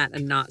sweating that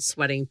and not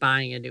sweating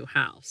buying a new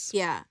house.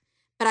 Yeah.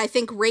 But I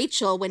think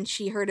Rachel, when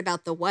she heard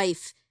about the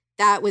wife,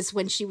 that was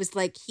when she was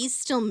like, he's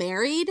still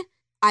married?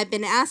 I've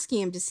been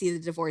asking him to see the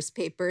divorce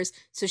papers.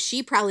 So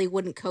she probably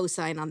wouldn't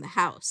co-sign on the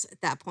house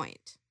at that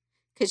point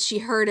because she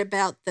heard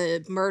about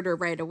the murder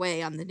right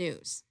away on the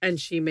news. And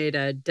she made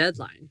a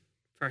deadline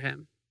for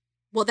him.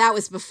 Well, that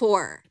was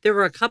before. There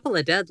were a couple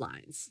of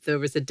deadlines. There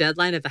was a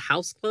deadline of the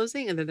house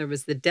closing, and then there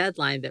was the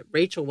deadline that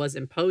Rachel was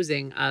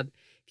imposing of,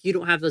 if you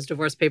don't have those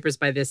divorce papers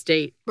by this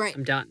date, right.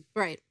 I'm done.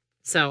 Right.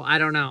 So I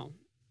don't know.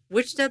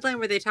 Which deadline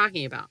were they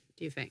talking about,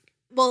 do you think?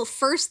 Well,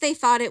 first they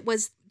thought it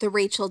was the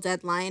Rachel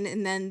deadline,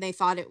 and then they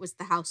thought it was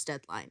the house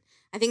deadline.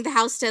 I think the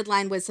house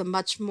deadline was a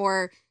much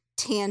more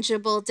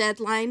tangible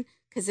deadline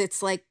because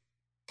it's like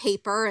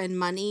paper and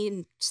money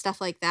and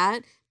stuff like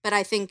that. But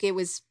I think it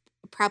was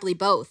probably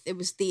both. It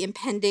was the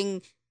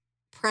impending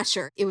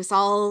pressure. It was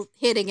all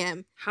hitting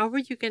him. How were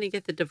you going to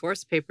get the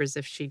divorce papers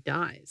if she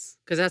dies?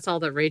 Because that's all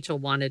that Rachel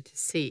wanted to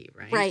see,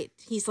 right? Right.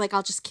 He's like,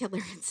 I'll just kill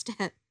her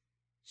instead.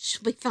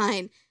 She'll be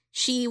fine.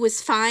 She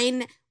was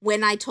fine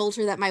when I told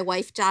her that my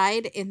wife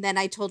died, and then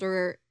I told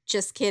her,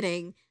 just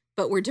kidding,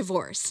 but we're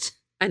divorced.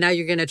 And now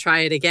you're going to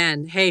try it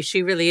again. Hey,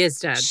 she really is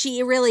dead.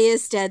 She really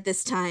is dead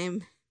this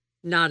time.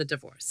 Not a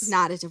divorce.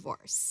 Not a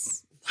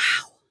divorce.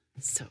 Wow.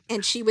 So.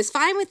 And she was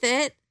fine with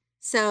it.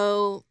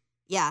 So,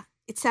 yeah,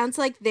 it sounds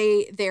like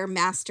their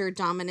master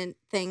dominant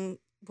thing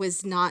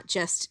was not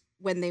just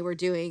when they were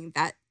doing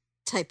that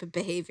type of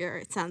behavior.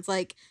 It sounds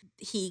like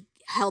he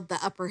held the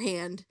upper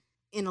hand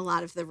in a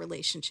lot of the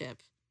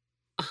relationship.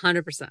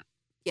 100%.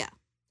 Yeah.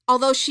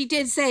 Although she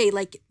did say,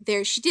 like,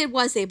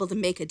 was able to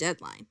make a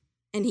deadline,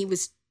 and he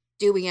was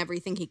doing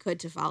everything he could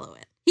to follow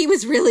it. He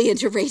was really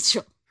into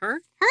Rachel.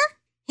 Her?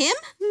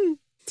 Him?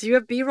 Do you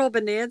have B-roll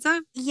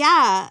bonanza?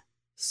 Yeah.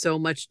 So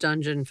much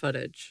dungeon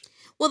footage.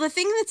 Well, the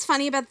thing that's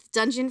funny about the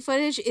dungeon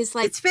footage is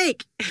like it's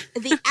fake.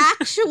 The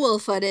actual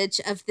footage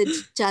of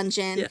the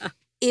dungeon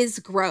is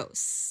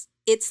gross.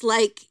 It's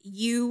like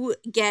you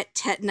get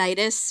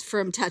tetanitis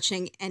from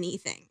touching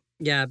anything.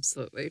 Yeah,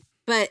 absolutely.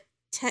 But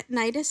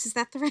tetanitis, is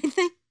that the right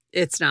thing?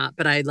 It's not,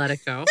 but I let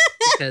it go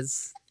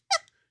because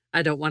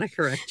I don't want to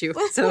correct you.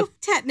 So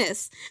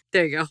tetanus.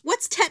 There you go.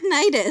 What's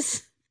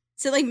tetanitis?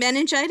 Is it like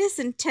meningitis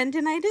and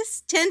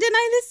tendinitis?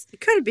 Tendinitis? It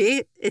could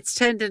be. It's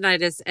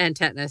tendinitis and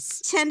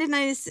tetanus.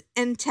 Tendinitis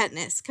and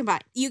tetanus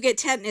combined. You get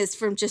tetanus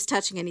from just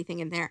touching anything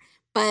in there.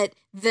 But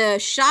the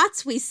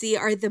shots we see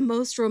are the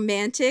most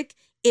romantic.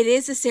 It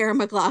is a Sarah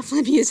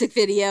McLachlan music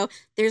video.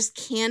 There's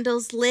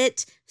candles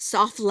lit,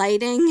 soft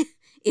lighting.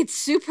 It's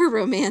super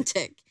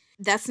romantic.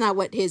 That's not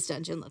what his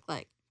dungeon looked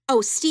like.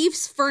 Oh,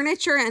 Steve's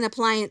furniture and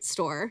appliance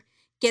store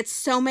gets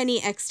so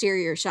many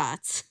exterior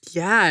shots.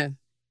 Yeah.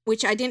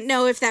 Which I didn't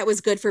know if that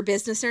was good for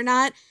business or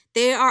not.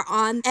 They are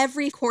on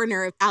every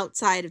corner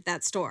outside of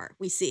that store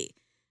we see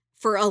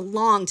for a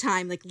long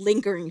time, like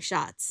lingering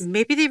shots.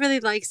 Maybe they really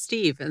like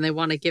Steve and they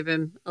want to give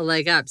him a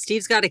leg up.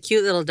 Steve's got a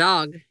cute little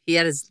dog. He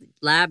had his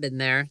lab in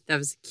there. That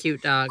was a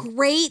cute dog.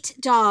 Great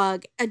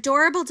dog.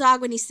 Adorable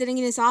dog when he's sitting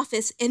in his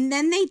office. And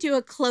then they do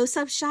a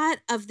close-up shot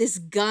of this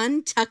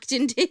gun tucked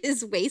into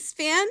his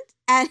waistband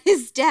at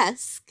his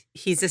desk.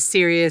 He's a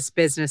serious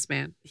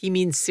businessman. He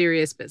means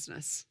serious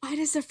business. Why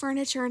does a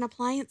furniture and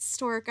appliance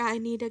store guy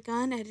need a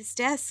gun at his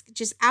desk?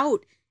 Just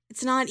out.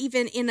 It's not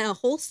even in a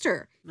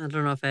holster. I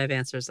don't know if I have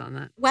answers on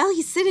that. Well,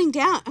 he's sitting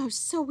down. Oh,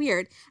 so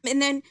weird.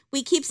 And then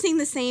we keep seeing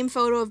the same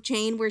photo of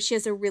Jane where she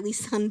has a really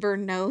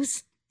sunburned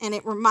nose. And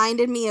it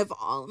reminded me of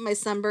all of my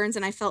sunburns,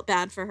 and I felt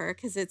bad for her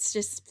because it's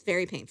just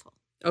very painful.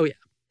 Oh, yeah.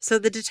 So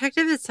the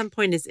detective at some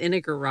point is in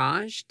a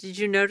garage. Did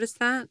you notice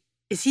that?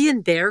 Is he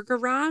in their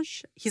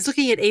garage? He's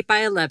looking at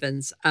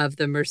 8x11s of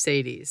the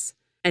Mercedes.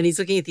 And he's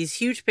looking at these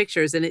huge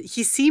pictures. And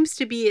he seems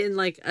to be in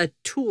like a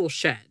tool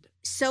shed.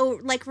 So,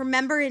 like,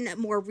 remember in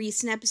more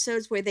recent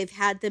episodes where they've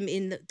had them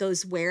in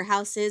those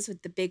warehouses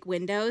with the big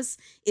windows?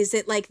 Is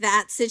it like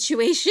that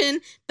situation?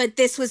 But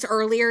this was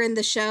earlier in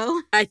the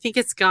show? I think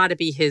it's got to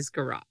be his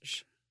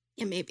garage.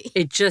 Yeah, maybe.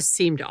 It just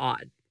seemed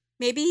odd.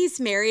 Maybe he's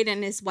married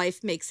and his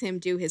wife makes him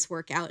do his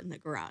workout in the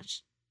garage.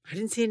 I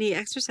didn't see any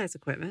exercise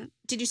equipment.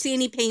 Did you see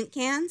any paint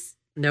cans?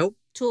 Nope.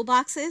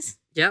 Toolboxes?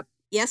 Yep.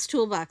 Yes,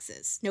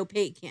 toolboxes. No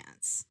paint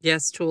cans.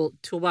 Yes,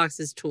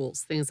 toolboxes,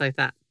 tools, things like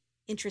that.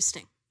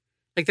 Interesting.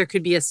 Like there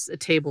could be a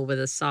table with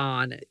a saw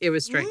on it. It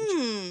was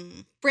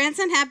strange.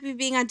 Branson happy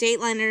being on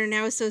Dateline and are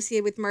now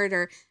associated with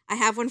murder. I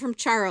have one from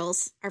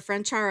Charles, our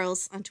friend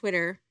Charles, on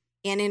Twitter.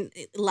 And in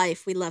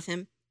life, we love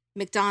him.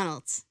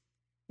 McDonald's.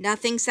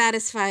 Nothing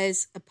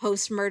satisfies a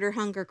post-murder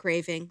hunger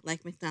craving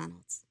like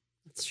McDonald's.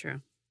 That's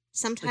true.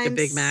 Sometimes. Like a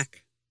Big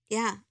Mac.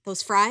 Yeah.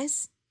 Those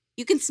fries.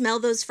 You can smell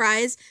those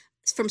fries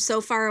from so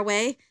far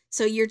away.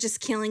 So you're just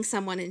killing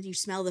someone and you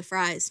smell the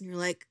fries and you're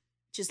like,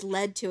 just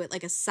led to it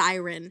like a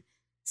siren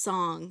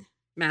song.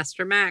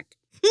 Master Mac.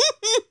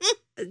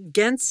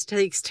 Gens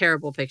takes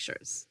terrible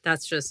pictures.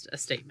 That's just a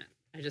statement.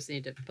 I just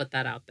need to put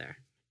that out there.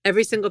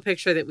 Every single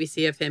picture that we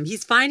see of him,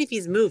 he's fine if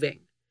he's moving.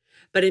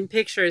 But in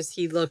pictures,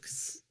 he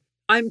looks...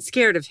 I'm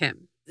scared of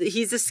him.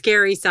 He's a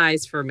scary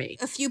size for me.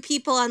 A few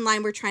people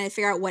online were trying to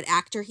figure out what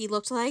actor he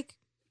looked like.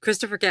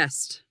 Christopher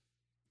Guest.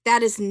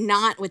 That is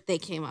not what they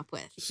came up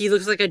with. He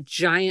looks like a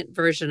giant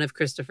version of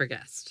Christopher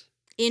Guest.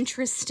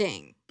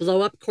 Interesting.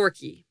 Blow up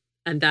Corky.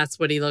 And that's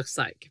what he looks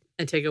like.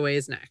 And take away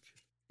his neck.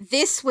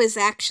 This was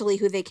actually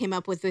who they came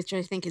up with, which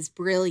I think is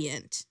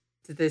brilliant.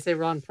 Did they say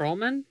Ron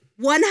Perlman?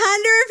 100%!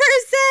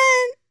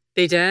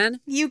 They did?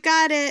 You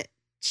got it,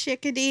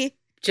 chickadee.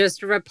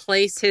 Just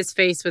replace his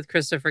face with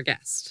Christopher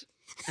Guest.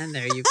 And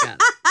there you go.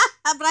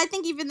 But I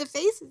think even the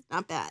face is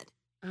not bad.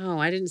 Oh,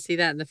 I didn't see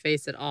that in the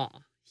face at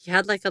all. He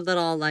had like a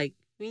little like...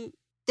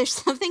 There's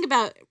something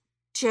about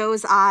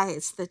Joe's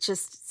eyes that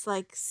just, it's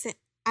like,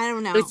 I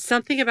don't know. It's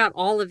something about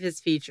all of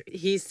his features.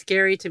 He's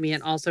scary to me,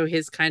 and also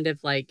his kind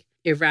of like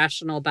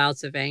irrational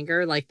bouts of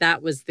anger. Like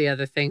that was the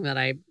other thing that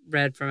I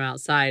read from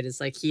outside is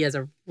like he has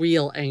a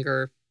real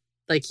anger.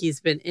 Like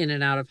he's been in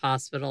and out of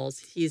hospitals.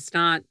 He's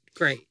not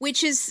great.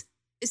 Which is,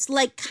 it's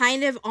like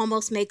kind of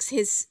almost makes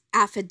his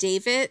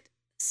affidavit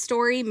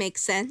story make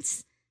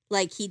sense.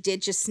 Like he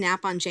did just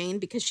snap on Jane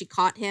because she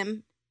caught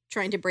him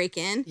trying to break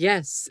in.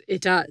 Yes,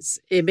 it does.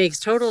 It makes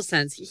total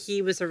sense.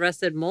 He was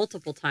arrested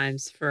multiple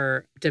times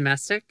for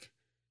domestic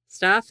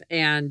stuff,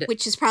 and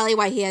which is probably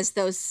why he has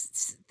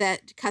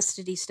that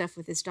custody stuff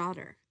with his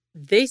daughter.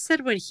 They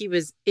said when he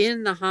was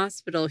in the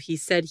hospital, he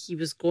said he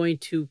was going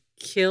to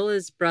kill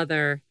his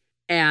brother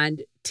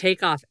and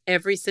take off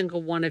every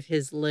single one of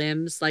his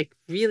limbs, like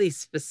really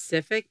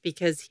specific,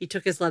 because he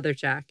took his leather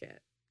jacket.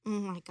 Oh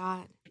my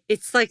God.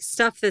 It's like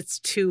stuff that's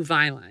too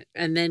violent.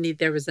 And then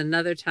there was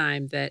another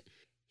time that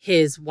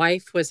his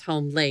wife was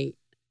home late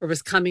or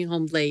was coming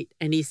home late.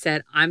 And he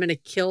said, I'm going to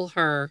kill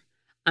her.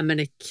 I'm going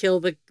to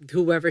kill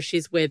whoever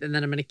she's with. And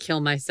then I'm going to kill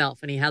myself.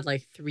 And he had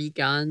like 3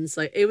 guns.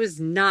 Like it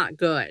was not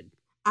good.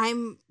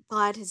 I'm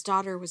glad his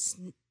daughter was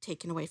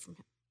taken away from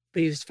him.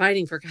 But he was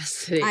fighting for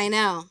custody. I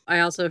know. I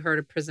also heard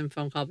a prison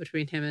phone call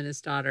between him and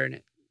his daughter. And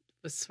it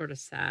was sort of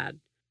sad.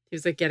 He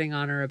was like getting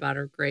on her about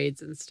her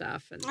grades and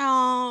stuff. And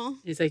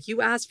he's like,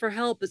 you asked for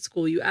help at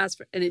school. You asked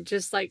for, and it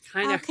just like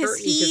kind of hurt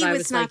me because I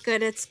was not like,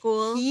 good at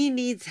school. He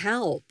needs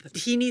help.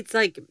 He needs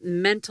like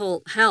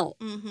mental help.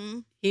 Mm-hmm.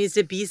 He needs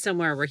to be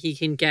somewhere where he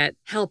can get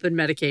help and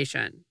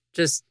medication.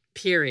 Just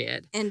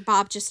period. And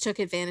Bob just took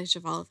advantage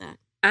of all of that.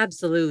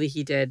 Absolutely,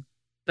 he did.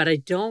 But I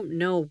don't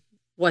know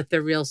what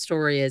the real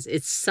story is.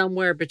 It's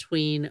somewhere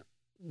between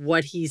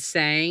what he's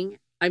saying.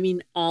 I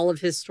mean, all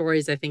of his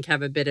stories, I think,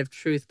 have a bit of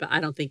truth, but I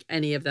don't think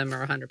any of them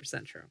are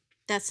 100% true.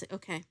 That's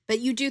okay. But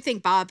you do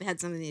think Bob had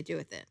something to do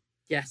with it?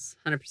 Yes,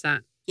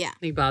 100%. Yeah. I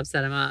think Bob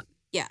set him up.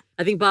 Yeah.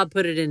 I think Bob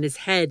put it in his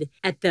head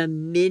at the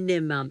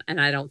minimum, and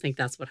I don't think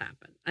that's what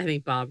happened. I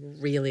think Bob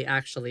really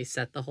actually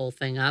set the whole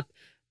thing up,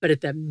 but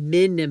at the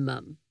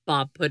minimum,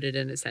 Bob put it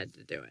in his head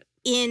to do it.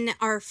 In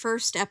our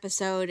first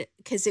episode,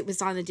 because it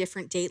was on a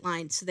different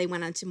dateline, so they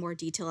went into more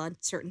detail on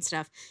certain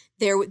stuff,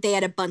 they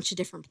had a bunch of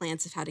different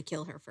plans of how to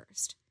kill her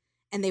first.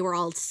 And they were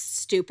all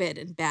stupid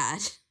and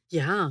bad.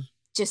 Yeah.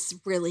 Just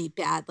really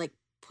bad, like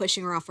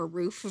pushing her off a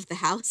roof of the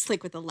house,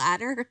 like with a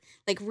ladder.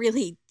 Like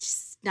really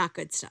just not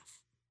good stuff.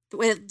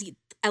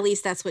 At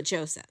least that's what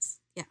Joe says.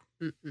 Yeah.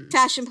 Mm-mm.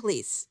 Fashion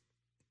police.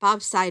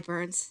 Bob's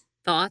sideburns.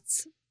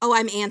 Thoughts? Oh,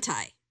 I'm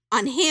anti.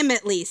 On him,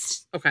 at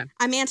least. Okay.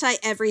 I'm anti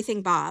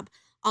everything Bob.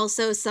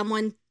 Also,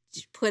 someone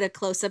put a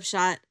close-up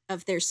shot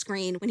of their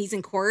screen when he's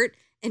in court,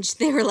 and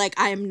they were like,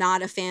 I am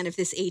not a fan of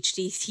this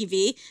HD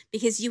TV,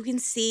 because you can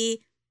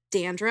see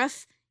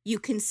dandruff. You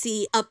can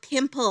see a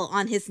pimple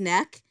on his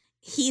neck.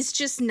 He's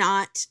just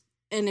not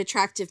an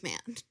attractive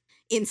man,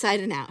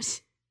 inside and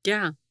out.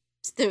 Yeah.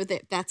 So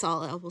that's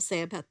all I will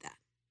say about that.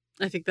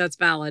 I think that's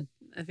valid.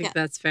 I think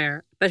that's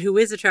fair. But who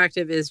is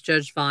attractive is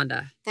Judge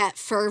Fonda. That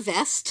fur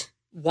vest.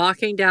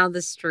 Walking down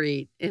the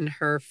street in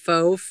her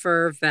faux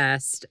fur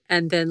vest.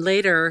 And then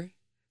later,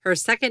 her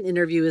second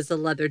interview is a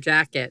leather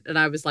jacket. And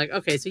I was like,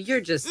 okay, so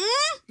you're just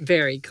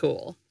very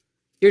cool.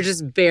 You're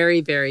just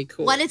very, very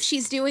cool. What if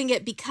she's doing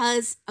it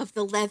because of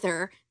the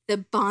leather, the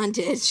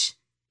bondage?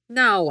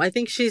 No, I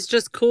think she's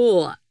just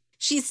cool.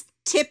 She's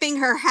tipping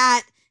her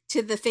hat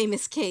to the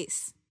famous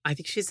case. I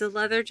think she's a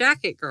leather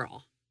jacket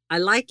girl. I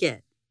like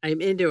it.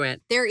 I'm into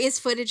it. There is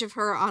footage of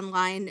her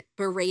online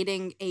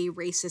berating a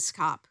racist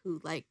cop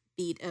who, like,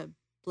 beat a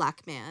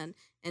black man,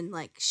 and,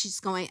 like, she's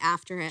going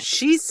after him.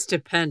 She's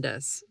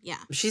stupendous.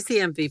 Yeah. She's the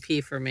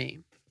MVP for me.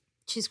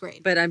 She's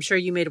great. But I'm sure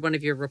you made one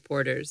of your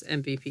reporters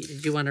MVP.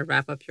 Did you want to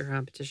wrap up your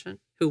competition?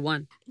 Who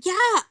won?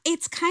 Yeah,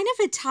 it's kind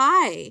of a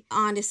tie,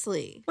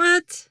 honestly.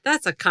 What?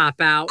 That's a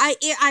cop-out.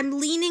 I'm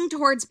leaning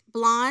towards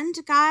blonde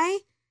guy,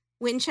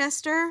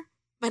 Winchester,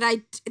 but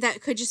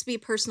that could just be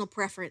personal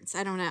preference.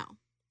 I don't know.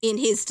 In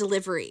his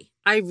delivery.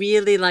 I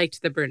really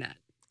liked the brunette.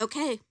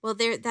 Okay, well,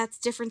 that's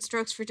different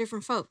strokes for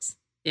different folks.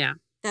 Yeah.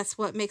 That's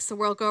what makes the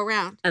world go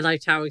round. I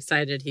liked how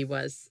excited he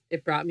was.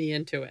 It brought me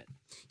into it.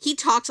 He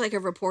talked like a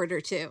reporter,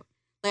 too.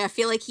 Like, I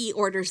feel like he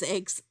orders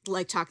eggs,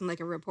 like, talking like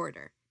a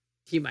reporter.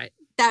 He might.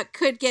 That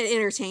could get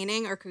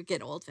entertaining or could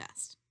get old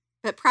fast.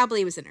 But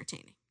probably was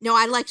entertaining. No,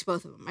 I liked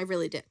both of them. I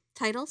really did.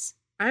 Titles?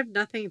 I have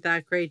nothing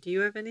that great. Do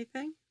you have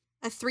anything?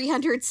 A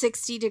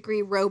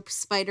 360-degree rope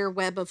spider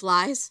web of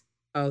lies.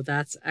 Oh,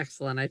 that's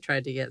excellent. I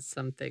tried to get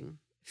something.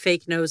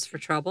 Fake Nose for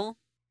Trouble.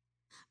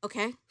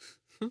 Okay.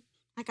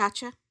 I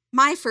gotcha.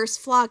 My First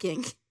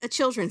Flogging, a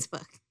children's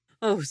book.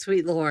 Oh,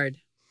 sweet Lord.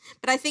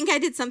 But I think I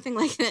did something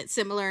like that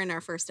similar in our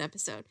first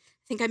episode.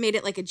 I think I made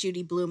it like a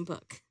Judy Blume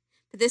book.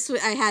 But this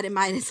I had in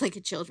mind as like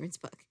a children's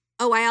book.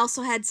 Oh, I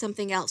also had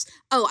something else.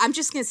 Oh, I'm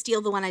just going to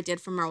steal the one I did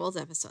from our old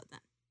episode then.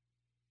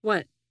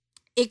 What?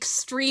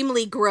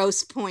 Extremely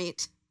gross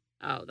point.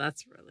 Oh,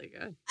 that's really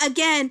good.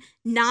 Again,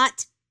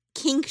 not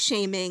kink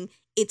shaming.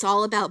 It's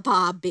all about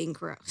Bob being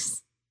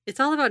gross. It's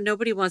all about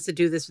nobody wants to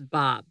do this with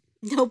Bob.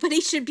 Nobody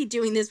should be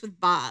doing this with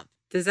Bob.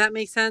 Does that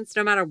make sense?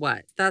 No matter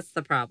what. That's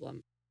the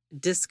problem.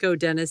 Disco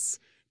Dennis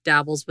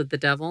dabbles with the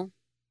devil.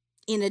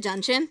 In a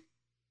dungeon?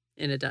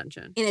 In a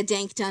dungeon. In a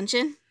dank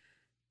dungeon?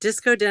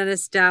 Disco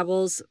Dennis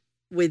dabbles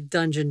with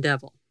Dungeon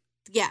Devil.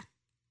 Yeah.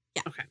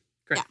 Yeah. Okay,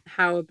 great. Yeah.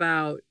 How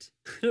about,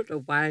 I don't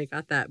know why I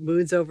got that,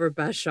 moons over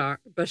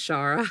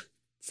Bashara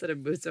instead of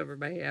moons over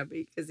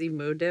Miami because he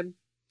mooned him.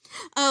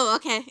 Oh,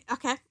 okay.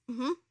 Okay.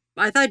 Mm-hmm.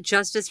 I thought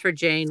Justice for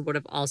Jane would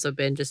have also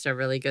been just a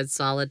really good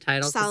solid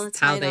title. Solid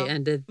how title. they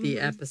ended the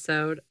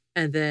episode.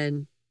 And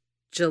then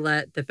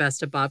Gillette, the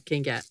best a Bob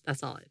can get.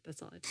 That's all I did.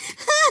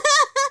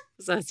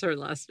 That's her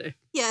last name.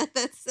 Yeah,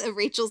 that's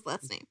Rachel's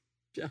last name.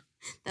 Yeah.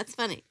 That's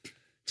funny.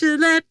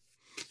 Gillette,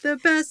 the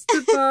best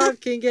a Bob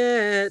can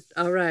get.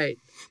 All right.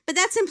 But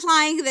that's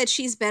implying that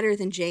she's better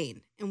than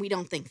Jane. And we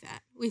don't think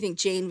that. We think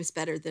Jane was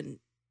better than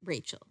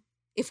Rachel.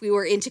 If we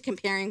were into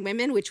comparing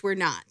women, which we're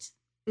not.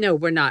 No,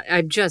 we're not.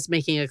 I'm just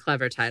making a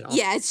clever title.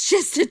 Yeah, it's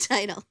just a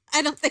title.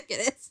 I don't think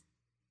it is.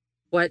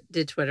 What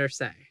did Twitter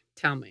say?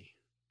 Tell me.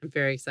 I'm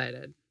very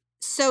excited.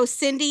 So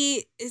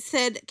Cindy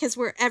said, because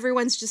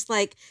everyone's just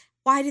like,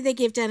 why do they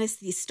give Dennis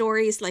these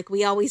stories like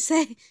we always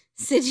say?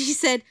 Cindy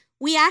said,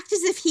 we act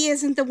as if he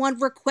isn't the one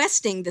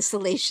requesting the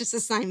salacious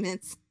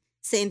assignments.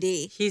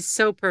 Cindy. He's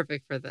so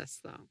perfect for this,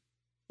 though.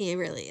 He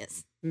really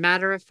is.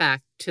 Matter of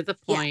fact, to the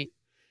point. Yeah.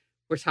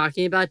 We're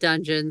talking about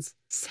dungeons.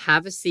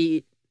 Have a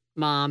seat.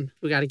 Mom,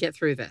 we got to get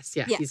through this.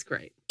 Yeah, he's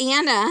great.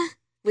 Anna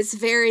was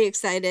very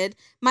excited.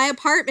 My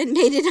apartment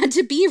made it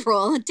onto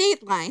B-roll, a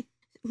Dateline.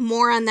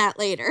 More on that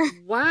later.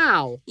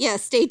 Wow. Yeah,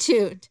 stay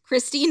tuned.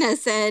 Christina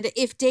said,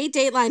 if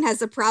Dateline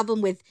has a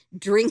problem with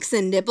drinks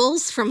and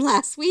nibbles from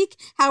last week,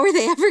 how are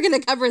they ever going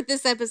to cover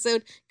this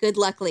episode? Good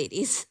luck,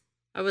 ladies.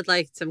 I would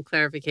like some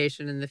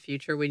clarification in the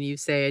future. When you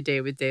say a day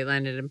with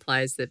Dateline, it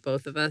implies that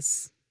both of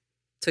us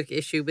took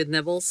issue with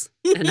nibbles.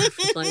 And I would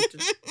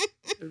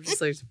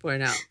just like to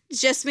point out.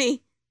 Just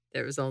me.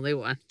 There was only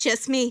one.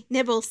 Just me.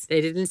 Nibbles.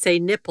 They didn't say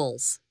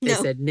nipples. They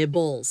said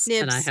nibbles.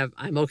 Nibs. And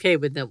I'm okay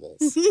with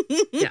nibbles.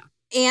 Yeah.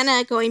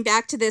 Anna, going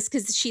back to this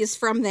because she is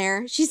from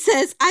there, she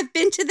says, I've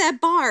been to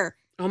that bar.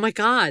 Oh my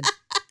God.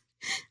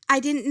 I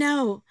didn't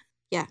know.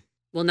 Yeah.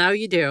 Well, now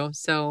you do.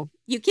 So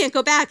you can't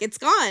go back. It's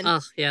gone. Oh,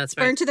 yeah, that's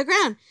right. Burned to the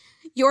ground.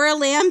 Yora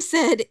Lamb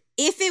said,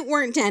 if it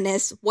weren't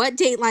Dennis, what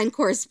Dateline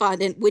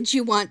correspondent would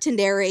you want to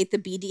narrate the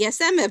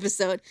BDSM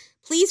episode?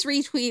 Please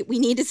retweet. We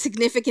need a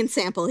significant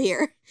sample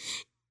here.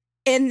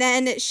 And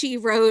then she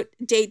wrote,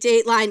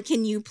 Dateline,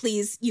 can you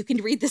please, you can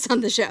read this on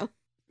the show.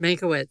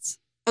 Mankiewicz.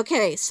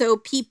 Okay, so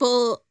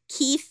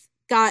Keith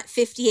got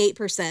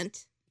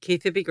 58%.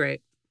 Keith would be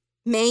great.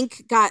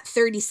 Mank got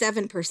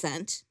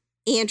 37%.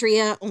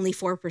 Andrea, only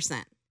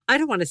 4%. I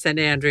don't want to send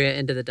Andrea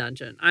into the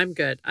dungeon. I'm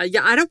good.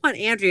 Yeah, I don't want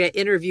Andrea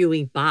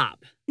interviewing Bob.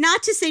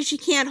 Not to say she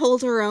can't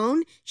hold her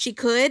own. She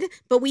could,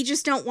 but we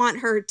just don't want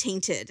her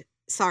tainted,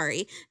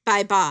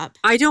 by Bob.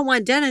 I don't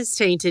want Dennis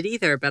tainted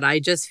either, but I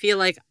just feel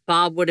like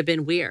Bob would have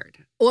been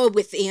weird. Or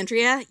with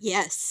Andrea?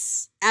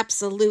 Yes,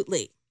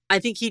 absolutely. I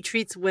think he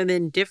treats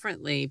women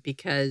differently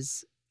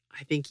because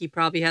I think he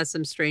probably has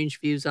some strange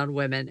views on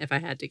women, if I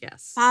had to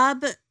guess.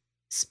 Bob's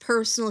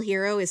personal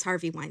hero is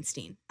Harvey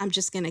Weinstein. I'm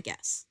just going to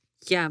guess.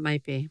 Yeah, it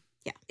might be.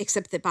 Yeah,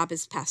 except that Bob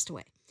has passed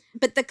away.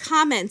 But the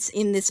comments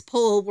in this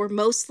poll were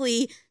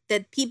mostly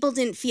that people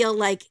didn't feel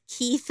like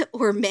Keith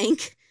or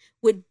Mank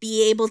would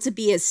be able to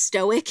be as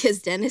stoic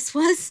as Dennis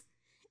was.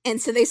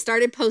 And so they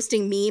started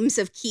posting memes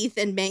of Keith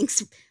and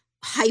Mank's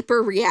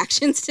hyper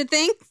reactions to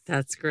things.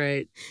 That's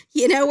great.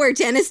 Where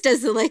Dennis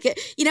does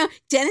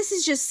Dennis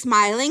is just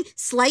smiling,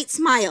 slight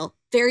smile,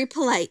 very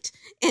polite.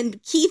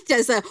 And Keith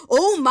does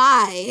oh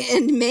my,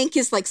 and Mank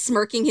is like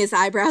smirking his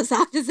eyebrows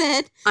off his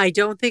head. I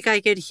don't think I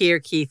could hear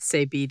Keith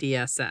say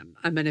BDSM.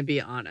 I'm going to be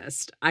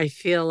honest. I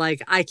feel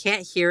like I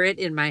can't hear it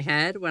in my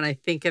head when I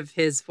think of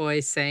his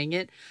voice saying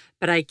it,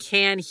 but I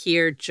can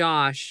hear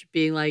Josh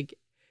being like,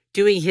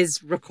 doing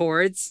his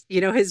records,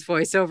 his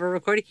voiceover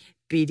recording,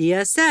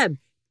 BDSM.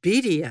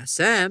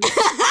 BDSM,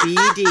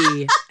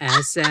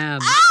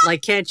 BDSM.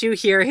 Like, can't you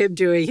hear him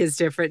doing his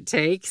different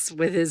takes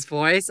with his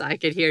voice? I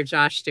could hear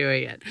Josh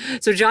doing it.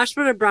 So Josh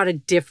would have brought a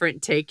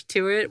different take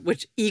to it,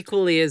 which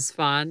equally is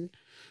fun.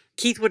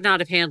 Keith would not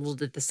have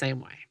handled it the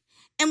same way.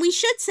 And we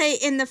should say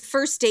in the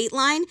first date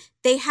line,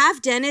 they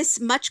have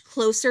Dennis much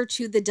closer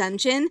to the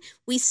dungeon.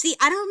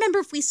 I don't remember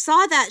if we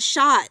saw that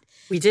shot.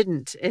 We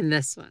didn't in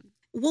this one.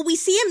 Well, we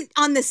see him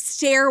on the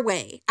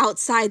stairway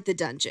outside the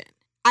dungeon.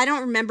 I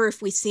don't remember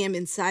if we see him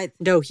inside.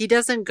 No, he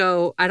doesn't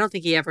go. I don't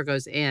think he ever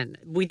goes in.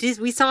 We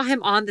saw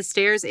him on the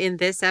stairs in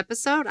this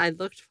episode. I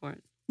looked for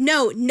it.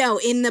 No,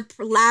 in the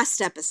last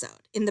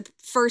episode, in the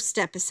first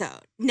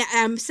episode.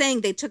 I'm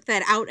saying they took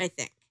that out, I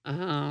think.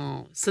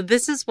 Oh, so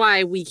this is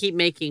why we keep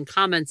making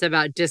comments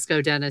about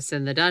Disco Dennis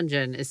in the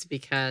dungeon, is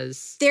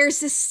because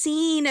there's a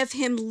scene of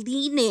him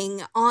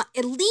leaning on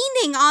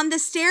the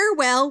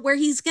stairwell where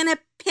he's going to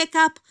pick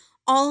up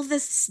all the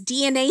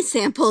DNA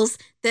samples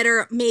that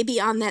are maybe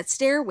on that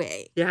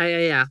stairway.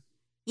 Yeah.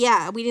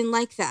 Yeah, we didn't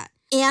like that.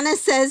 Anna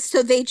says,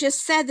 so they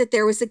just said that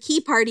there was a key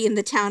party in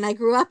the town I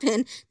grew up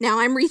in. Now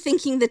I'm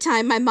rethinking the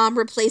time my mom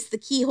replaced the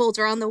key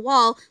holder on the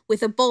wall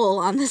with a bowl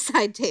on the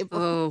side table.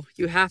 Oh,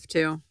 you have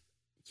to.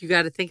 You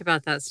got to think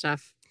about that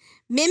stuff.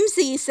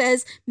 Mimsy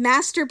says,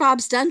 Master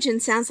Bob's Dungeon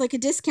sounds like a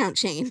discount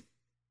chain.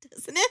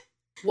 Doesn't it?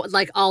 What,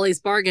 like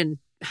Ollie's Bargain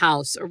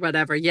House or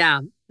whatever.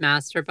 Yeah,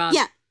 Master Bob.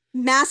 Yeah.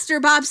 Master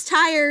Bob's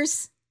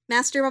Tires.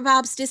 Master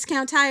Bob's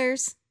Discount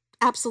Tires.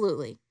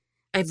 Absolutely.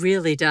 It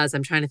really does.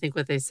 I'm trying to think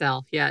what they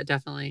sell. Yeah,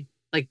 definitely.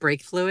 Like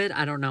brake fluid?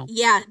 I don't know.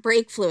 Yeah,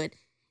 brake fluid.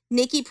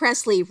 Nikki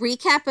Presley,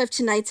 recap of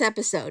tonight's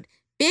episode.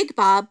 Big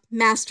Bob,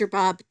 Master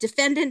Bob,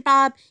 Defendant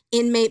Bob,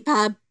 Inmate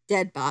Bob,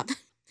 Dead Bob.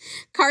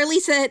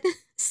 Carly said,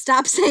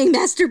 stop saying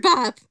Master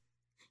Bob.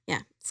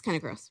 Yeah, it's kind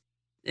of gross.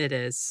 It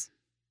is.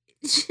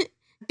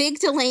 Big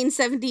Delane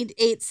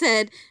 78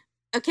 said,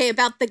 okay,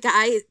 about the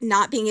guy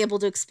not being able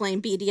to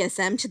explain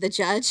BDSM to the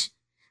judge.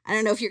 I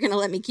don't know if you're going to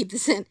let me keep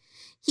this in.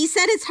 He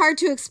said it's hard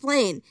to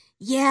explain.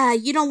 Yeah,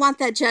 you don't want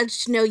that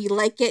judge to know you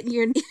like getting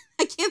your...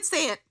 I can't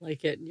say it.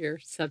 Like getting your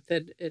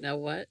something in a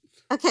what?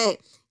 Okay.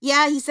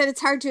 Yeah, he said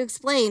it's hard to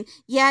explain.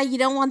 Yeah, you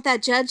don't want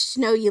that judge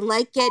to know you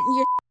like getting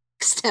your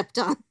stepped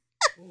on.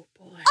 Oh,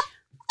 boy.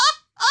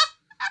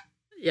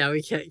 Yeah,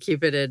 we can't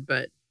keep it in,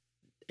 but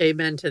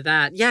amen to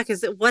that. Yeah,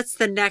 because what's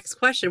the next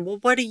question? Well,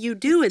 what do you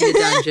do in the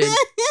dungeon?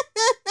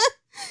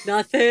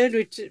 Nothing.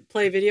 We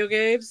play video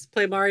games,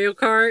 play Mario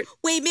Kart.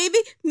 Wait,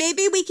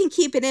 maybe we can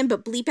keep it in,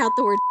 but bleep out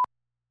the word.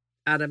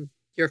 Adam,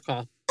 your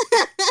call.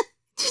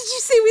 Did you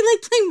say we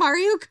like playing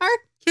Mario Kart?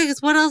 Yeah,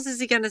 because what else is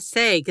he going to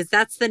say? Because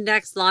that's the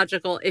next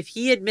logical. If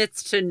he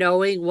admits to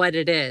knowing what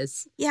it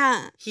is,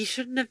 yeah, he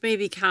shouldn't have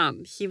maybe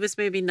come. He was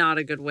maybe not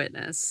a good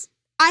witness.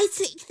 I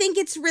think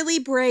it's really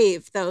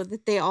brave, though,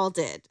 that they all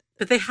did.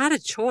 But they had a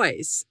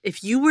choice.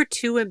 If you were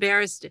too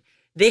embarrassed,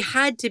 they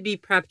had to be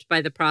prepped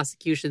by the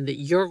prosecution that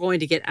you're going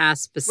to get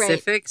asked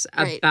specifics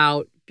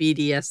about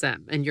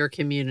BDSM and your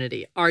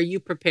community. Are you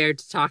prepared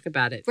to talk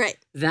about it? Right.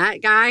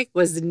 That guy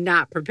was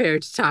not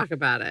prepared to talk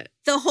about it.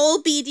 The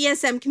whole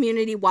BDSM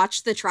community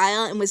watched the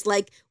trial and was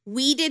like,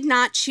 we did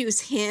not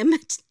choose him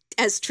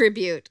as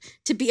tribute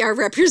to be our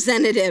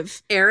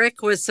representative.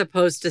 Eric was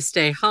supposed to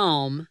stay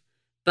home,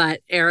 but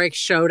Eric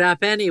showed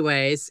up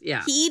anyways.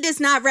 Yeah. He does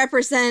not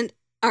represent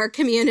our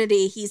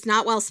community. He's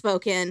not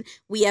well-spoken.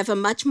 We have a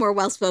much more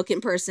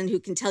well-spoken person who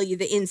can tell you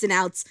the ins and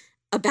outs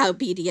about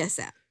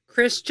BDSM.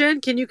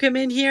 Christian, can you come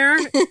in here?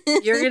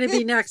 You're going to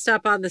be next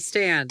up on the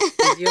stand.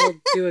 You'll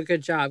do a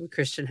good job.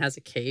 Christian has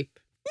a cape.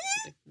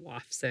 Like,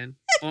 wafts in.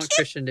 I want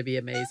Christian to be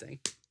amazing.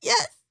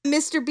 Yes.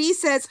 Mr. B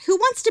says, who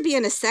wants to be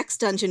in a sex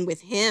dungeon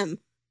with him?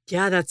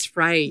 Yeah, that's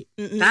right.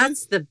 Mm-mm.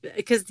 That's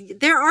because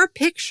there are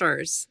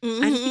pictures.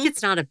 Mm-hmm. I think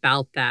it's not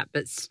about that,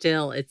 but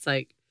still, it's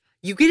like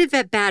you get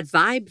that bad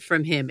vibe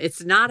from him.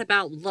 It's not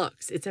about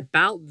looks, it's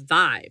about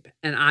vibe.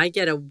 And I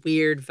get a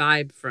weird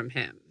vibe from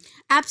him.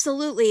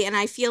 Absolutely. And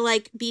I feel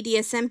like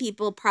BDSM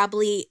people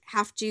probably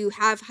have to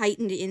have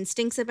heightened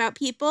instincts about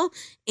people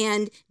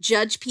and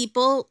judge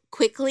people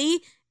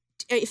quickly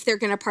if they're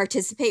going to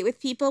participate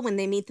with people when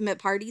they meet them at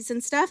parties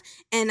and stuff.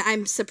 And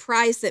I'm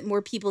surprised that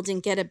more people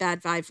didn't get a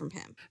bad vibe from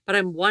him. But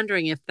I'm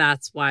wondering if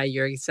that's why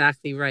you're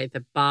exactly right,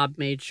 that Bob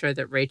made sure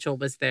that Rachel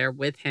was there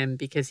with him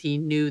because he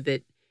knew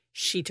that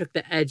she took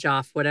the edge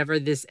off. Whatever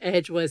this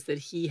edge was that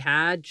he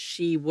had,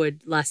 she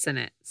would lessen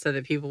it so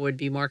that people would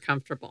be more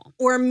comfortable.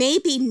 Or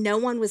maybe no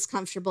one was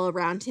comfortable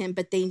around him,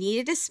 but they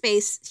needed a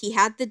space. He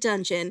had the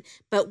dungeon,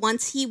 but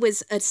once he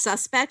was a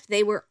suspect,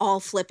 they were all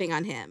flipping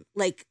on him,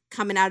 like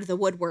coming out of the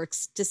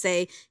woodworks to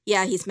say,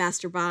 yeah, he's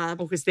Master Bob.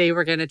 Oh, because they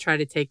were going to try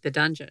to take the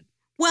dungeon.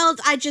 Well,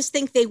 I just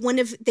think they would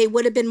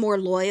have been more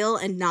loyal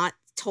and not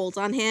told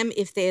on him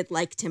if they had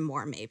liked him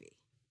more, maybe.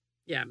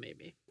 Yeah,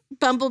 maybe.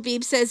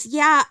 Bumblebee says,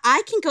 yeah,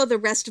 I can go the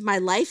rest of my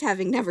life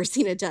having never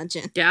seen a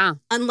dungeon. Yeah.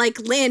 Unlike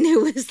Lynn,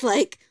 who was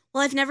like,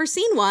 well, I've never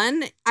seen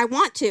one. I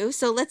want to,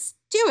 so let's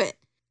do it.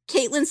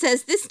 Caitlin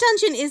says, this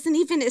dungeon isn't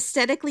even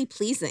aesthetically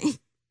pleasing.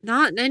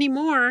 Not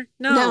anymore.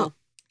 No.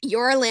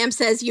 Your Lamb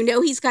says, you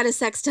know he's got a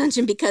sex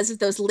dungeon because of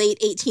those late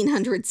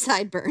 1800s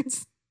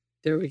sideburns.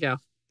 There we go.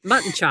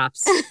 Mutton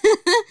chops.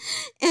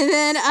 And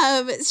then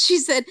she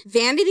said,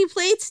 vanity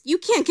plates? You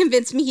can't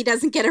convince me he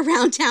doesn't get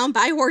around town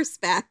by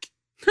horseback.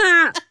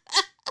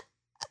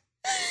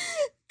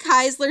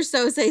 Keisler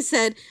Soze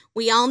said,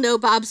 we all know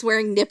Bob's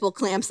wearing nipple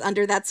clamps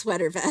under that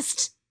sweater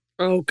vest.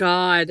 Oh,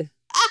 God.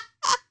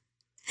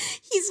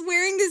 He's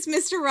wearing this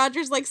Mr.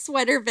 Rogers like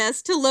sweater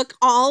vest to look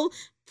all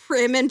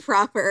prim and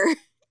proper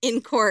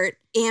in court.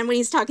 And when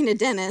he's talking to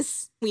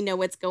Dennis, we know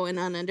what's going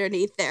on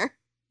underneath there.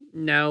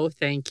 No,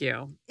 thank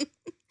you.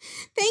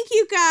 Thank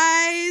you,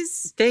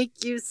 guys.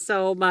 Thank you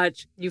so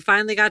much. You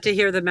finally got to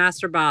hear the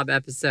Master Bob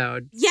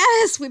episode.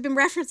 Yes, we've been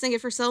referencing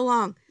it for so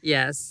long.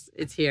 Yes,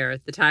 it's here.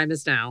 The time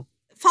is now.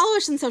 Follow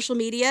us on social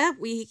media.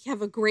 We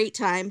have a great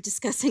time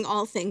discussing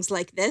all things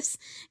like this.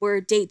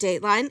 We're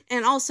Dateline.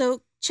 And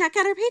also check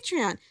out our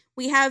Patreon.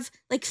 We have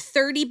like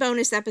 30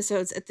 bonus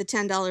episodes at the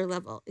 $10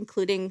 level,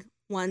 including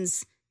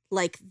ones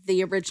like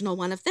the original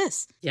one of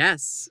this.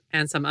 Yes.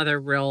 And some other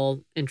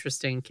real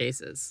interesting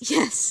cases.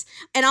 Yes.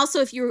 And also,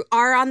 if you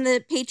are on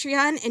the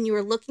Patreon and you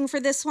are looking for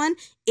this one,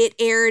 it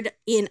aired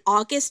in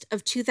August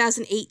of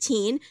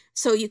 2018.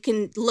 So you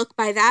can look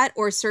by that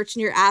or search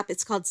in your app.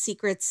 It's called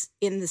Secrets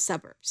in the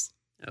Suburbs.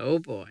 Oh,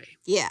 boy.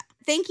 Yeah.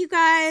 Thank you,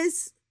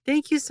 guys.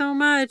 Thank you so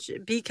much.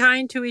 Be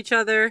kind to each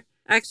other.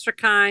 Extra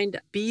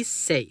kind. Be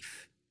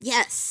safe.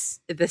 Yes.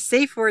 The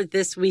safe word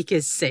this week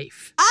is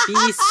safe.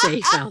 Be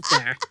safe out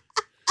there.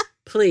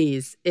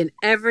 Please, in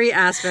every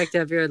aspect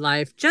of your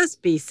life,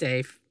 just be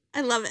safe.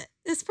 I love it.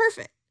 It's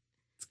perfect.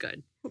 It's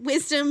good.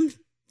 Wisdom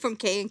from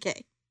K&K.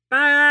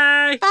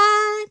 Bye.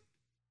 Bye.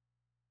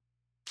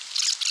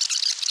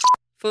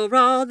 For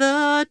all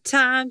the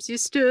times you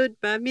stood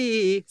by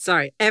me.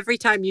 Sorry, every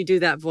time you do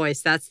that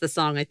voice, that's the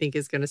song I think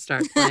is going to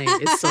start playing.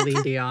 It's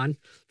Celine Dion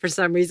for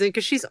some reason,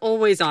 because she's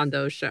always on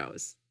those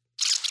shows.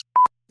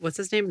 What's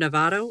his name?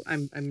 Novato?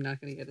 I'm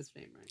not going to get his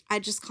name right. I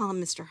just call him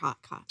Mr.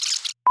 Hot Cop.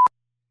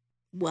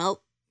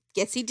 Well,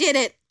 guess he did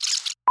it.